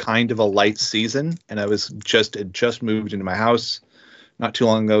also kind of a light season, and I was just moved into my house not too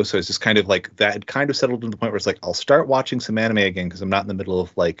long ago, so it's just kind of like that had kind of settled to the point where it's like I'll start watching some anime again because I'm not in the middle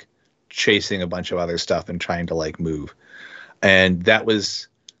of like chasing a bunch of other stuff and trying to like move. And that was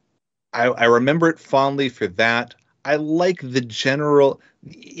I remember it fondly for that. I like the general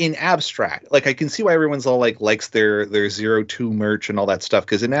in abstract. Like I can see why everyone's all likes their 02 merch and all that stuff,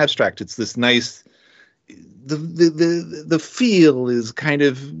 because in abstract it's this nice the feel is kind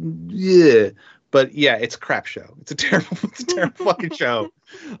of yeah, but yeah, it's a crap show. It's a terrible fucking show.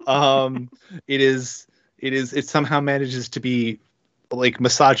 It somehow manages to be like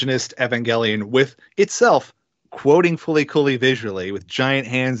misogynist Evangelion with itself quoting Fully Cooley visually with giant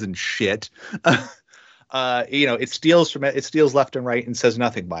hands and shit. It steals left and right and says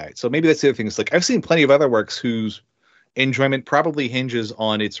nothing by it. So maybe that's the other thing. It's like I've seen plenty of other works whose enjoyment probably hinges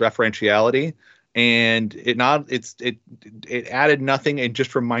on its referentiality, and it added nothing and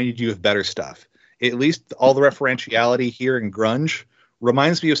just reminded you of better stuff. At least all the referentiality here in Grunge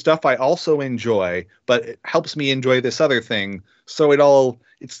reminds me of stuff I also enjoy, but it helps me enjoy this other thing. So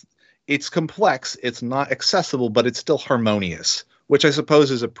it's complex, it's not accessible, but it's still harmonious, which I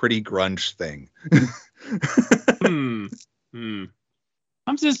suppose is a pretty Grunge thing.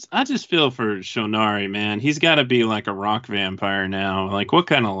 I just feel for Shonari, man. He's got to be like a rock vampire now. Like, what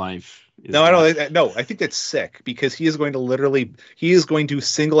kind of life? I think that's sick, because he is going to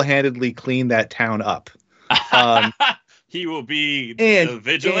single-handedly clean that town up. He will be the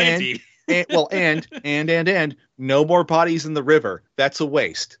vigilante. And no more bodies in the river. That's a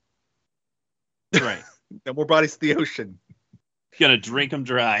waste. Right. No more bodies in the ocean. Gonna drink them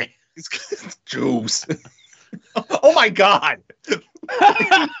dry. Juice. Oh my god.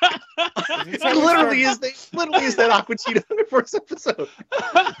 literally is that Aqua Cheetah in the first episode.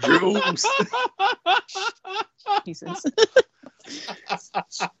 Juice. Jesus.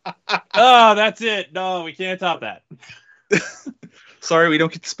 Oh, that's it. No, we can't top that. Sorry, we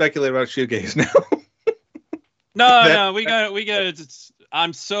don't get to speculate about shoegaze now. No, we got it.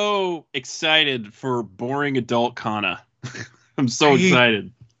 I'm so excited for boring adult Kana. I'm so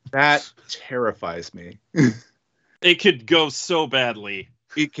excited. That terrifies me. It could go so badly.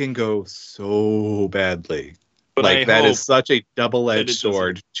 It can go so badly. But like that is such a double-edged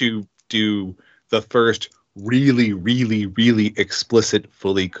sword to do the first really, really, really explicit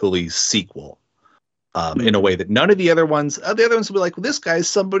Fully Cooley sequel. In a way that none of the other ones will be like, well, this guy's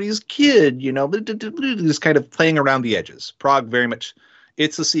somebody's kid, just kind of playing around the edges. Prague very much,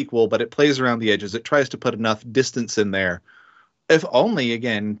 it's a sequel, but it plays around the edges. It tries to put enough distance in there, if only,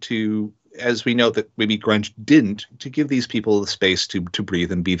 again, to, as we know that maybe Grunge didn't, to give these people the space to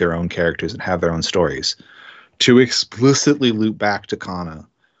breathe and be their own characters and have their own stories. To explicitly loop back to Kana,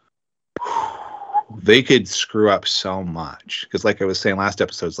 they could screw up so much, because like I was saying last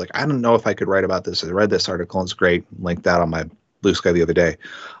episode, it's like, I don't know if I could write about this. I read this article and it's great, like that on my Blue Sky the other day.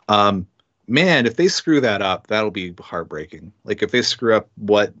 Man, if they screw that up, that'll be heartbreaking. Like if they screw up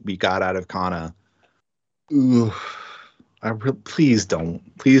what we got out of Kana, please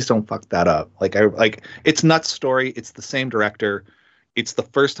don't fuck that up. Like it's Nuts' story. It's the same director. It's the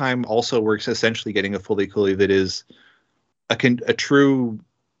first time also we're essentially getting a Fully Cooley that is a true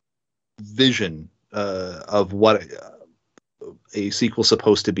vision of what a sequel's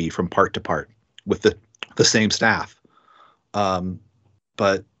supposed to be from part to part with the same staff.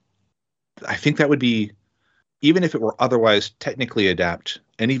 But I think that would be, even if it were otherwise technically adapt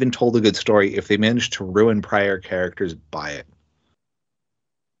and even told a good story, if they managed to ruin prior characters by it.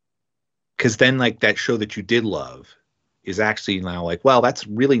 Because then like that show that you did love is actually now like, well, that's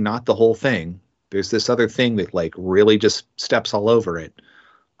really not the whole thing. There's this other thing that like really just steps all over it.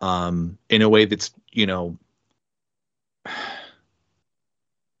 In a way that's, you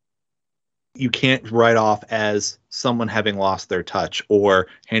can't write off as someone having lost their touch or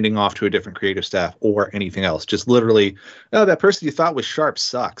handing off to a different creative staff or anything else. Just literally, oh, that person you thought was sharp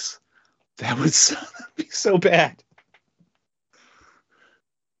sucks. That would be so bad.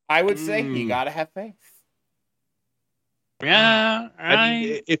 I would say you gotta have faith. Yeah,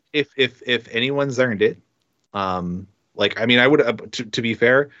 I mean, if anyone's earned it, I would, to be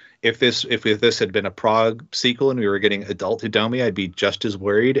fair, if this had been a Prague sequel and we were getting adult Hitomi, I'd be just as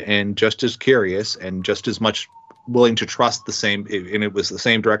worried and just as curious and just as much willing to trust the same. And it was the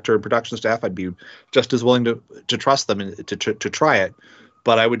same director and production staff, I'd be just as willing to trust them and to try it.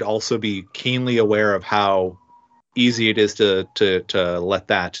 But I would also be keenly aware of how easy it is to let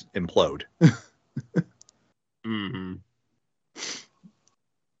that implode. Mm-hmm.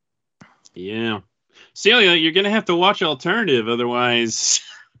 Yeah. Celia, you're gonna have to watch Alternative, otherwise.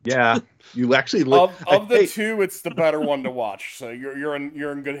 Yeah, you actually of the two, it's the better one to watch. So you're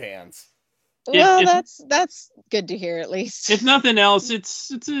in good hands. Well, that's good to hear. At least, if nothing else, it's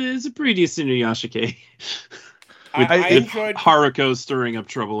a pretty decent Yashike. I enjoyed Haruko stirring up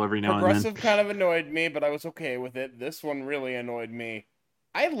trouble every now and then. Progressive kind of annoyed me, but I was okay with it. This one really annoyed me.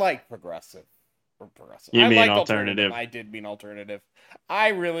 I like progressive. Or progressive. You I mean liked alternative. I did mean alternative. I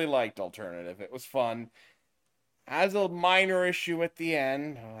really liked alternative. It was fun. Has a minor issue at the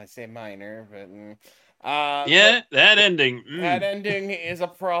end. Oh, I say minor, but yeah, that ending. That ending is a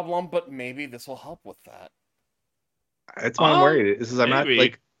problem, but maybe this will help with that. That's why I'm worried. This is I'm maybe. not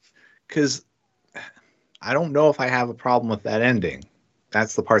like, because I don't know if I have a problem with that ending.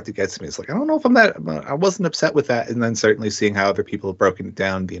 That's the part that gets me. It's like, I don't know if I wasn't upset with that. And then certainly seeing how other people have broken it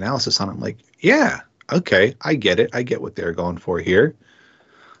down, the analysis on it, I'm like, yeah, okay, I get it. I get what they're going for here.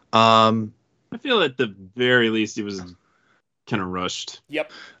 I feel at the very least it was kind of rushed.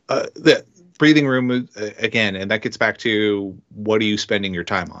 Yep. The breathing room, again, and that gets back to what are you spending your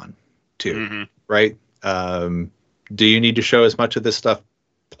time on, too, right? Do you need to show as much of this stuff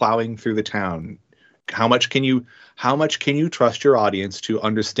plowing through the town? How much can you trust your audience to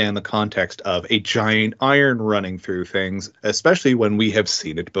understand the context of a giant iron running through things, especially when we have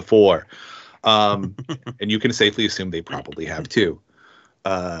seen it before? And you can safely assume they probably have too.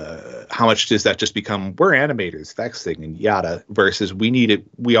 How much does that just become we're animators, vexing and yada, versus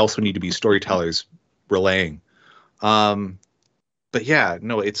we also need to be storytellers relaying. But yeah,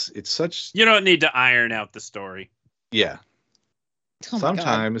 no, it's such, you don't need to iron out the story. Yeah. Oh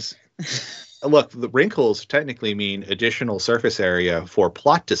sometimes look, the wrinkles technically mean additional surface area for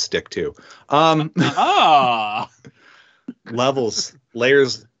plot to stick to. Levels,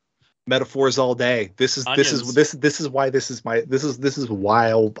 layers, metaphors all day. This is why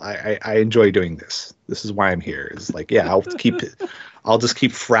I enjoy doing this. This is why I'm here. It's like, yeah, I'll just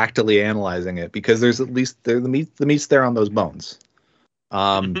keep fractally analyzing it because there's at least the meat's there on those bones.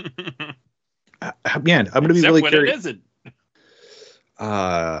 Man, I'm gonna be really curious. It isn't.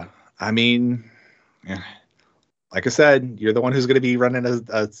 I mean, like I said, you're the one who's going to be running let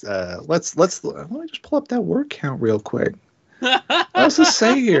me just pull up that word count real quick. What does it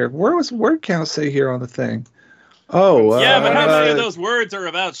say here? Where was word count say here on the thing? Oh, yeah, but how many of those words are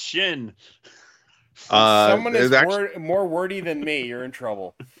about Shin? Someone is more wordy than me. You're in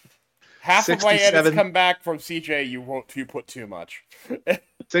trouble. Half of my edits come back from CJ. You put too much.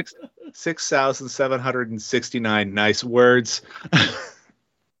 6,769 nice words.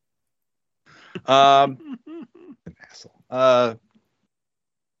 An asshole.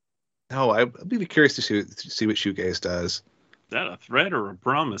 No, I'd be curious to see what Shoegaze does. Is that a threat or a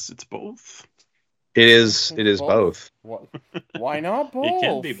promise? It's both. It is both. Why not both? It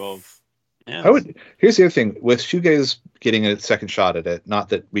can be both. Yes. Here's the other thing with Shoegaze getting a second shot at it. Not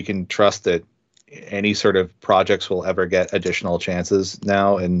that we can trust that any sort of projects will ever get additional chances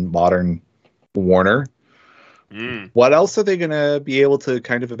now in modern Warner. What else are they going to be able to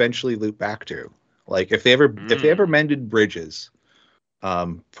kind of eventually loop back to? Like if they ever mended bridges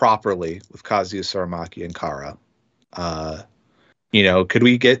properly with Kazuya Saramaki and Kara, could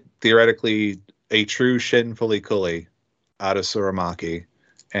we get theoretically a true Shin Fully Cooley out of Saramaki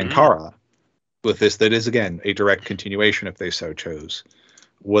and Kara with this that is again a direct continuation if they so chose?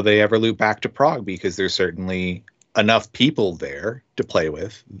 Will they ever loop back to Prague? Because there's certainly enough people there to play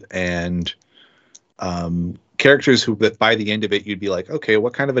with and characters who that by the end of it you'd be like, okay,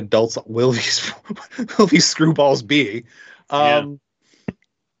 what kind of adults will these screwballs be?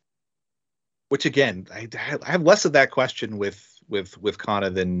 Which again, I have less of that question with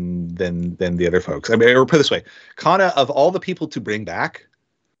Kana than the other folks. I mean, or put it this way, Kana, of all the people to bring back,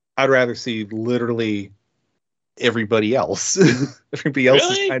 I'd rather see literally everybody else. Everybody else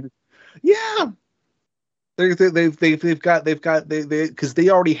really? Is kind of, yeah. They've got because they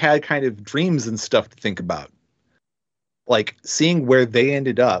already had kind of dreams and stuff to think about. Like seeing where they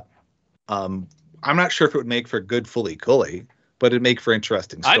ended up, I'm not sure if it would make for good Fully Cooley, but it'd make for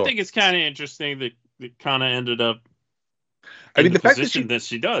interesting stories. I think it's kind of interesting that kind of ended up. I mean, the fact that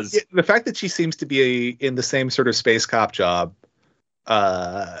she does, the fact that she seems to be in the same sort of space cop job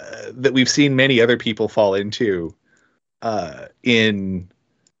that we've seen many other people fall into in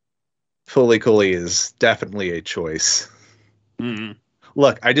Fully Cooley is definitely a choice.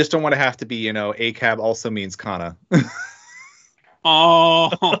 Look, I just don't want to have to be, ACAB also means Kana.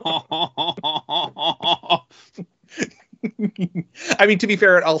 Oh. I mean, to be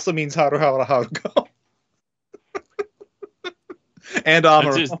fair, it also means Haruharuharuko. And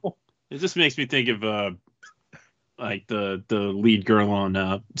it just makes me think of like the lead girl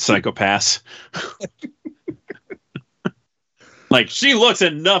on Psycho-Pass. Like she looks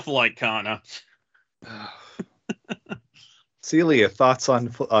enough like Kana. Celia, thoughts on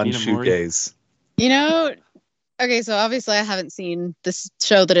Shoegaze? Okay, so obviously I haven't seen this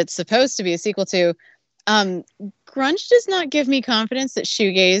show that it's supposed to be a sequel to. Grunge does not give me confidence that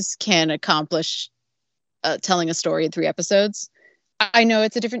Shoegaze can accomplish telling a story in 3 episodes. I know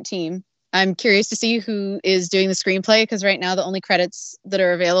it's a different team. I'm curious to see who is doing the screenplay, because right now the only credits that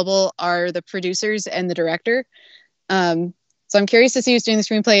are available are the producers and the director. So I'm curious to see who's doing the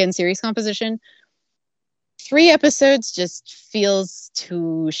screenplay and series composition. 3 episodes just feels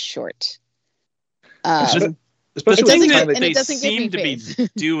too short. Especially The with thing the that time that they doesn't give me seem to be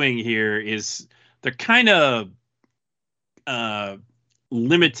faith. doing here is they're kind of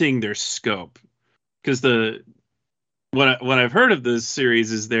limiting their scope, because what I've heard of this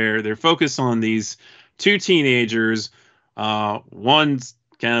series is they're focused on these 2 teenagers. One's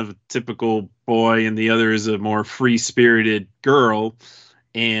kind of a typical boy, and the other is a more free-spirited girl,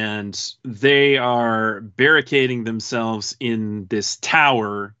 and they are barricading themselves in this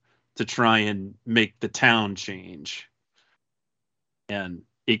tower to try and make the town change. And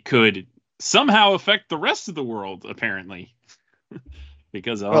it could somehow affect the rest of the world, apparently,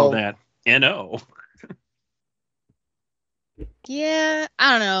 because of all that NO. Yeah,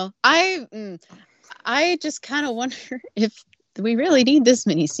 I don't know. I just kind of wonder if we really need this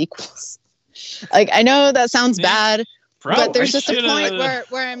many sequels. Like, I know that sounds bad, but there's just a point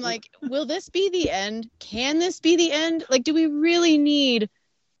where I'm like, will this be the end? Can this be the end? Like, do we really need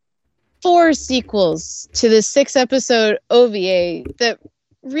 4 sequels to this 6-episode OVA that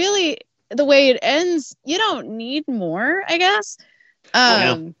really, the way it ends, you don't need more, I guess?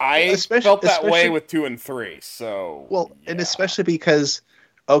 I felt that way with 2 and 3. So and especially because,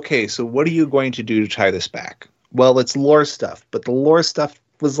 okay, so what are you going to do to tie this back? Well, it's lore stuff, but the lore stuff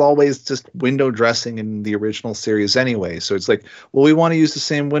was always just window dressing in the original series anyway. So it's like, well, we want to use the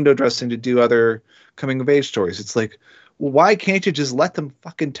same window dressing to do other coming of age stories. It's like, well, why can't you just let them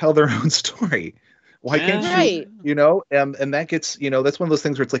fucking tell their own story? Why can't you know? And that gets, that's one of those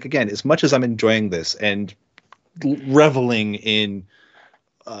things where it's like, again, as much as I'm enjoying this and reveling in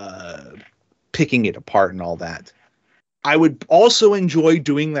picking it apart and all that, I would also enjoy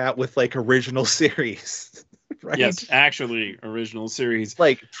doing that with like original series. Right? Yes, actually, original series.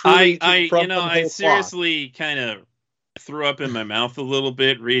 Like, I seriously kind of threw up in my mouth a little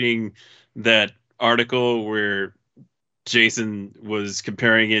bit reading that article where Jason was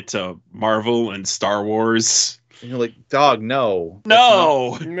comparing it to Marvel and Star Wars. And you're like, dog, no.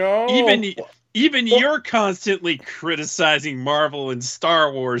 No. Even you're constantly criticizing Marvel and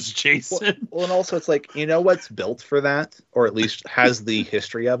Star Wars, Jason. Well, and also it's like, what's built for that, or at least has the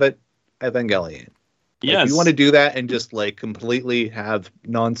history of it? Evangelion. Yes. If you want to do that and just like completely have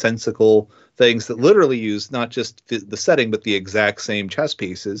nonsensical things that literally use not just the setting, but the exact same chess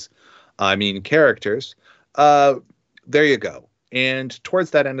pieces, characters, there you go. And towards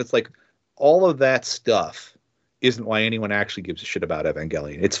that end, it's like all of that stuff isn't why anyone actually gives a shit about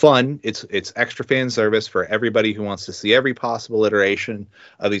Evangelion. It's fun. It's extra fan service for everybody who wants to see every possible iteration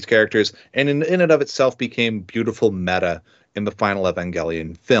of these characters. And in and of itself became beautiful meta in the final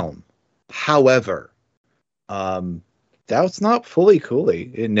Evangelion film. However, that's not fully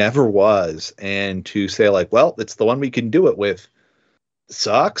coolly. It never was. And to say like, well, it's the one we can do it with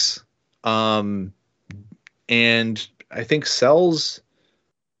sucks. And I think sells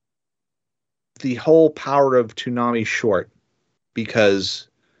the whole power of Toonami short, because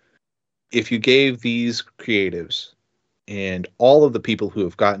if you gave these creatives and all of the people who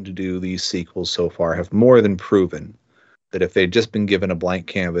have gotten to do these sequels so far have more than proven that if they'd just been given a blank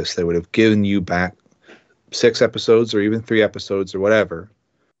canvas, they would have given you back 6 episodes or even 3 episodes or whatever,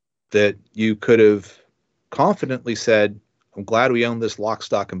 that you could have confidently said, I'm glad we own this lock,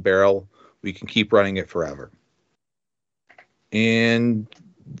 stock, and barrel. We can keep running it forever. And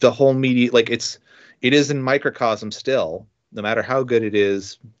the whole media, like it is in microcosm still, no matter how good it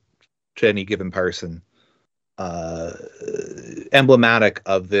is to any given person, emblematic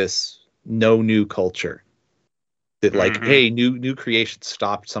of this no new culture. That like, hey, new creation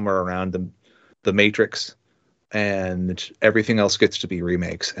stopped somewhere around the Matrix, and everything else gets to be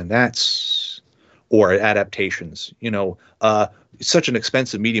remakes, and that's, or adaptations. It's such an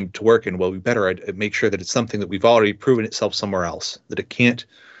expensive medium to work in. Well, we better make sure that it's something that we've already proven itself somewhere else. That it can't,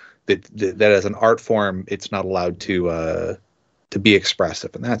 that as an art form, it's not allowed to be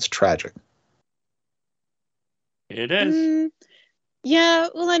expressive, and that's tragic. It is. Yeah,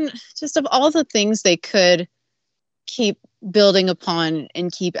 well, then just of all the things they could keep building upon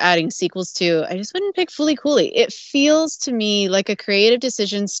and keep adding sequels to, I just wouldn't pick Fooly Cooly. It feels to me like a creative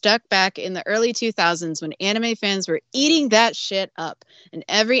decision stuck back in the early 2000s when anime fans were eating that shit up, and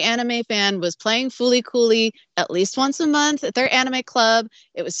every anime fan was playing Fooly Cooly at least once a month at their anime club.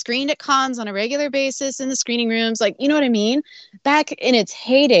 It was screened at cons on a regular basis in the screening rooms, like, you know what I mean, back in its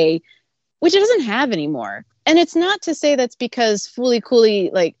heyday, which it doesn't have anymore. And it's not to say that's because Fooly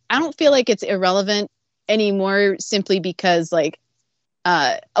Cooly, like, I don't feel like it's irrelevant anymore simply because, like,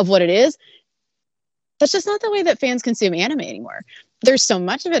 of what it is. That's just not the way that fans consume anime anymore. There's so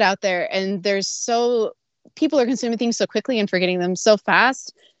much of it out there, and people are consuming things so quickly and forgetting them so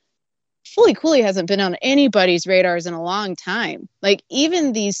fast. Fully Cooley hasn't been on anybody's radars in a long time. Like,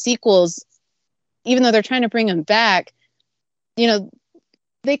 even these sequels, even though they're trying to bring them back,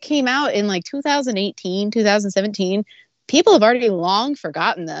 they came out in like 2018, 2017. People have already long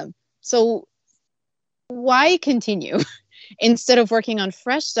forgotten them. So why continue instead of working on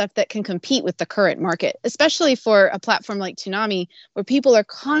fresh stuff that can compete with the current market, especially for a platform like Toonami, where people are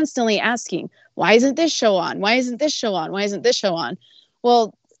constantly asking, why isn't this show on? Why isn't this show on? Why isn't this show on?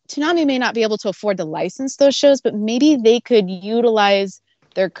 Well, Toonami may not be able to afford to license those shows, but maybe they could utilize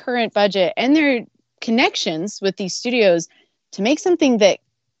their current budget and their connections with these studios to make something that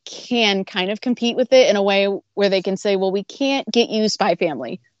can kind of compete with it in a way where they can say, well, we can't get you Spy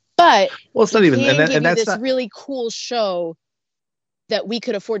Family, but it's not even, and that's this not really cool show that we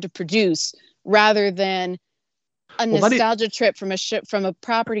could afford to produce, rather than a nostalgia trip from a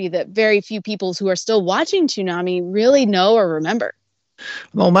property that very few people who are still watching Toonami really know or remember.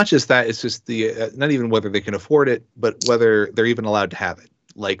 Well, much as that, it's just the not even whether they can afford it, but whether they're even allowed to have it.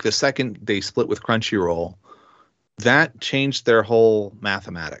 Like, the second they split with Crunchyroll, that changed their whole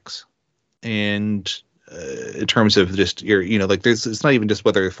mathematics. And in terms of just it's not even just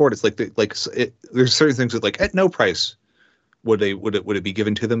whether they afford it. It's there's certain things that, like, at no price would it be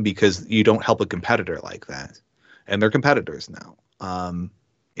given to them, because you don't help a competitor like that, and they're competitors now.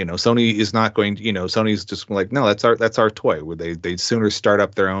 Sony is not going to, Sony's just like, no, that's our toy. Would they'd sooner start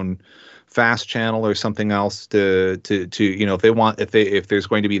up their own fast channel or something else to if there's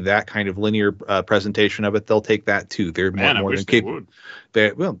going to be that kind of linear presentation of it, they'll take that too. They're more than capable.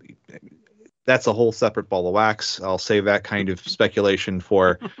 Well, that's a whole separate ball of wax. I'll save that kind of speculation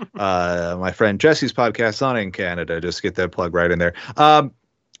for my friend Jesse's podcast on in Canada. Just get that plug right in there.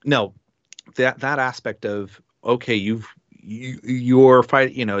 No, that aspect of, okay, you're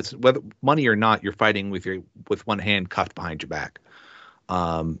fighting, it's whether money or not, you're fighting with one hand cuffed behind your back,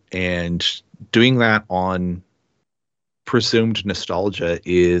 and doing that on presumed nostalgia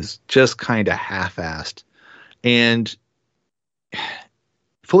is just kind of half-assed. And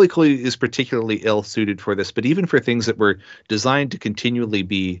Fully Cooley is particularly ill-suited for this, but even for things that were designed to continually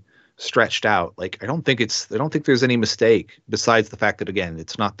be stretched out, like, I don't think there's any mistake, besides the fact that, again,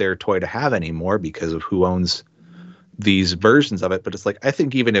 it's not their toy to have anymore because of who owns these versions of it. But it's like, I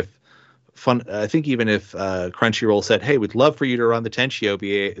think even if Crunchyroll said, hey, we'd love for you to run the Tenchi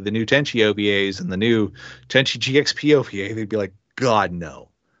OVA, the new Tenchi OVAs and the new Tenchi GXP OVA, they'd be like, God, no.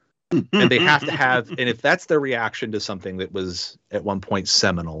 And they have to have, and if that's their reaction to something that was at one point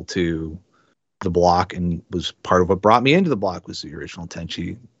seminal to the block and was part of what brought me into the block, was the original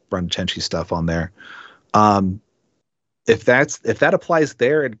run Tenchi stuff on there. If that applies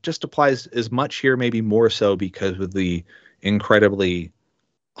there, it just applies as much here, maybe more so, because of the incredibly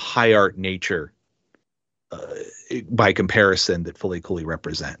high art nature by comparison that Fully Cooley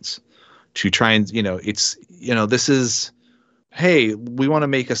represents. To try and, this is, hey, we want to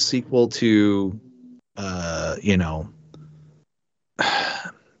make a sequel to,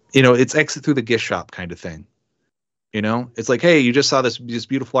 it's exit through the gift shop kind of thing. It's like, hey, you just saw this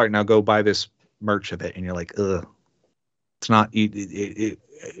beautiful art, now go buy this merch of it. And you're like, ugh. It's not,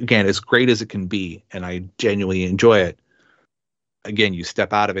 again, as great as it can be, and I genuinely enjoy it. Again, you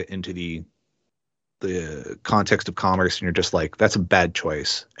step out of it into the context of commerce, and you're just like, that's a bad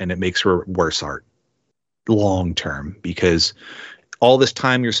choice, and it makes for worse art long term, because all this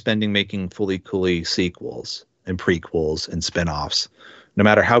time you're spending making Fully Cooley sequels and prequels and spin-offs, no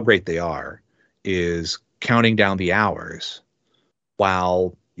matter how great they are, is counting down the hours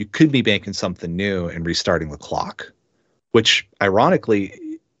while you could be making something new and restarting the clock. Which,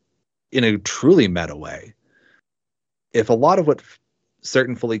 ironically, in a truly meta way, if a lot of what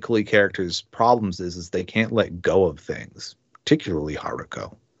certain Fully Cooley characters' problems is they can't let go of things, particularly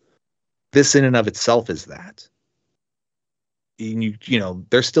Haruko. This in and of itself is that.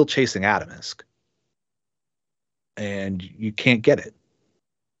 They're still chasing Adamisk. And you can't get it.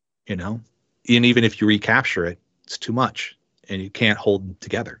 And even if you recapture it, it's too much. And you can't hold them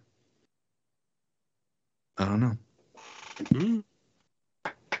together. I don't know. Mm-hmm.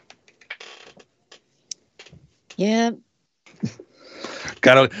 Yeah.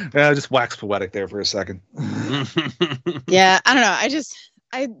 Gotta just wax poetic there for a second. Yeah, I don't know.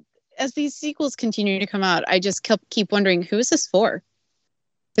 As these sequels continue to come out, I just keep wondering, who is this for?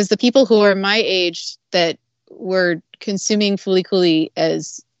 Because the people who are my age that were consuming Fully Cooley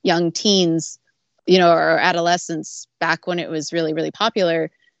as young teens, or adolescents back when it was really, really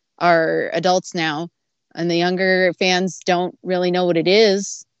popular, are adults now. and the younger fans don't really know what it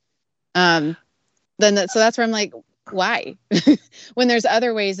is, so that's where I'm like, why? When there's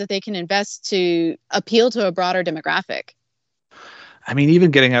other ways that they can invest to appeal to a broader demographic. I mean,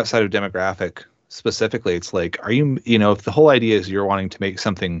 even getting outside of demographic specifically, it's like, are you, if the whole idea is you're wanting to make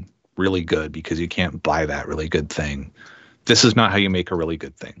something really good because you can't buy that really good thing, this is not how you make a really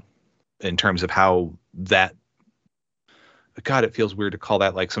good thing in terms of how that, God, it feels weird to call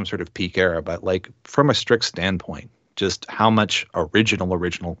that like some sort of peak era, but like from a strict standpoint, just how much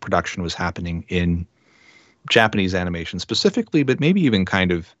original production was happening in Japanese animation specifically, but maybe even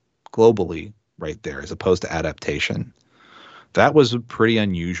kind of globally right there, as opposed to adaptation. That was a pretty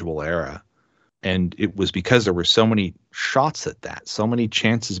unusual era. And it was because there were so many shots at that, so many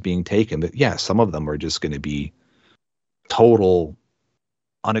chances being taken that, yeah, some of them were just going to be total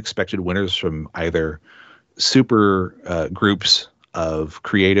unexpected winners from either super groups of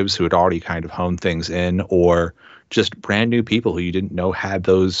creatives who had already kind of honed things in, or just brand new people who you didn't know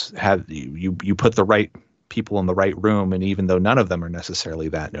you put the right people in the right room, and even though none of them are necessarily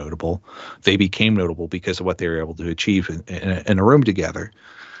that notable, they became notable because of what they were able to achieve in a room together.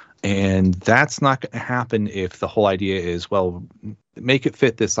 And that's not going to happen if the whole idea is, well, make it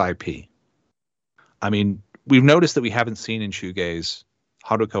fit this IP. I mean, we've noticed that we haven't seen in Shoegaze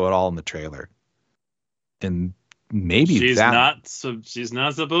Haruko at all in the trailer, and maybe she's not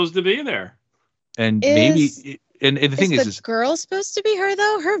supposed to be there. And maybe, and the thing is the girl supposed to be her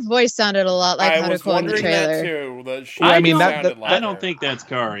though? Her voice sounded a lot like Haruko in the trailer. That too. I don't think that's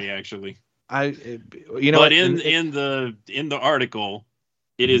Kari actually. But in the article,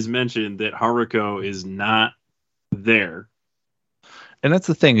 it is mentioned that Haruko is not there. And that's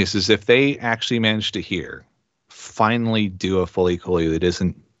the thing is if they actually manage to finally do a fully Cooley that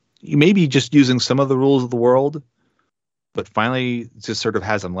isn't maybe just using some of the rules of the world, but finally just sort of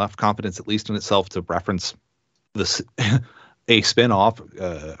has enough confidence, at least in itself, to reference this a spin-off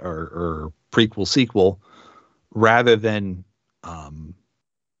or prequel sequel, rather than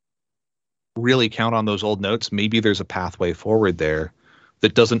really count on those old notes. Maybe there's a pathway forward there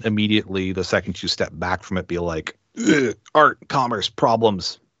that doesn't immediately, the second you step back from it, be like, art, commerce,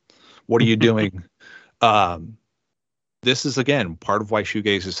 problems. What are you doing? This is, again, part of why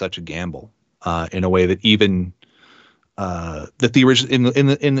Shoegaze is such a gamble, in a way that even that the original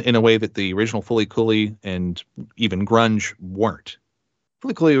in a way that the original Fully Cooley and even Grunge weren't.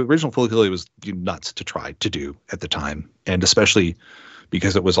 Original Fully Cooley was nuts to try to do at the time, and especially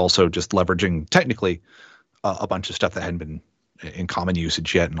because it was also just leveraging technically a bunch of stuff that hadn't been in common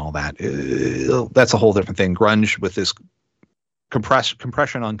usage yet and all that. That's a whole different thing. Grunge, with this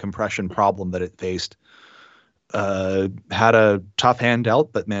compression on compression problem that it faced, had a tough hand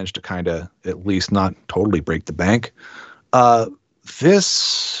dealt, but managed to kind of at least not totally break the bank.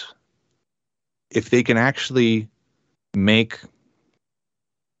 This, if they can actually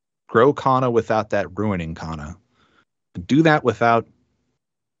grow Kana without that ruining Kana, do that without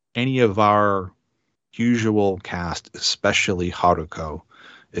any of our usual cast, especially Haruko,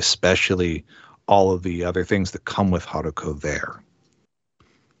 especially all of the other things that come with Haruko there.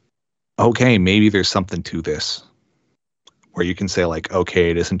 Okay, maybe there's something to this where you can say, like, okay,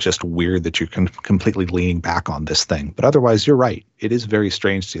 it isn't just weird that you're completely leaning back on this thing. But otherwise, you're right. It is very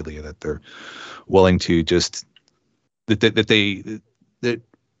strange, Celia, that they're willing to just that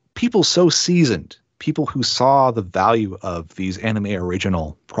people so seasoned, people who saw the value of these anime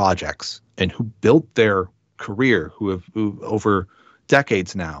original projects and who built their career, who over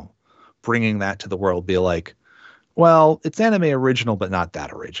decades now, bringing that to the world, be like, well, it's anime original, but not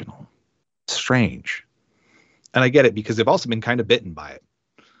that original. Strange. And I get it, because they've also been kind of bitten by it.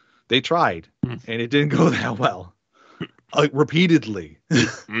 They tried, and it didn't go that well. Repeatedly.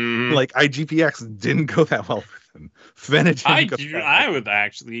 Like, IGPX didn't go that well for them. I would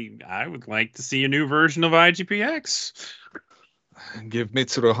like to see a new version of IGPX. Give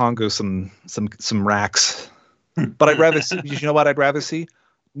Mitsuru Hongo some racks. But I'd rather see, you know what I'd rather see?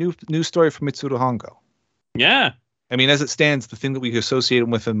 New story from Mitsuru Hongo. Yeah. I mean, as it stands, the thing that we associate him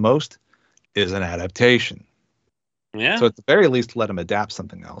with the most is an adaptation. Yeah. So at the very least, let him adapt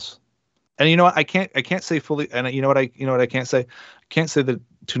something else. And you know what? I can't say fully. And you know what I can't say? I can't say that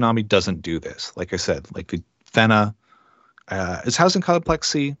Toonami doesn't do this. Like I said, like the Fena. Is Housing Complex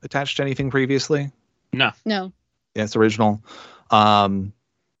C attached to anything previously? No. Yeah, it's original. Obviously,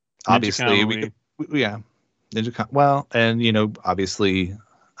 Ninja. Well, and obviously,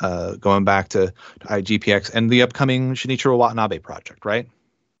 going back to IGPX and the upcoming Shinichiro Watanabe project, right?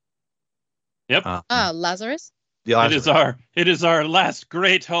 Yep. Lazarus. It is our last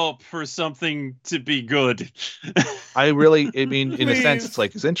great hope for something to be good. I mean, in a sense, Please. it's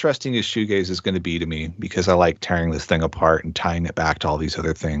like as interesting as shoegaze is going to be to me because I like tearing this thing apart and tying it back to all these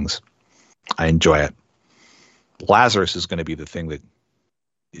other things. I enjoy it. Lazarus is going to be the thing that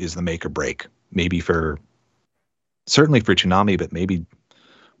is the make or break. Certainly for Toonami, but maybe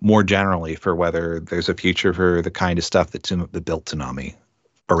more generally for whether there's a future for the kind of stuff that built Toonami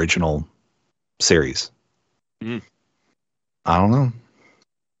original series. Mm. I don't know.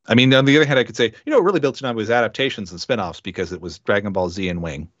 I mean, on the other hand, I could say, what really built Toonami was adaptations and spinoffs because it was Dragon Ball Z and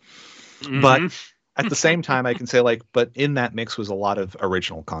Wing. Mm-hmm. But at the same time, I can say but in that mix was a lot of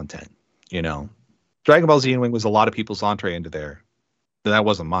original content. Dragon Ball Z and Wing was a lot of people's entree into there. That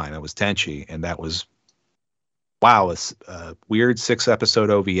wasn't mine. That was Tenchi, and that was a weird 6-episode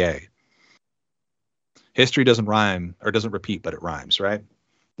OVA. History doesn't rhyme or doesn't repeat, but it rhymes, right?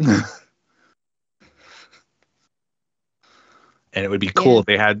 And it would be cool if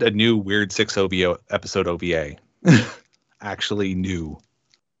they had a new weird 6-episode OVA. Actually new.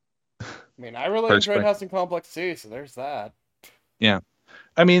 I mean, I really enjoyed House and Complex too, so there's that. Yeah.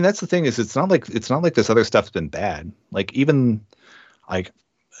 I mean, that's the thing is it's not like this other stuff's been bad. Like even like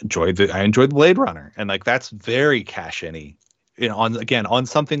I enjoyed Blade Runner, and like that's very cash-in-y. On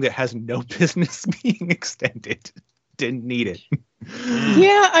something that has no business being extended. Didn't need it.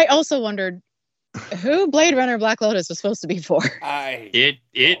 Yeah, I also wondered who Blade Runner Black Lotus was supposed to be for.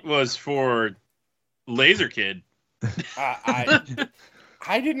 It was for LaserKid.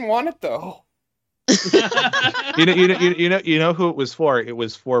 I didn't want it though. You know who it was for? It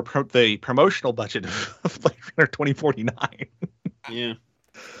was for the promotional budget of Blade Runner 2049. Yeah.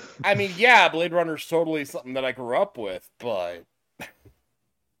 I mean, yeah, Blade Runner's totally something that I grew up with, but.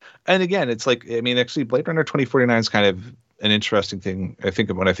 And again, it's like, I mean, actually, Blade Runner 2049 is kind of an interesting thing. I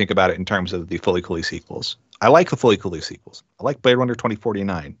think when I think about it in terms of the Fully Cooley sequels, I like the Fully Cooley sequels. I like Blade Runner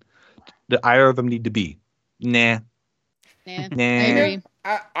 2049. Do either of them need to be? Nah. I agree.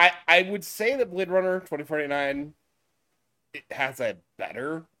 I would say that Blade Runner 2049 it has a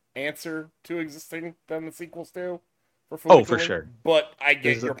better answer to existing than the sequels do. For sure. But I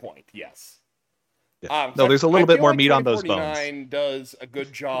get your point. Yes. Yeah. No, there's a little bit more meat on those bones. 2049 does a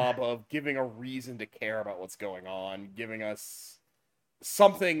good job of giving a reason to care about what's going on, giving us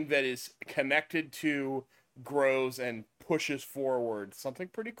something that is connected to, grows, and pushes forward something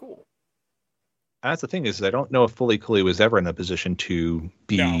pretty cool. That's the thing is, I don't know if Fully Cooley was ever in a position to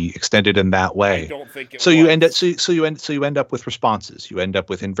be extended in that way. I don't think it so was. You end up with responses. You end up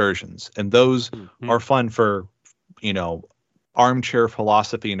with inversions, and those are fun for armchair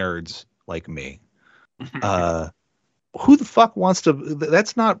philosophy nerds like me. Who the fuck wants to?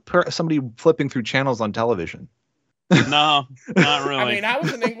 That's not somebody flipping through channels on television. No, not really. I mean, I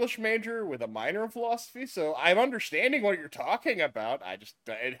was an English major with a minor in philosophy, so I'm understanding what you're talking about.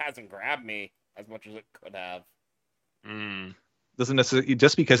 It hasn't grabbed me as much as it could have. Doesn't necessarily,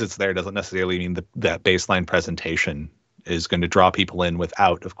 just because it's there doesn't necessarily mean that baseline presentation is going to draw people in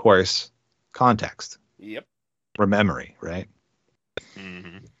without, of course, context. Yep. Or memory, right?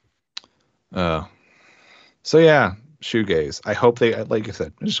 Mm-hmm. So yeah, shoegaze. I hope I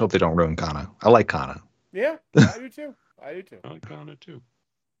just hope they don't ruin Kana. I like Kana. Yeah, I do too. I like Kana too.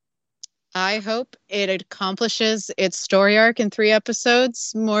 I hope it accomplishes its story arc in 3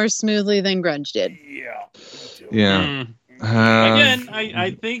 episodes more smoothly than Grunge did. Yeah. Yeah. Again,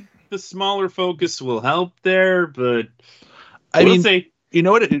 I think the smaller focus will help there, but you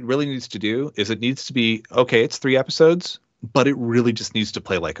know what it really needs to do is it needs to be okay. It's 3 episodes, but it really just needs to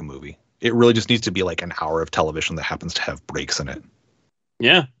play like a movie. It really just needs to be like an hour of television that happens to have breaks in it.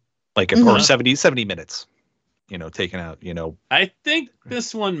 Yeah. Like or 70 minutes, taken out, I think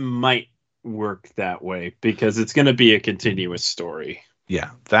this one might work that way because it's going to be a continuous story.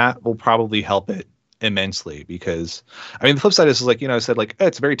 Yeah, that will probably help it immensely because, I mean, the flip side is like, I said like,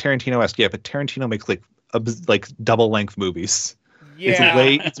 it's very Tarantino-esque. Yeah, but Tarantino makes like double length movies. Yeah.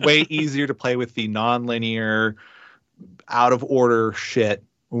 It's way easier to play with the non-linear, out of order shit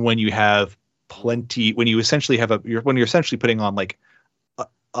when you have plenty, when you're essentially putting on like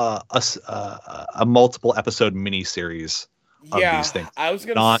a multiple episode miniseries of these things. I was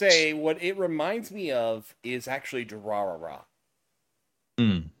gonna say what it reminds me of is actually Durarara,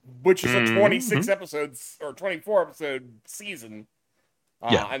 which is a 26 episodes or 24 episode season.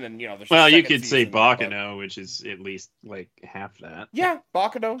 And then there's you could say Baccano, which is at least like half that. Yeah,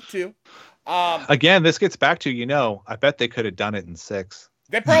 Baccano too. Again, this gets back to I bet they could have done it in 6.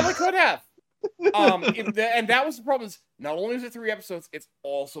 They probably could have. And that was the problem. Is not only is it 3 episodes, it's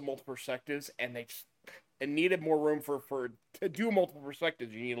also multiple perspectives, and it needed more room for to do multiple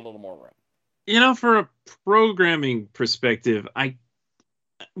perspectives. You need a little more room. For a programming perspective,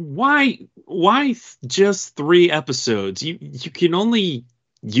 why just 3 episodes? You can only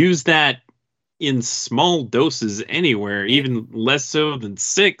use that in small doses anywhere, even less so than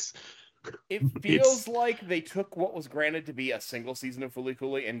 6. It feels like they took what was granted to be a single season of Fooly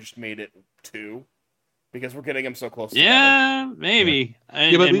Cooly and just made it 2 because we're getting them so close together. Yeah, maybe.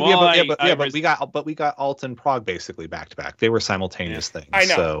 But we got Alt and Prague basically back to back. They were simultaneous things. I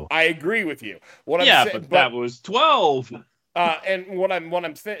know. So. I agree with you. But that was 12. And what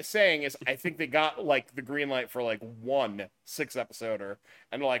I'm saying is, I think they got like the green light for like 1 6-episoder,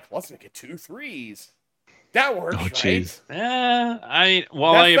 and like, let's make it 2 3s. That works, right? Geez. I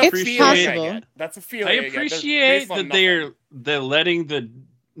That's appreciate. That's a feeling. I appreciate that they're letting the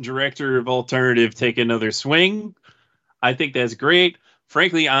director of alternative take another swing. I think that's great.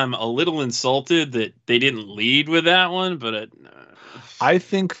 Frankly, I'm a little insulted that they didn't lead with that one, but I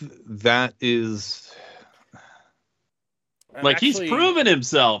think that is. He's proven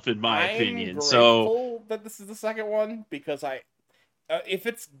himself, in my opinion. I'm so grateful that this is the second one, because if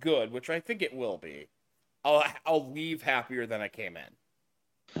it's good, which I think it will be, I'll leave happier than I came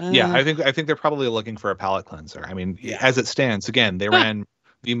in. Yeah, I think they're probably looking for a palate cleanser. I mean, as it stands, again, they ran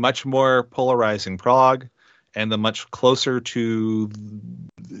the much more polarizing Prague and the much closer to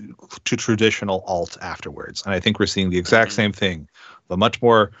traditional alt afterwards, and I think we're seeing the exact same thing. The much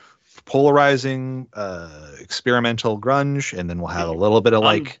more polarizing experimental grunge, and then we'll have a little bit of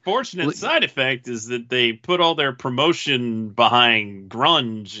unfortunate side effect is that they put all their promotion behind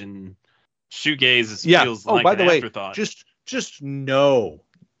grunge, and shoegaze feels like by the way, afterthought. Just no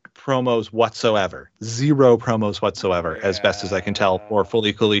promos whatsoever, 0 promos whatsoever, as best as I can tell, for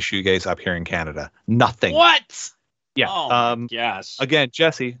Fooly Cooly shoegaze up here in Canada. Nothing. What? Yeah. Oh gosh. Again,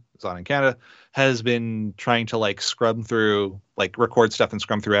 Jesse is on in Canada, has been trying to scrub through, record stuff and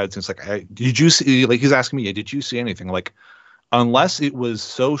scrum through ads. And it's like, did you see? He's asking me, did you see anything? Unless it was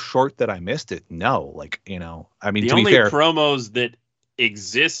so short that I missed it. No. I mean, the to only be fair, promos that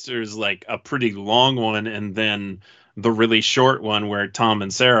exist is a pretty long one, and then the really short one where Tom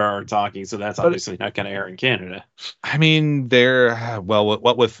and Sarah are talking. So that's obviously not going to air in Canada. I mean,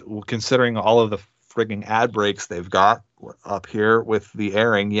 what with considering all of the frigging ad breaks they've got up here with the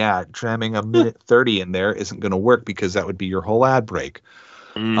airing, jamming a minute 30 in there isn't going to work, because that would be your whole ad break.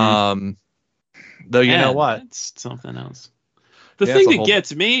 Though, you know what? It's something else. The thing that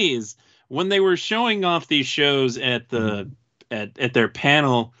gets me is when they were showing off these shows at the at their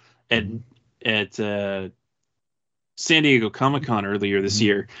panel at San Diego Comic-Con earlier this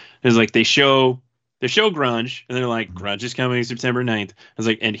year. It was they show grunge, and they're like, grunge is coming September 9th. I was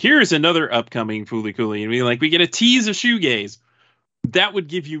like, and here's another upcoming Fooly Cooly, and we get a tease of shoegaze. That would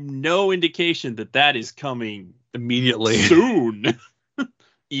give you no indication that is coming immediately soon.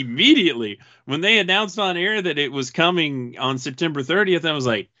 Immediately. When they announced on air that it was coming on September 30th, I was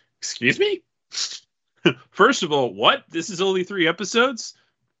like, excuse me? First of all, what? This is only 3 episodes?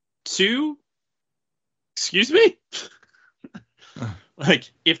 2? Excuse me?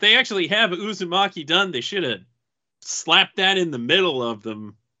 If they actually have Uzumaki done, they should have slapped that in the middle of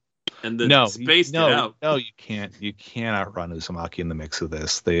them and then spaced it out. No, you can't. You can't outrun Uzumaki in the mix of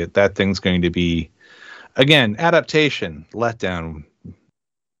this. That thing's going to be, again, adaptation, letdown,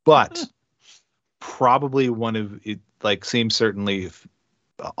 but probably one of it. Seems certainly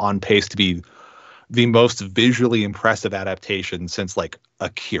on pace to be the most visually impressive adaptation since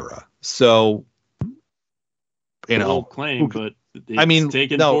Akira. So, claim, but it's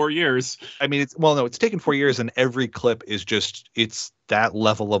taken 4 years. I mean, it's taken 4 years, and every clip is it's that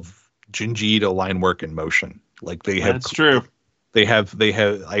level of Junji Ito line work in motion. That's true. They have.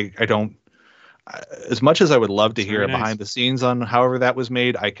 I don't. As much as I would love to hear behind the scenes on however that was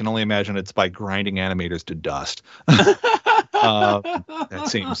made, I can only imagine it's by grinding animators to dust. That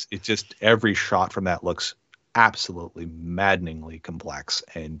seems, it's just every shot from that looks absolutely maddeningly complex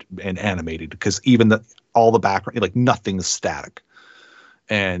and animated, because even all the background, nothing is static.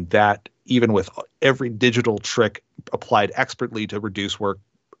 And that, even with every digital trick applied expertly to reduce work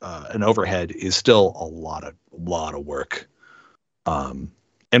and overhead, is still a lot of work.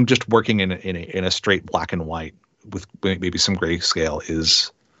 And just working in a straight black and white with maybe some grayscale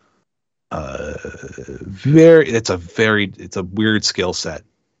is it's a weird skill set.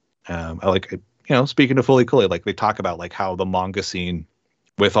 I like it. Speaking of Fooly Cooly, they talk about how the manga scene,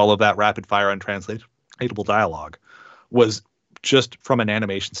 with all of that rapid fire untranslatable dialogue, was just from an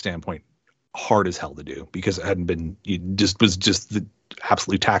animation standpoint hard as hell to do, because it hadn't been,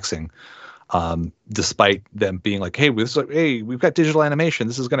 absolutely taxing. Despite them being hey, we've got digital animation,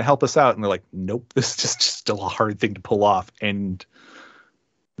 this is going to help us out, and they're like, nope, this is just still a hard thing to pull off. And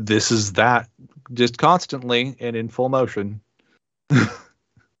this is that just constantly and in full motion.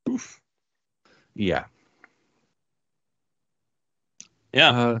 Yeah.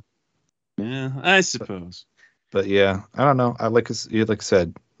 Yeah. Yeah, I suppose. But yeah, I don't know. I like I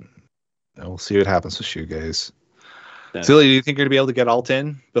said, we'll see what happens with Shoegaze. Celia, do you think you're gonna be able to get alt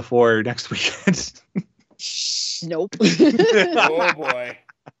in before next weekend? Nope. Oh boy.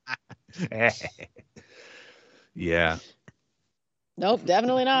 Yeah. Nope,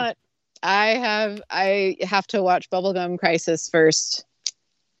 definitely not. I have to watch Bubblegum Crisis first.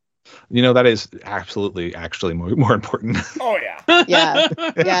 That is absolutely actually more important. Oh yeah.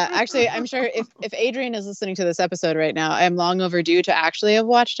 Yeah. Actually, I'm sure if Adrian is listening to this episode right now, I am long overdue to actually have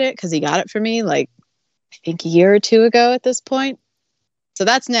watched it because he got it for me like I think a year or two ago at this point. So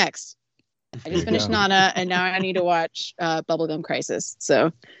that's next. I just finished Nana, and now I need to watch Bubblegum Crisis.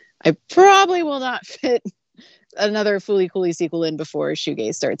 So I probably will not fit another Fooly Cooly sequel in before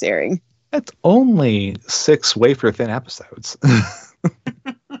Shoegaze starts airing. That's only 6 wafer thin episodes.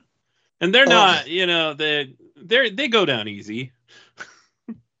 And they're not, they go down easy.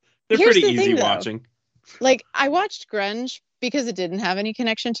 They're pretty easy watching. Like, I watched Grunge because it didn't have any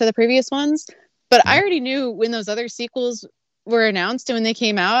connection to the previous ones, but I already knew when those other sequels were announced and when they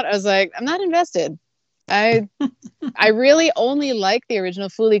came out, I was like, I'm not invested. I really only like the original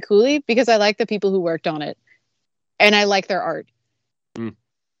Fooly Cooly because I like the people who worked on it. And I like their art.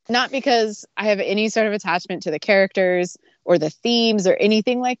 Not because I have any sort of attachment to the characters or the themes or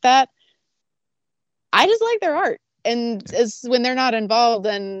anything like that. I just like their art. And when they're not involved,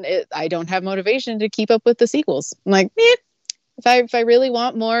 then I don't have motivation to keep up with the sequels. I'm like, if I really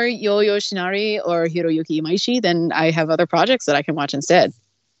want more Yo-Yo Shinari or Hiroyuki Imaishi, then I have other projects that I can watch instead.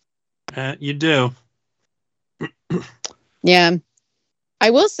 You do. Yeah. I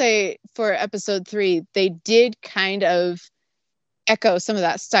will say for episode 3, they did kind of echo some of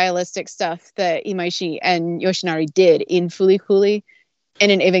that stylistic stuff that Imaishi and Yoshinari did in Fooly Cooly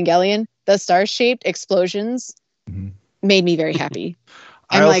and in Evangelion. The star-shaped explosions made me very happy.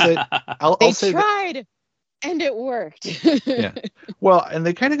 They tried, and it worked. Yeah. Well, and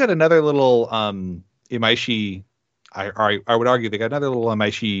they kind of got another little Imaishi. I would argue they got another little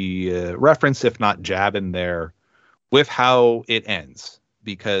Imaishi reference, if not jab, in there with how it ends,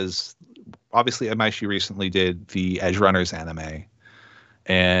 because obviously Imaishi recently did the Edge Runners anime,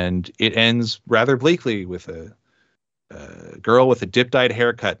 and it ends rather bleakly with a girl with a dip-dyed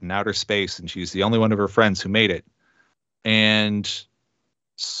haircut in outer space, and she's the only one of her friends who made it. And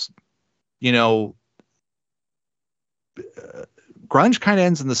Grunge kind of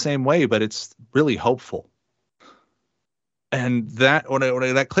ends in the same way, but it's really hopeful. And that when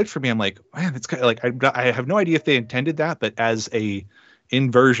that clicked for me, I'm like, man, it's kind of like I have no idea if they intended that, but as a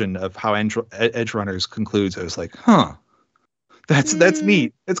inversion of how Edge Runners concludes, I was like, that's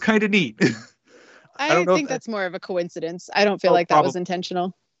neat. It's kind of neat. I don't think that's more of a coincidence. I don't feel like that was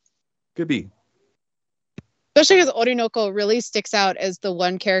intentional. Could be. Especially because Orinoko really sticks out as the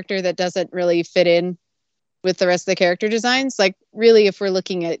one character that doesn't really fit in with the rest of the character designs. Like, really, if we're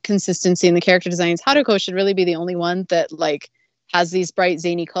looking at consistency in the character designs, Haruko should really be the only one that like has these bright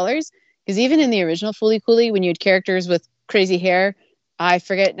zany colors. Because even in the original Fooly Cooly, when you had characters with crazy hair, I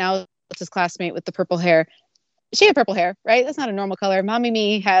forget now what's his classmate with the purple hair. She had purple hair, right? That's not a normal color.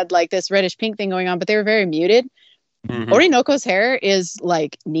 Mamimi had like this reddish pink thing going on, but they were very muted. Orinoko's hair is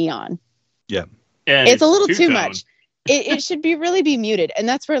like neon. Yeah. It's a little too much. It should really be muted. And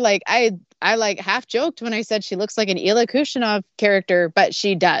that's where like I like half joked when I said she looks like an Ila Kushinov character, but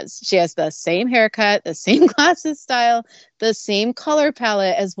she does. She has the same haircut, the same glasses style, the same color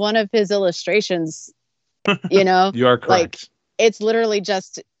palette as one of his illustrations. You know? You are correct. Like, it's literally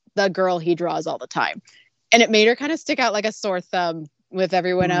just the girl he draws all the time. And it made her kind of stick out like a sore thumb with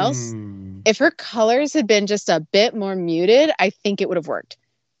everyone else. If her colors had been just a bit more muted, I think it would have worked.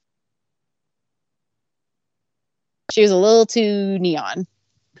 She was a little too neon.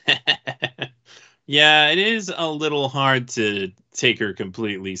 Yeah, it is a little hard to take her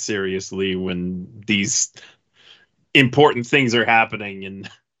completely seriously when these important things are happening and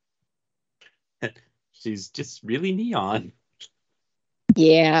she's just really neon.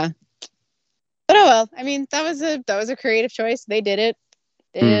 Yeah. But oh well. I mean, that was a creative choice. They did it.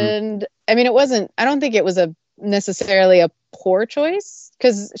 And I mean, I don't think it was necessarily a poor choice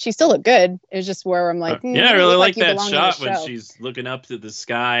because she still looked good. It was just where I'm like, yeah, I really like that shot when she's looking up to the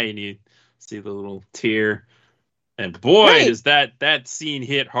sky and you see the little tear. And boy, does that scene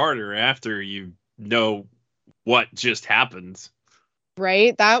hit harder after you know what just happened.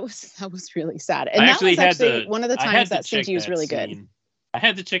 Right? That was really sad. And that was actually one of the times that scene was really good. I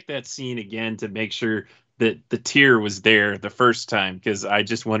had to check that scene again to make sure that the tear was there the first time, because I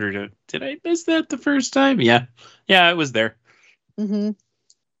just wondered, did I miss that the first time? Yeah, it was there. Mm-hmm.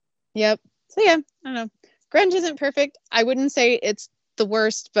 Yep. So yeah, I don't know. Grunge isn't perfect. I wouldn't say it's the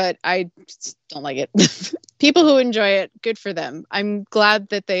worst, but I just don't like it. People who enjoy it, good for them. I'm glad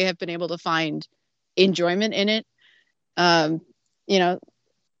that they have been able to find enjoyment in it. You know,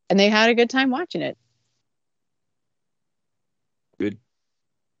 and they had a good time watching it.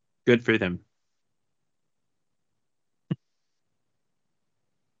 Good for them.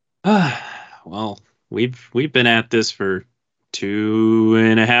 Well, we've been at this for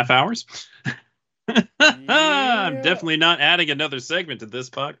 2.5 hours. I'm definitely not adding another segment to this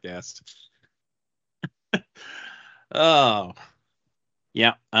podcast. Oh,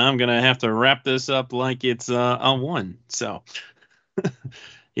 yeah, I'm gonna have to wrap this up like it's a one. So,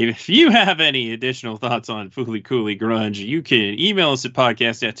 if you have any additional thoughts on Fooly Cooly Grunge, you can email us at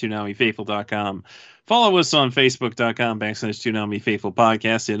podcast@toonamifaithful.com. Follow us on Facebook.com/ToonamiFaithful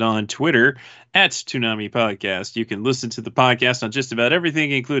Podcast and on Twitter @Toonami Podcast. You can listen to the podcast on just about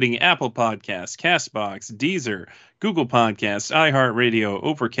everything, including Apple Podcasts, Castbox, Deezer, Google Podcasts, iHeartRadio,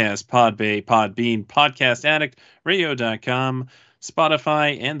 Overcast, Podbay, Podbean, Podcast Addict, Radio.com,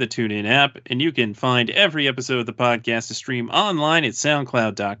 Spotify, and the TuneIn app. And you can find every episode of the podcast to stream online at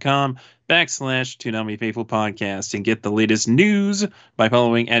SoundCloud.com/Toonami Faithful Podcast, and get the latest news by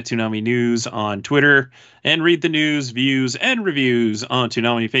following @Toonami News on Twitter, and read the news, views, and reviews on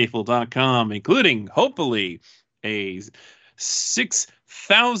ToonamiFaithful.com, including, hopefully, a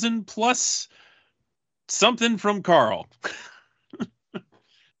 6,000 plus something from Karl.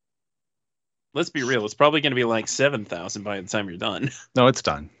 Let's be real. It's probably going to be like 7,000 by the time you're done. No, it's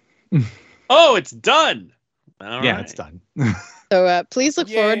done. Oh, it's done. All yeah, right. It's done. So please look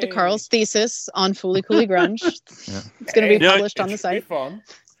forward to Yay. Karl's thesis on Fooly Cooly Grunge. Yeah. It's going to be No, published on the It should be site. fun.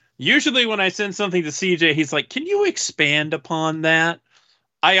 Usually when I send something to CJ, he's like, can you expand upon that?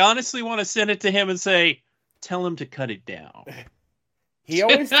 I honestly want to send it to him and say, tell him to cut it down. He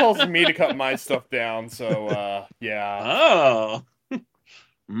always tells me to cut my stuff down, so yeah. Oh.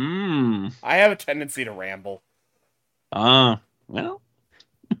 I have a tendency to ramble. Well.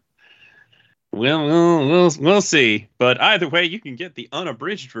 We'll see. But either way, you can get the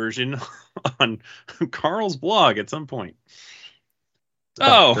unabridged version on Karl's blog at some point.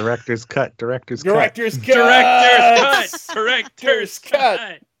 Oh, Director's cut. Director's Director's cut. cut. Director's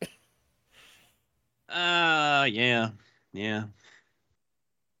cut. Yeah.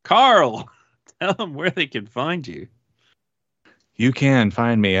 Karl, tell them where they can find you. You can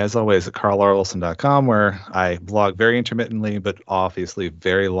find me, as always, at karlolson.com, where I blog very intermittently, but obviously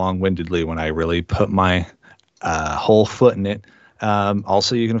very long-windedly when I really put my whole foot in it.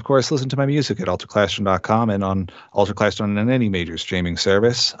 Also, you can, of course, listen to my music at alterclassroom.com and on Alterclassroom on any major streaming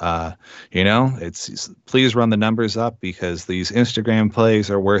service. Please run the numbers up, because these Instagram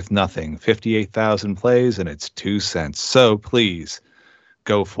plays are worth nothing. 58,000 plays, and it's 2 cents. So please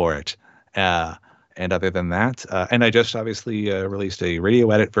go for it. And other than that, and I just obviously released a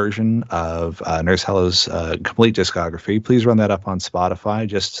radio edit version of Nurse Hellow's complete discography. Please run that up on Spotify,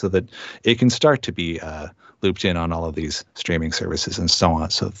 just so that it can start to be looped in on all of these streaming services and so on.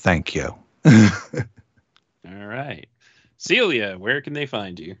 So thank you. All right. Celia, where can they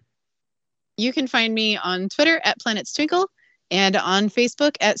find you? You can find me on Twitter @Planets Twinkle and on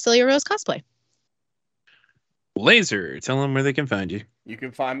Facebook @Celia Rose Cosplay. Laser, tell them where they can find you. You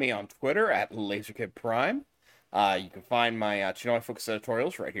can find me on Twitter @LaserKid Prime. You can find my Toonami Focus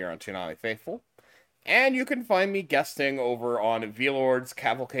editorials right here on Toonami Faithful. And you can find me guesting over on V-Lord's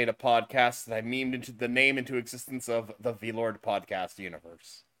Cavalcade of Podcasts that I memed into the name into existence of the V-Lord podcast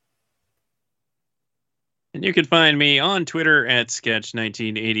universe. And you can find me on Twitter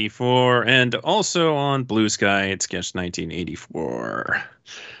 @Sketch1984 and also on Blue Sky @Sketch1984.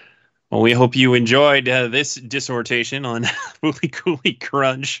 Well, we hope you enjoyed this dissertation on Fooly Cooly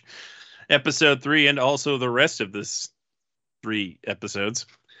Grunge, episode 3, and also the rest of this 3 episodes.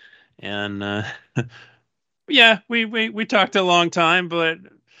 And yeah, we talked a long time, but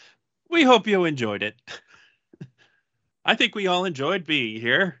we hope you enjoyed it. I think we all enjoyed being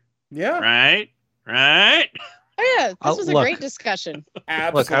here. Yeah. Right? Oh yeah, this was a look. great discussion.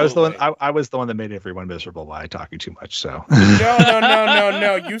 Absolutely. Look, I was the one that made everyone miserable by talking too much. So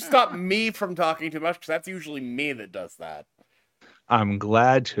No. You stop me from talking too much, because that's usually me that does that. I'm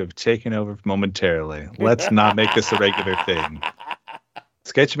glad to have taken over momentarily. Let's not make this a regular thing.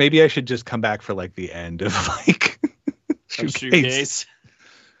 Sketch, maybe I should just come back for like the end of like Shootcase.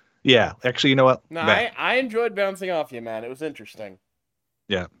 Yeah, actually, you know what? No, I enjoyed bouncing off you, man. It was interesting.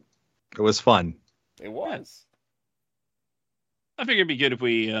 Yeah, it was fun. It was. I figured it'd be good if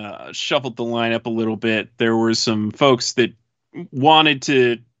we shuffled the lineup a little bit. There were some folks that wanted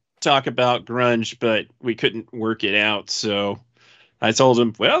to talk about grunge, but we couldn't work it out. So I told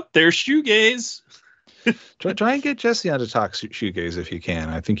him, well, there's shoegaze. Try and get Jesse on to talk shoegaze if you can.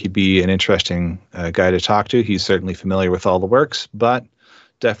 I think he'd be an interesting guy to talk to. He's certainly familiar with all the works, but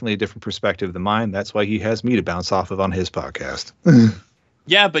definitely a different perspective than mine. That's why he has me to bounce off of on his podcast.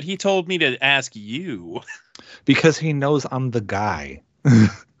 Yeah, but he told me to ask you. Because he knows I'm the guy.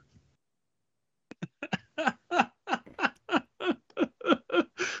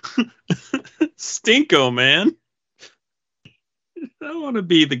 Stinko, man. I want to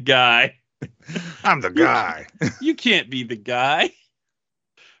be the guy. I'm the guy. You can't be the guy.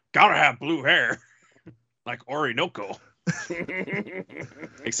 Gotta have blue hair. Like Orinoco.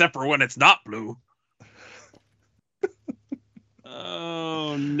 Except for when it's not blue.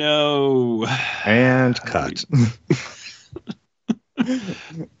 Oh, no. And cut.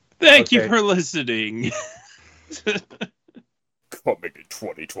 Thank you for listening. Coming in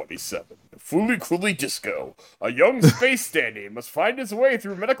 2027, Fooly Cooly Disco. A young space dandy must find his way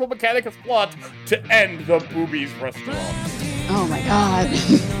through Medical Mechanicus plot to end the Boobies restaurant. Oh my god.